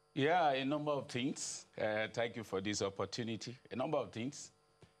 Yeah, a number of things. Thank you for this opportunity. A number of things.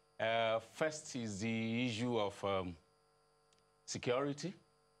 First is the issue of security.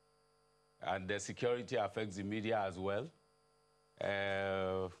 And the security affects the media as well.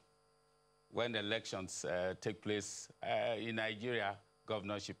 When elections take place in Nigeria,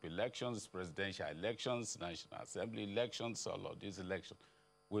 governorship elections, presidential elections, National Assembly elections, all of these elections,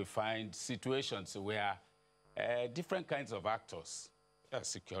 we find situations where different kinds of actors,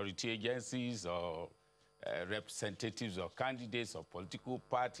 security agencies or representatives or candidates or political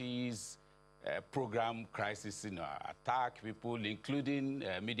parties, program crisis, attack people, including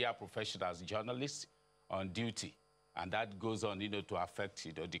media professionals, journalists on duty. And that goes on, to affect,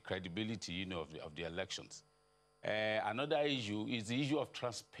 the credibility, of the elections. Another issue is the issue of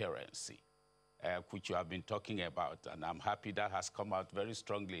transparency, which you have been talking about. And I'm happy that has come out very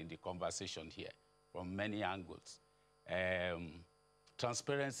strongly in the conversation here from many angles.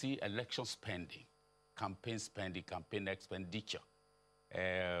 Transparency, election spending, campaign expenditure.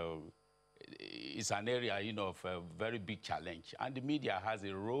 It's an area, of a very big challenge. And the media has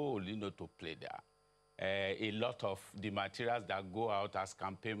a role, to play there. A lot of the materials that go out as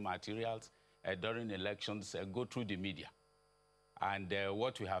campaign materials during elections go through the media. And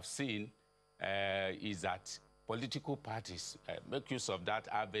what we have seen is that political parties make use of that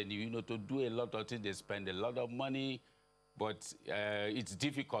avenue, to do a lot of things. They spend a lot of money, but it's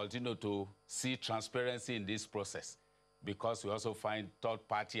difficult, to see transparency in this process, because we also find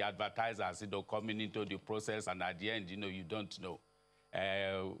third-party advertisers, coming into the process, and at the end, you don't know.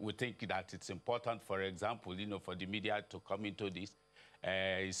 We think that it's important, for example, for the media to come into this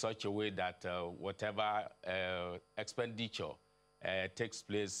in such a way that whatever expenditure takes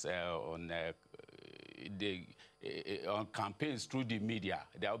place on campaigns through the media,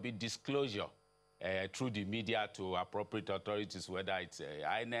 there will be disclosure through the media to appropriate authorities, whether it's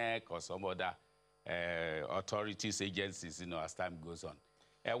INEC or some other authorities, agencies, as time goes on.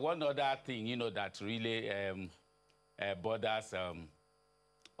 One other thing, that really bothers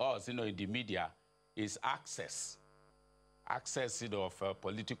us, in the media is access. Access, of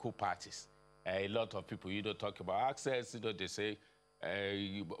political parties. A lot of people, talk about access, they say,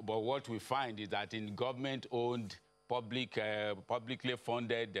 but what we find is that in government-owned, publicly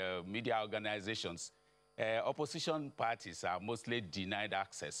funded media organizations, opposition parties are mostly denied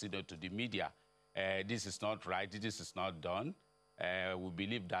access, to the media. This is not right. This is not done. We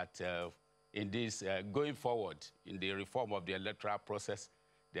believe that in this, going forward, in the reform of the electoral process,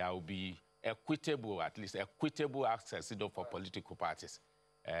 there will be equitable, at least equitable access, for political parties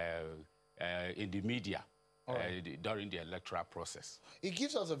in the media during the electoral process. It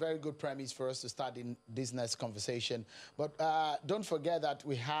gives us a very good premise for us to start in this next conversation. But don't forget that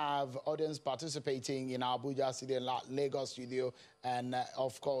we have audience participating in our Abuja studio, Lagos studio, and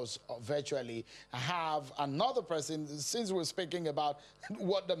of course, virtually. I have another person, since we're speaking about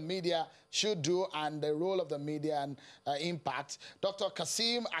what the media should do and the role of the media and impact. Dr.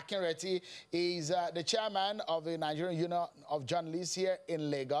 Kasim Akinreti is the chairman of the Nigerian Union of Journalists here in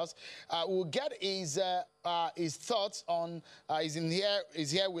Lagos. We'll get his thoughts on,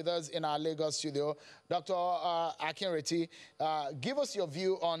 he's here with us in our Lagos studio. Dr. Akinreti, give us your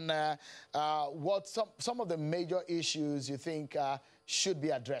view on what some of the major issues you think should be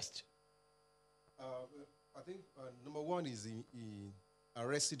addressed. I think number one is the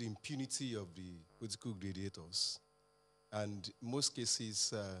arrested impunity of the political gladiators. And in most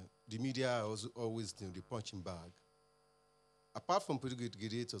cases, the media are always the punching bag. Apart from political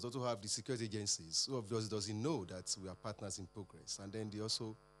gladiators, also have the security agencies, who of us doesn't know that we are partners in progress. And then they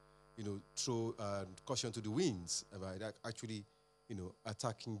also throw caution to the winds about actually,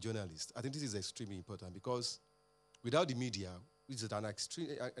 attacking journalists. I think this is extremely important because without the media, which is an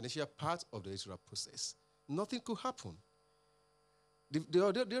essential part of the electoral process, nothing could happen. The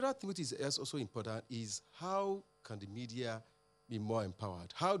other thing which is also important is how can the media be more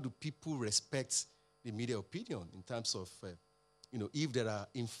empowered? How do people respect the media opinion in terms of, if there are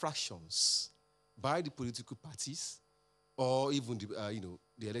infractions by the political parties or even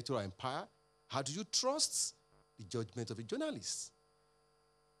the electoral empire, how do you trust the judgment of a journalist?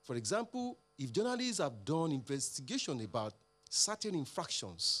 For example, if journalists have done investigation about certain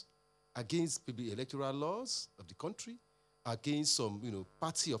infractions against maybe electoral laws of the country, against some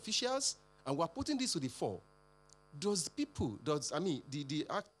party officials, and we're putting this to the fore, the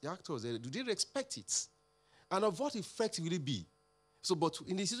actors, do they respect it? And of what effect will it be? So, but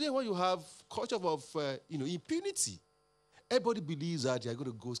in the situation where you have culture of impunity, everybody believes that they're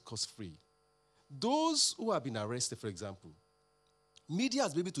going to go scot-free. Those who have been arrested, for example, media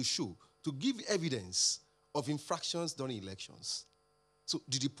has been able to show, to give evidence of infractions during elections. So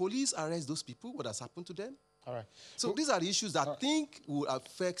did the police arrest those people? What has happened to them? All right. So these are the issues that I think will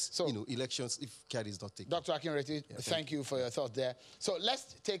affect elections if care is not taken. Dr. Akinreti, thank you for your thought there. So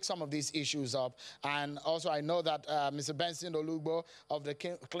let's take some of these issues up. And also I know that Mr. Benson Olugbo of the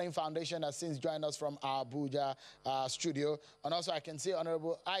CLEEN Foundation has since joined us from our Abuja studio. And also I can see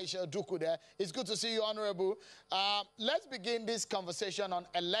Honorable Aisha Duku there. It's good to see you, Honorable. Let's begin this conversation on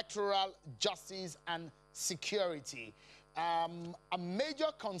electoral justice and security. A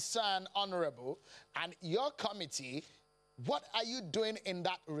major concern, Honorable, and your committee, what are you doing in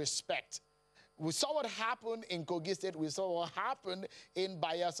that respect? We saw what happened in Kogi State. We saw what happened in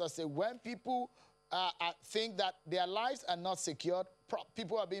Bayelsa State. When people think that their lives are not secured,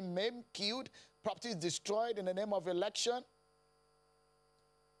 people are being maimed, killed, properties destroyed in the name of election.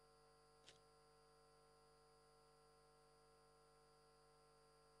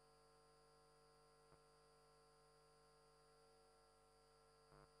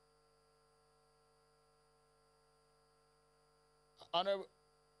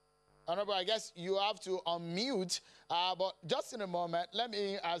 Honorable, I guess you have to unmute, but just in a moment, let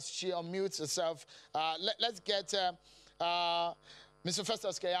me, as she unmutes herself, let's get Mr.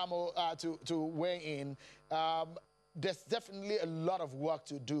 Festus Keyamo to weigh in. There's definitely a lot of work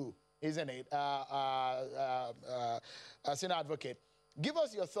to do, isn't it, Senior Advocate? Give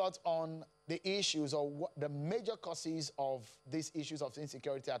us your thoughts on the issues or what the major causes of these issues of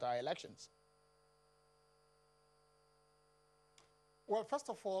insecurity at our elections. Well, first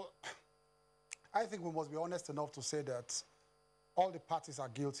of all, I think we must be honest enough to say that all the parties are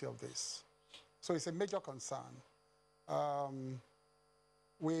guilty of this. So it's a major concern.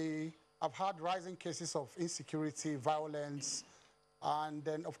 We have had rising cases of insecurity, violence, and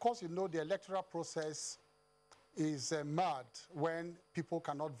then, of course, the electoral process is mad when people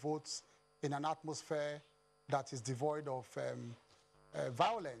cannot vote in an atmosphere that is devoid of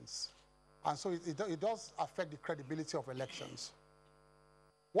violence. And so it does affect the credibility of elections.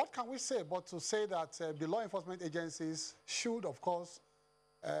 What can we say but to say that the law enforcement agencies should, of course,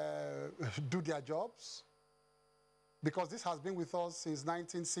 do their jobs? Because this has been with us since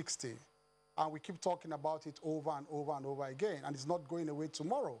 1960, and we keep talking about it over and over and over again, and it's not going away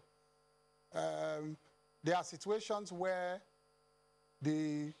tomorrow. There are situations where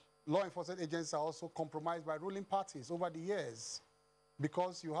the law enforcement agencies are also compromised by ruling parties over the years,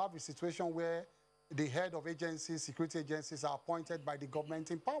 because you have a situation where the head of agencies, security agencies, are appointed by the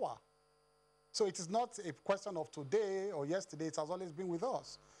government in power. So it is not a question of today or yesterday. It has always been with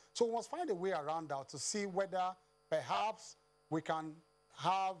us. So we must find a way around that to see whether perhaps we can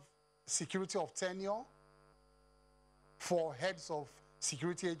have security of tenure for heads of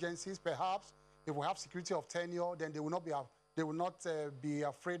security agencies. Perhaps if we have security of tenure, then they will not be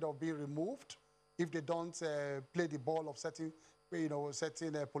afraid of being removed if they don't play the ball of certain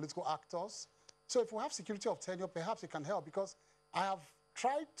political actors. So if we have security of tenure, perhaps it can help, because I have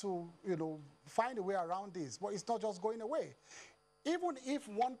tried to, find a way around this, but it's not just going away. Even if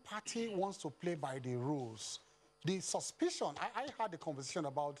one party wants to play by the rules, the suspicion, I had a conversation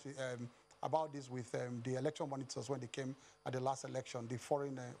about this with the election monitors when they came at the last election, the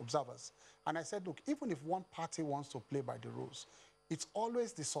foreign observers. And I said, look, even if one party wants to play by the rules, it's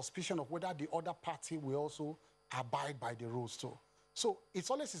always the suspicion of whether the other party will also abide by the rules too. So it's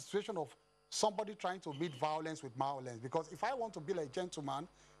always a situation of somebody trying to meet violence with violence, because if I want to be a gentleman,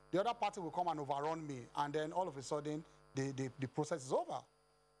 the other party will come and overrun me, and then all of a sudden, the process is over.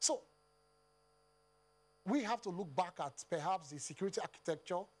 So we have to look back at perhaps the security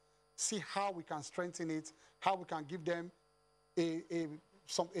architecture, see how we can strengthen it, how we can give them a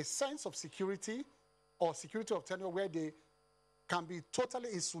a sense of security or security of tenure where they can be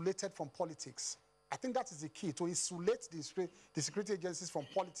totally insulated from politics. I think that is the key, to insulate the security agencies from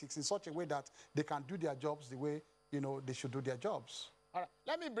politics in such a way that they can do their jobs the way, they should do their jobs. All right,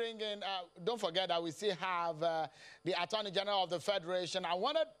 let me bring in, don't forget that we still have the Attorney General of the Federation. I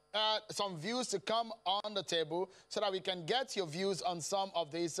wanted some views to come on the table so that we can get your views on some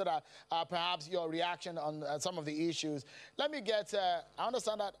of these, so that perhaps your reaction on some of the issues. Let me get, I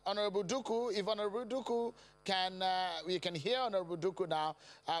understand that Honorable Duku, if Honorable Duku can, we can hear Honorable Duku now.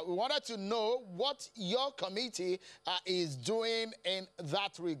 We wanted to know what your committee is doing in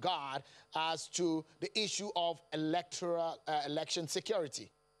that regard as to the issue of election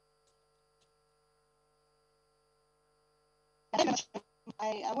security.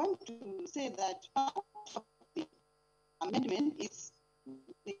 I want to say that part of the amendment is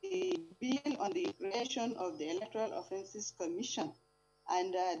the bill on the creation of the Electoral Offences Commission.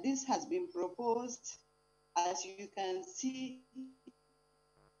 And this has been proposed, as you can see,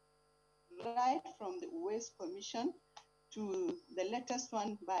 right from the Waste Commission to the latest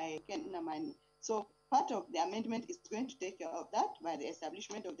one by Ken Namani. So part of the amendment is going to take care of that by the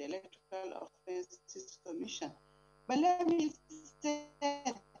establishment of the Electoral Offences Commission. But let me say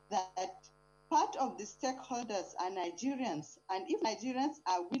that part of the stakeholders are Nigerians, and if Nigerians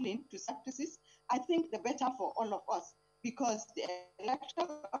are willing to sacrifice, I think the better for all of us, because the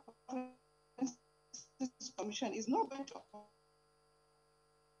Electoral Offences Commission is not going to.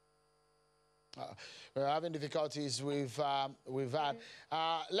 We're having difficulties we've had.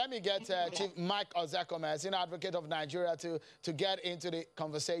 Let me get Chief Mike Ozekome, Senior Advocate of Nigeria, to get into the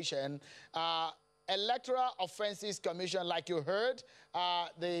conversation. Electoral Offences Commission, like you heard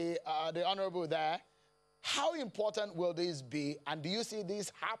the Honorable there, how important will this be, and do you see this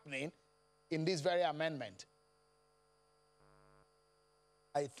happening in this very amendment?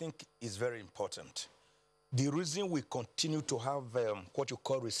 I think it's very important. The reason we continue to have what you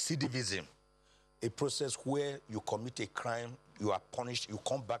call recidivism, a process where you commit a crime, you are punished, you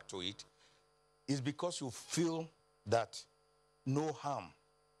come back to it, is because you feel that no harm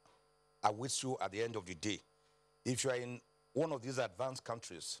awaits you at the end of the day. If you are in one of these advanced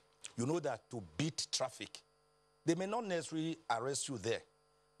countries, you know that to beat traffic, they may not necessarily arrest you there,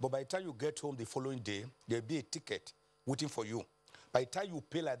 but by the time you get home the following day, there'll be a ticket waiting for you. By the time you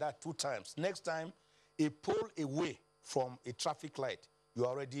pay like that 2 times, next time, a pole away from a traffic light, you're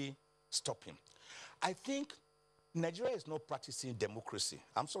already stopping. I think Nigeria is not practicing democracy.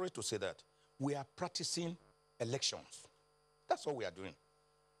 I'm sorry to say that. We are practicing elections. That's what we are doing.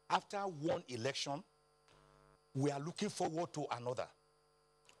 After one election, we are looking forward to another.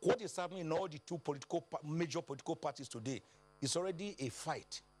 What is happening in all the 2 major political parties today is already a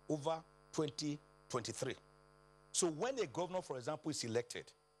fight over 2023. So when a governor, for example, is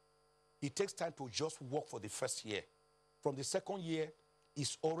elected, it takes time to just work for the first year. From the second year,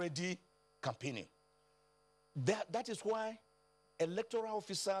 he's already campaigning. That is why electoral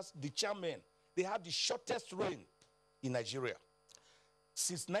officers, the chairmen, they have the shortest reign in Nigeria.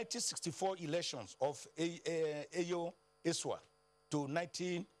 Since 1964 elections of ECES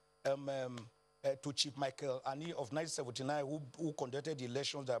to Chief Michael Ani of 1979, who conducted the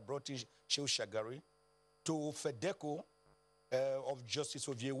elections that brought in Shehu Shagari, to Fedeco of Justice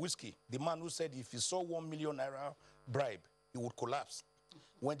Oviewuski, the man who said if he saw 1 million naira bribe, he would collapse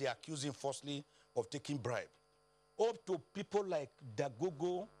when they accused him falsely of taking bribe. Up to people like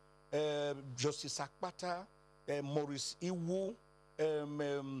Dagogo, Justice Akpata, Maurice Iwu,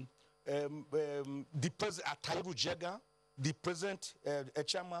 the president Atairu Jega, the present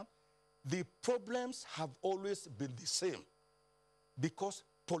chairman. The problems have always been the same because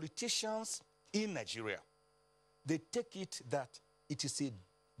politicians in Nigeria, they take it that it is a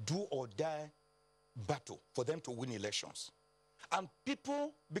do or die battle for them to win elections. And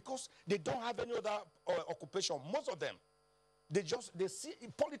people, because they don't have any other occupation, most of them, they see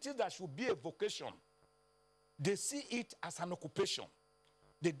politics that should be a vocation. They see it as an occupation.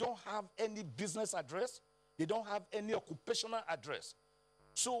 They don't have any business address. They don't have any occupational address.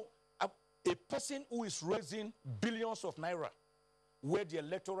 So a person who is raising billions of naira, where the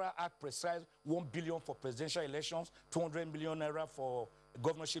Electoral Act prescribes 1 billion for presidential elections, 200 million naira for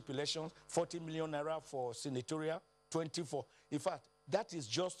governorship elections, 40 million naira for senatorial, 20 for... In fact, that is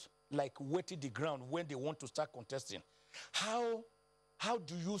just like wetting the ground when they want to start contesting. How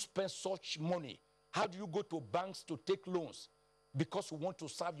do you spend such money? How do you go to banks to take loans because you want to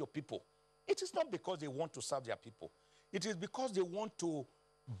serve your people? It is not because they want to serve their people. It is because they want to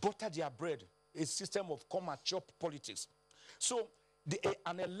butter their bread, a system of come and chop politics. So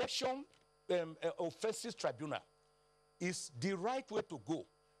an election offences tribunal is the right way to go.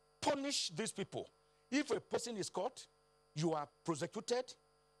 Punish these people. If a person is caught, you are prosecuted,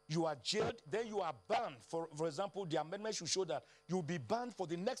 you are jailed, then you are banned. For example, the amendment should show that you will be banned for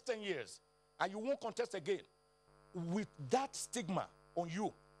the next 10 years and you won't contest again. With that stigma on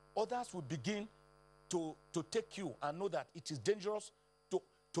you, others will begin to take you and know that it is dangerous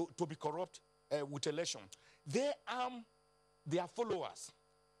to be corrupt with election. They arm their followers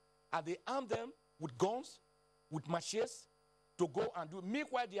and they arm them with guns, with machetes to go and do.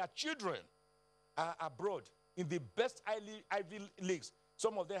 Meanwhile, their children are abroad in the best Ivy Leagues,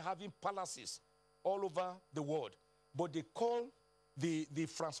 some of them having palaces all over the world. But they call the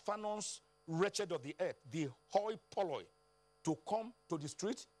Frantz Fanons wretched of the earth, the hoi polloi, to come to the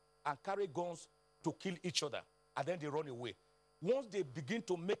street and carry guns to kill each other, and then they run away. Once they begin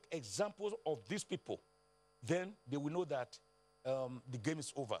to make examples of these people, then they will know that the game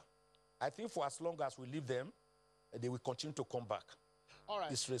is over. I think for as long as we leave them, they will continue to come back. All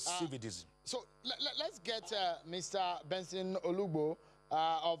right. It's recidivism. So let's get Mr. Benson Olugbo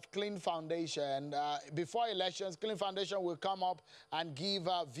of CLEEN Foundation. Before elections, CLEEN Foundation will come up and give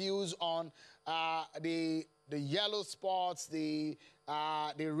views on the yellow spots, the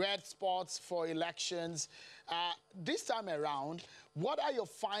red spots for elections. This time around, what are your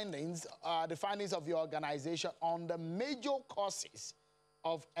findings, the findings of your organization on the major causes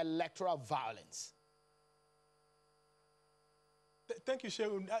of electoral violence? Thank you,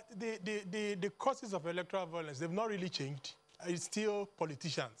 Shegun. The causes of electoral violence, they've not really changed. It's still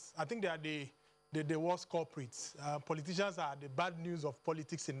politicians. I think they are the worst culprits. Politicians are the bad news of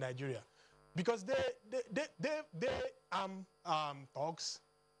politics in Nigeria. Because they talks,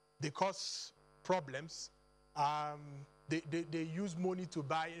 they cause problems, they use money to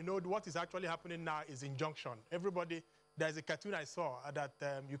buy. You know, what is actually happening now is injunction. Everybody, there's a cartoon I saw that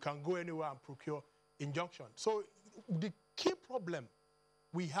you can go anywhere and procure injunction. So the key problem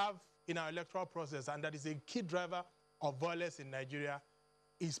we have in our electoral process, and that is a key driver of violence in Nigeria,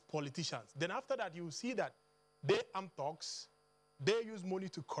 is politicians. Then after that, you see that they talks, they use money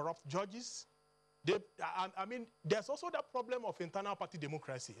to corrupt judges. I mean, there's also that problem of internal party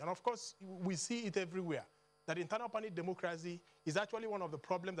democracy. And of course, we see it everywhere, that internal party democracy is actually one of the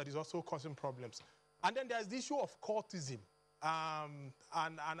problems that is also causing problems. And then there's the issue of cultism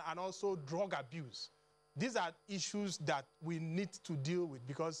and also drug abuse. These are issues that we need to deal with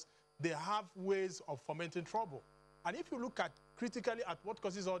because they have ways of fomenting trouble. And if you look at critically at what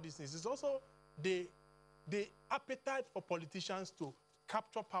causes all these things, it's also the appetite for politicians to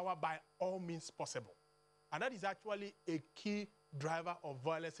capture power by all means possible. And that is actually a key driver of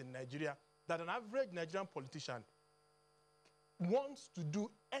violence in Nigeria, that an average Nigerian politician wants to do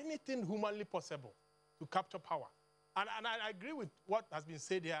anything humanly possible to capture power. And I agree with what has been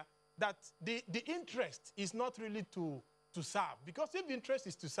said here, that the interest is not really to serve. Because if the interest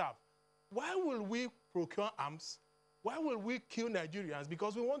is to serve, why will we procure arms? Why will we kill Nigerians?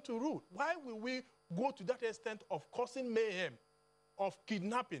 Because we want to rule. Why will we go to that extent of causing mayhem, of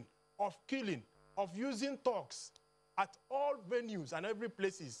kidnapping, of killing, of using thugs at all venues and every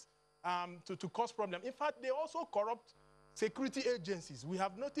places to cause problems? In fact, they also corrupt security agencies. We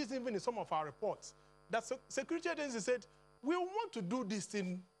have noticed even in some of our reports that security agencies said, we want to do this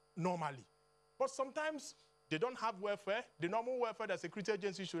thing normally. But sometimes they don't have welfare. The normal welfare that security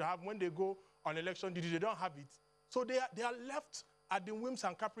agencies should have when they go on election duty, they don't have it. So they are left at the whims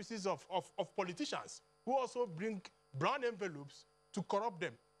and caprices of politicians who also bring brown envelopes to corrupt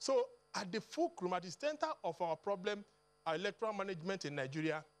them. So at the fulcrum, at the center of our problem, our electoral management in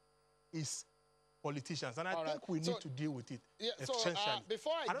Nigeria is politicians. And I think we need to deal with it essentially. So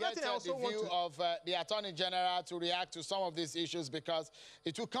before I get the view of the Attorney General to react to some of these issues, because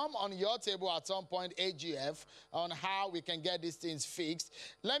it will come on your table at some point, AGF, on how we can get these things fixed.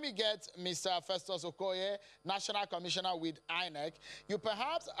 Let me get Mr. Festus Okoye, National Commissioner with INEC. You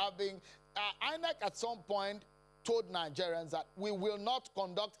perhaps have been, INEC at some point told Nigerians that we will not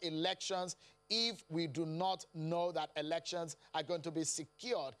conduct elections if we do not know that elections are going to be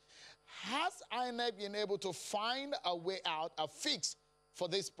secured. Has INEC been able to find a way out, a fix for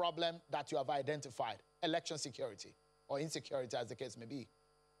this problem that you have identified, election security or insecurity as the case may be?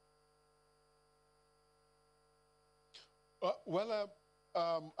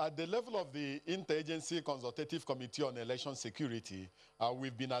 At the level of the Interagency Consultative Committee on Election Security,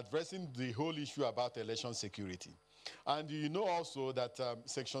 we've been addressing the whole issue about election security. And you know also that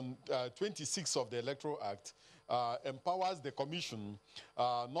Section 26 of the Electoral Act empowers the Commission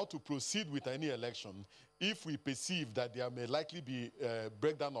not to proceed with any election if we perceive that there may likely be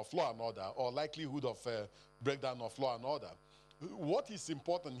breakdown of law and order or likelihood of breakdown of law and order. What is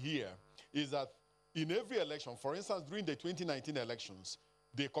important here is that in every election, for instance, during the 2019 elections,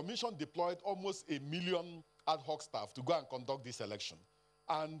 the commission deployed almost 1 million ad hoc staff to go and conduct this election.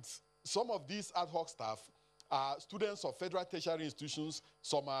 And some of these ad hoc staff are students of federal tertiary institutions,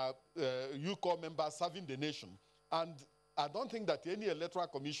 some are UCO members serving the nation. And I don't think that any electoral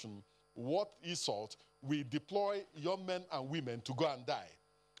commission, worth its salt, will deploy young men and women to go and die.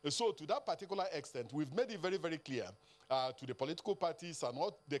 So to that particular extent, we've made it very, very clear to the political parties and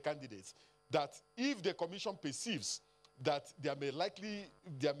all the candidates that if the commission perceives that there may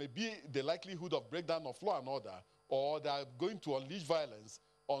be the likelihood of breakdown of law and order, or they are going to unleash violence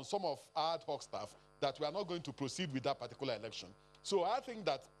on some of our ad hoc staff, that we are not going to proceed with that particular election. So I think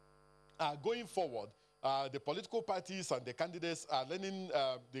that going forward, the political parties and the candidates are learning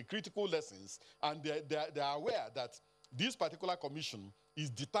the critical lessons, and they are aware that this particular commission is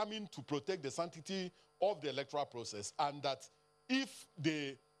determined to protect the sanctity of the electoral process, and that if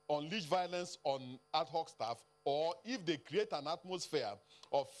they unleash violence on ad hoc staff, or if they create an atmosphere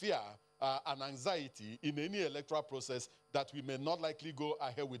of fear and anxiety in any electoral process, that we may not likely go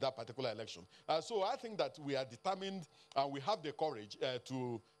ahead with that particular election. So I think that we are determined and we have the courage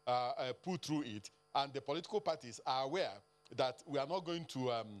to put through it, and the political parties are aware that we are not going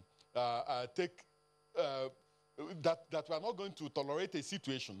to that we are not going to tolerate a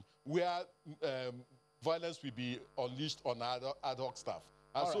situation where violence will be unleashed on ad hoc staff.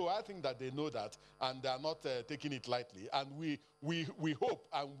 So I think that they know that, and they are not taking it lightly. And we hope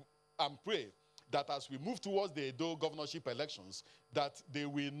and pray that as we move towards the Edo governorship elections, that they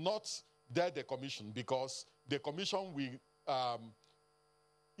will not dare the commission, because the commission will,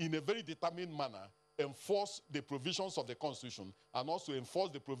 in a very determined manner, enforce the provisions of the Constitution and also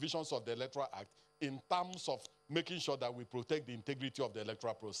enforce the provisions of the Electoral Act in terms of making sure that we protect the integrity of the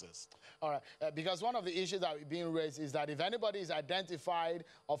electoral process. All right, because one of the issues that are being raised is that if anybody is identified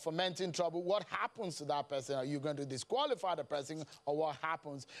of fomenting trouble, what happens to that person? Are you going to disqualify the person, or what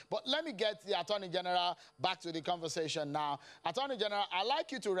happens? But let me get the Attorney General back to the conversation now. Attorney General, I'd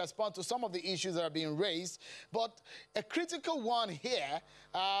like you to respond to some of the issues that are being raised, but a critical one here,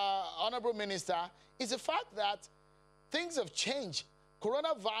 Honorable Minister, is the fact that things have changed.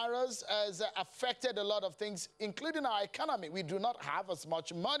 Coronavirus has affected a lot of things, including our economy. We do not have as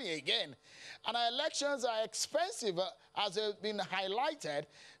much money again. And our elections are expensive, as has been highlighted.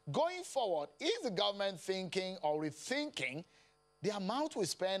 Going forward, is the government thinking or rethinking the amount we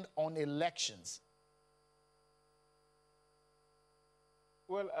spend on elections?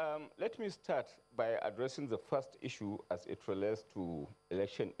 Well, let me start by addressing the first issue as it relates to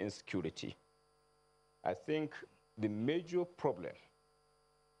election insecurity. I think the major problem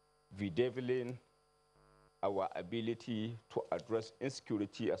bedeviling our ability to address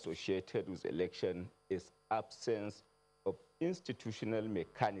insecurity associated with election is absence of institutional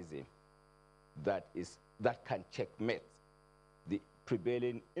mechanism that can checkmate the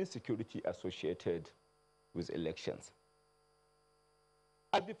prevailing insecurity associated with elections.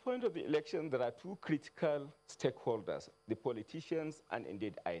 At the point of the election, there are two critical stakeholders, the politicians and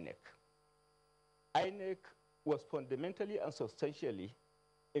indeed INEC. INEC was fundamentally and substantially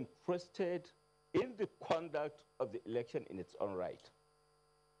interested in the conduct of the election in its own right.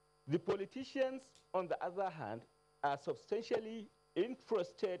 The politicians, on the other hand, are substantially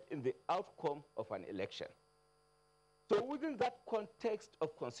interested in the outcome of an election. So within that context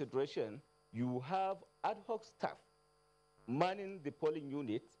of consideration, you have ad hoc staff manning the polling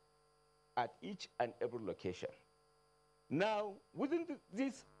units at each and every location. Now, within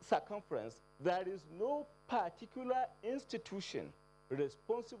this circumference, there is no particular institution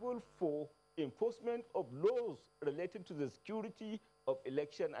responsible for enforcement of laws relating to the security of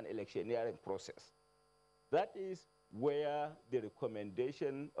election and electioneering process. That is where the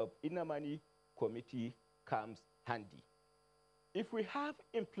recommendation of Inamani Committee comes handy. If we have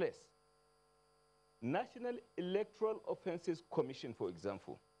in place National Electoral Offenses Commission, for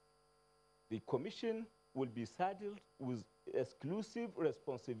example, the commission will be saddled with exclusive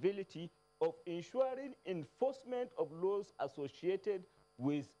responsibility of ensuring enforcement of laws associated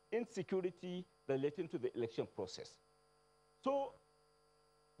with insecurity relating to the election process. So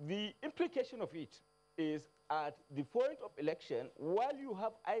the implication of it is at the point of election, while you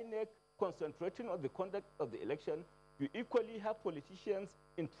have INEC concentrating on the conduct of the election, you equally have politicians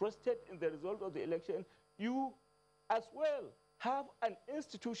interested in the result of the election. You as well have an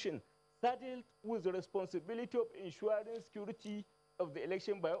institution saddled with the responsibility of ensuring security of the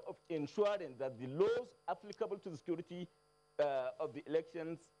election by of ensuring that the laws applicable to the security of the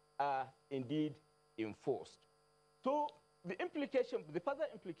elections are indeed enforced. So the implication, the further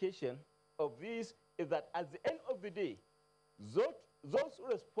implication of this is that at the end of the day, those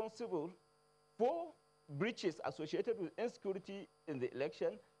responsible for breaches associated with insecurity in the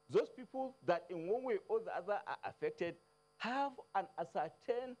election, those people that in one way or the other are affected have an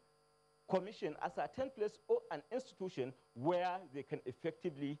ascertained commission, ascertained place or an institution where they can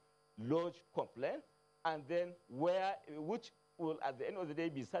effectively lodge complaint, and then which will at the end of the day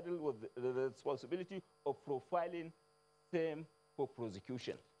be saddled with the responsibility of profiling them for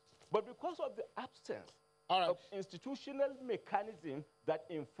prosecution. But because of the absence of institutional mechanism that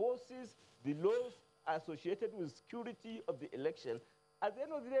enforces the laws associated with security of the election, at the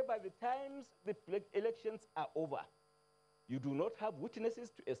end of the day, by the time the elections are over, you do not have witnesses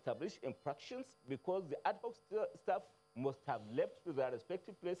to establish infractions because the ad hoc staff must have left to their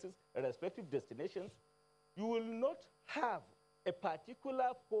respective places, respective destinations. You will not have a particular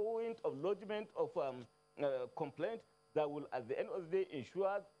point of lodgement of complaint that will, at the end of the day,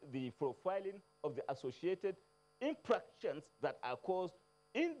 ensure the profiling of the associated infractions that are caused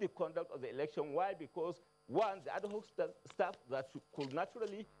in the conduct of the election. Why? Because, one, the ad hoc staff that could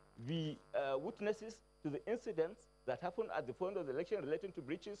naturally be witnesses to the incidents that happened at the point of the election relating to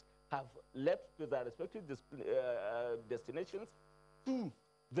breaches have left to their respective destinations. Two,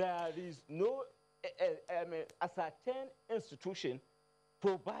 there is no ascertained institution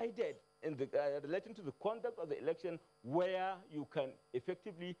provided in the relating to the conduct of the election where you can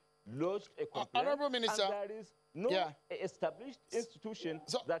effectively lodge a complaint. Honorable Minister, and there is no established institution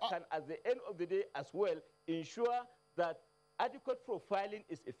that can, at the end of the day as well, ensure that adequate profiling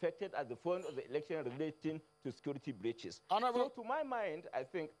is effected at the point of the election relating to security breaches. So to my mind, I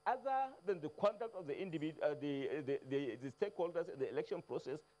think other than the conduct of the individual, the stakeholders in the election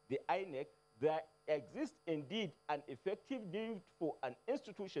process, the INEC, there exists indeed an effective need for an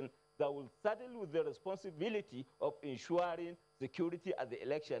institution that will saddle with the responsibility of ensuring security at the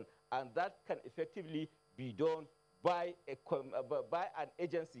election, and that can effectively be done by an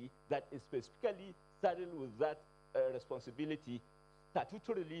agency that is specifically saddled with that responsibility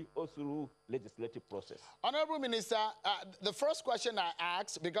statutorily or through legislative process. Honorable Minister, the first question I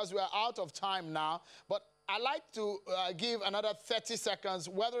asked, because we are out of time now, but I'd like to give another 30 seconds,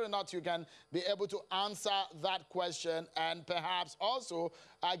 whether or not you can be able to answer that question, and perhaps also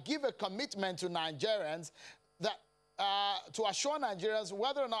give a commitment to Nigerians that to assure Nigerians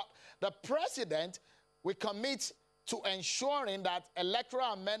whether or not the president will commit to ensuring that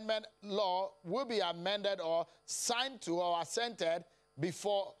electoral amendment law will be amended or signed to or assented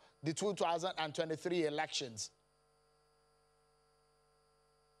before the 2023 elections.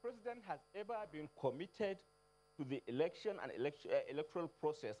 The president has ever been committed to the election and electoral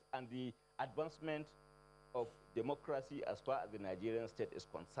process and the advancement of democracy as far as the Nigerian state is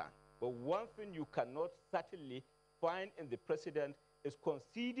concerned. But one thing you cannot certainly find in the president is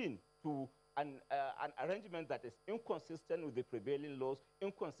conceding to an arrangement that is inconsistent with the prevailing laws,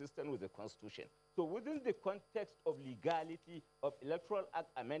 inconsistent with the Constitution. So within the context of legality of Electoral Act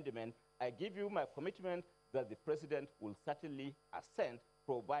amendment, I give you my commitment that the president will certainly assent,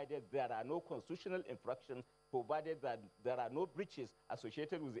 provided there are no constitutional infractions, provided that there are no breaches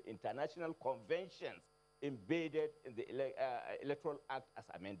associated with the international conventions embedded in the Electoral Act as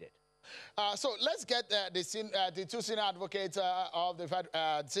amended. So let's get the two senior advocates of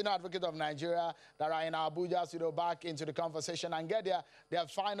the senior advocate of Nigeria that are in Abuja studio back into the conversation and get their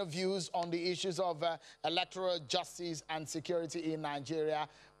final views on the issues of electoral justice and security in Nigeria.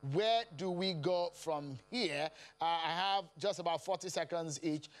 Where do we go from here? I have just about 40 seconds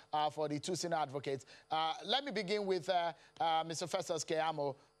each for the two senior advocates. Let me begin with Mr. Festus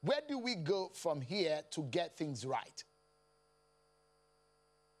Keyamo. Where do we go from here to get things right?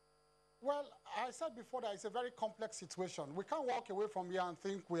 Well, I said before that it's a very complex situation. We can't walk away from here and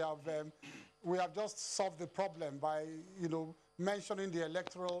think we have just solved the problem by, mentioning the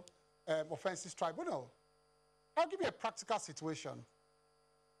Electoral Offences Tribunal. I'll give you a practical situation.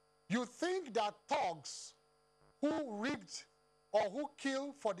 You think that thugs who rigged or who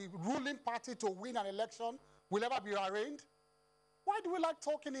killed for the ruling party to win an election will ever be arraigned? Why do we like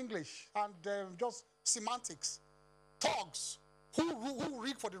talking English and just semantics? Thugs who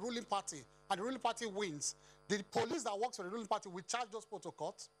rig for the ruling party and the ruling party wins, the police that works for the ruling party will charge those people to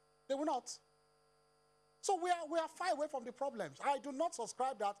court? They will not. So we are far away from the problems. I do not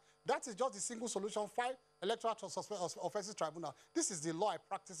subscribe that is just the single solution, file Electoral Offences Tribunal. This is the law I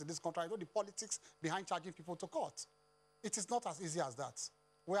practice in this country. I know the politics behind charging people to court. It is not as easy as that.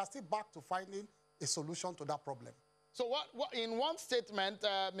 We are still back to finding a solution to that problem. So what in one statement,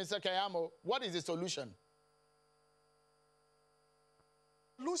 Mr. Keyamo, what is the solution?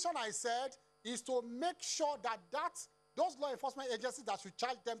 Solution, I said, is to make sure that those law enforcement agencies that should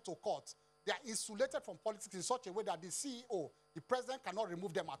charge them to court, they are insulated from politics in such a way that the CEO, the president, cannot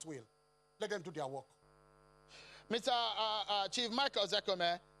remove them at will. let them do their work. Mr. Chief Michael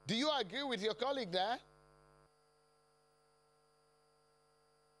Zekome, do you agree with your colleague there?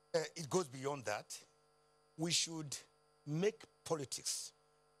 It goes beyond that. We should make politics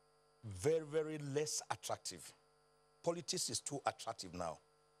very, very less attractive. Politics is too attractive now.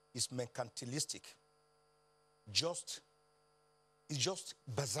 It's mercantilistic. It's just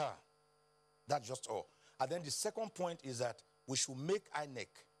bizarre. That's just all. And then the second point is that we should make INEC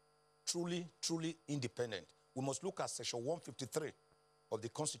truly, truly independent. We must look at Section 153 of the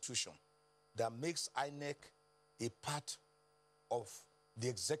Constitution that makes INEC a part of the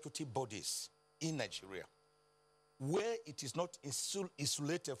executive bodies in Nigeria, where it is not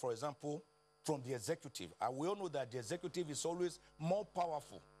isolated, for example, from the executive. And we all know that the executive is always more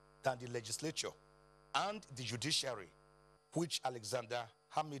powerful than the legislature and the judiciary, which Alexander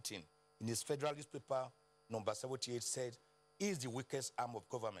Hamilton, in his Federalist paper number 78, said is the weakest arm of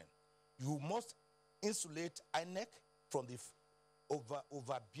government. You must insulate INEC from the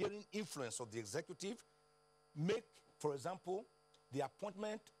overbearing influence of the executive. Make, for example, the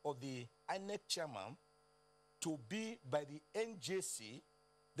appointment of the INEC chairman to be by the NJC,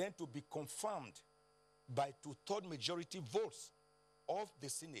 then to be confirmed by 2/3 majority votes of the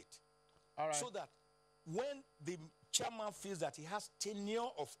Senate. All right. So that when the chairman feels that he has tenure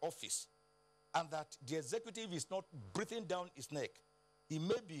of office and that the executive is not breathing down his neck, he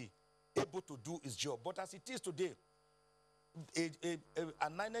may be able to do his job. But as it is today,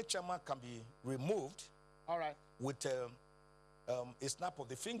 an INEC chairman can be removed, all right, with a snap of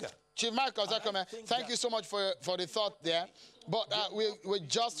the finger. Chief Michael Zekome, thank you so much for the thought there. But we're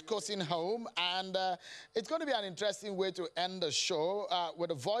just coasting home, and it's going to be an interesting way to end the show with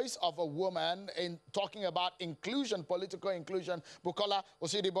the voice of a woman in talking about inclusion, political inclusion. Bukola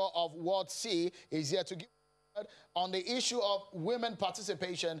Osidibo of Ward C is here to give on the issue of women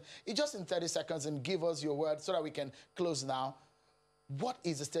participation. Just in 30 seconds, and give us your word so that we can close now. What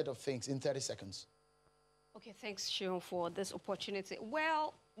is the state of things in 30 seconds? Okay, thanks, Sean, for this opportunity.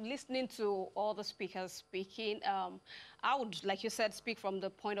 Well, listening to all the speakers speaking, I would, like you said, speak from the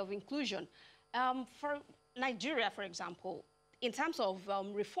point of inclusion. For Nigeria, for example, in terms of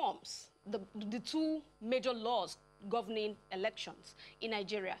reforms, the two major laws governing elections in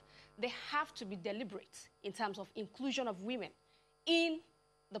Nigeria, they have to be deliberate in terms of inclusion of women in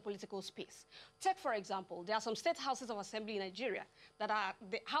the political space. Take, for example, there are some state houses of assembly in Nigeria that are,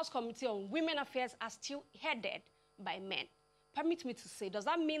 the House Committee on Women Affairs are still headed by men. Permit me to say, does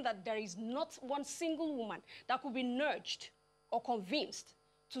that mean that there is not one single woman that could be nudged or convinced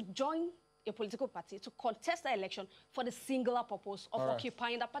to join a political party to contest the election for the singular purpose of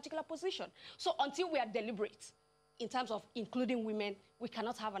occupying that particular position? So until we are deliberate in terms of including women, we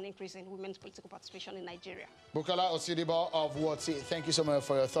cannot have an increase in women's political participation in Nigeria. Bukola Osidibo of Ward C, thank you so much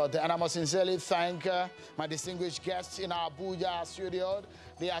for your thought. And I must sincerely thank my distinguished guests in our Abuja studio,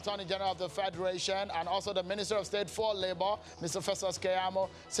 the Attorney General of the Federation, and also the Minister of State for Labor, Mr. Festus Keyamo,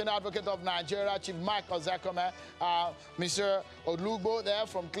 Senior Advocate of Nigeria, Chief Michael Zekome, Mr. Olugbo there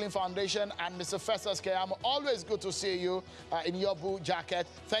from CLEEN Foundation, and Mr. Festus Keyamo. Always good to see you in your blue jacket.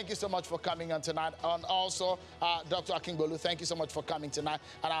 Thank you so much for coming on tonight. And also, Dr. Akingbolu, thank you so much for coming tonight.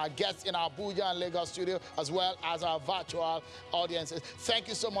 And our guests in our Abuja and Lagos studio, as well as our virtual audiences. Thank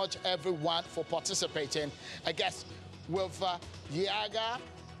you so much, everyone, for participating. I guess with Yiaga,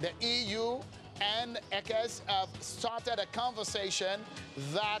 the EU and ECES have started a conversation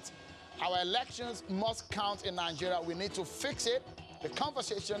that our elections must count in Nigeria. We need to fix it. The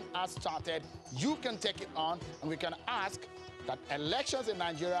conversation has started. You can take it on, and we can ask that elections in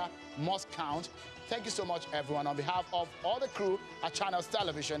Nigeria must count. Thank you so much, everyone. On behalf of all the crew at Channels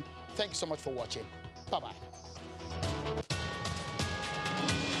Television, thank you so much for watching. Bye-bye.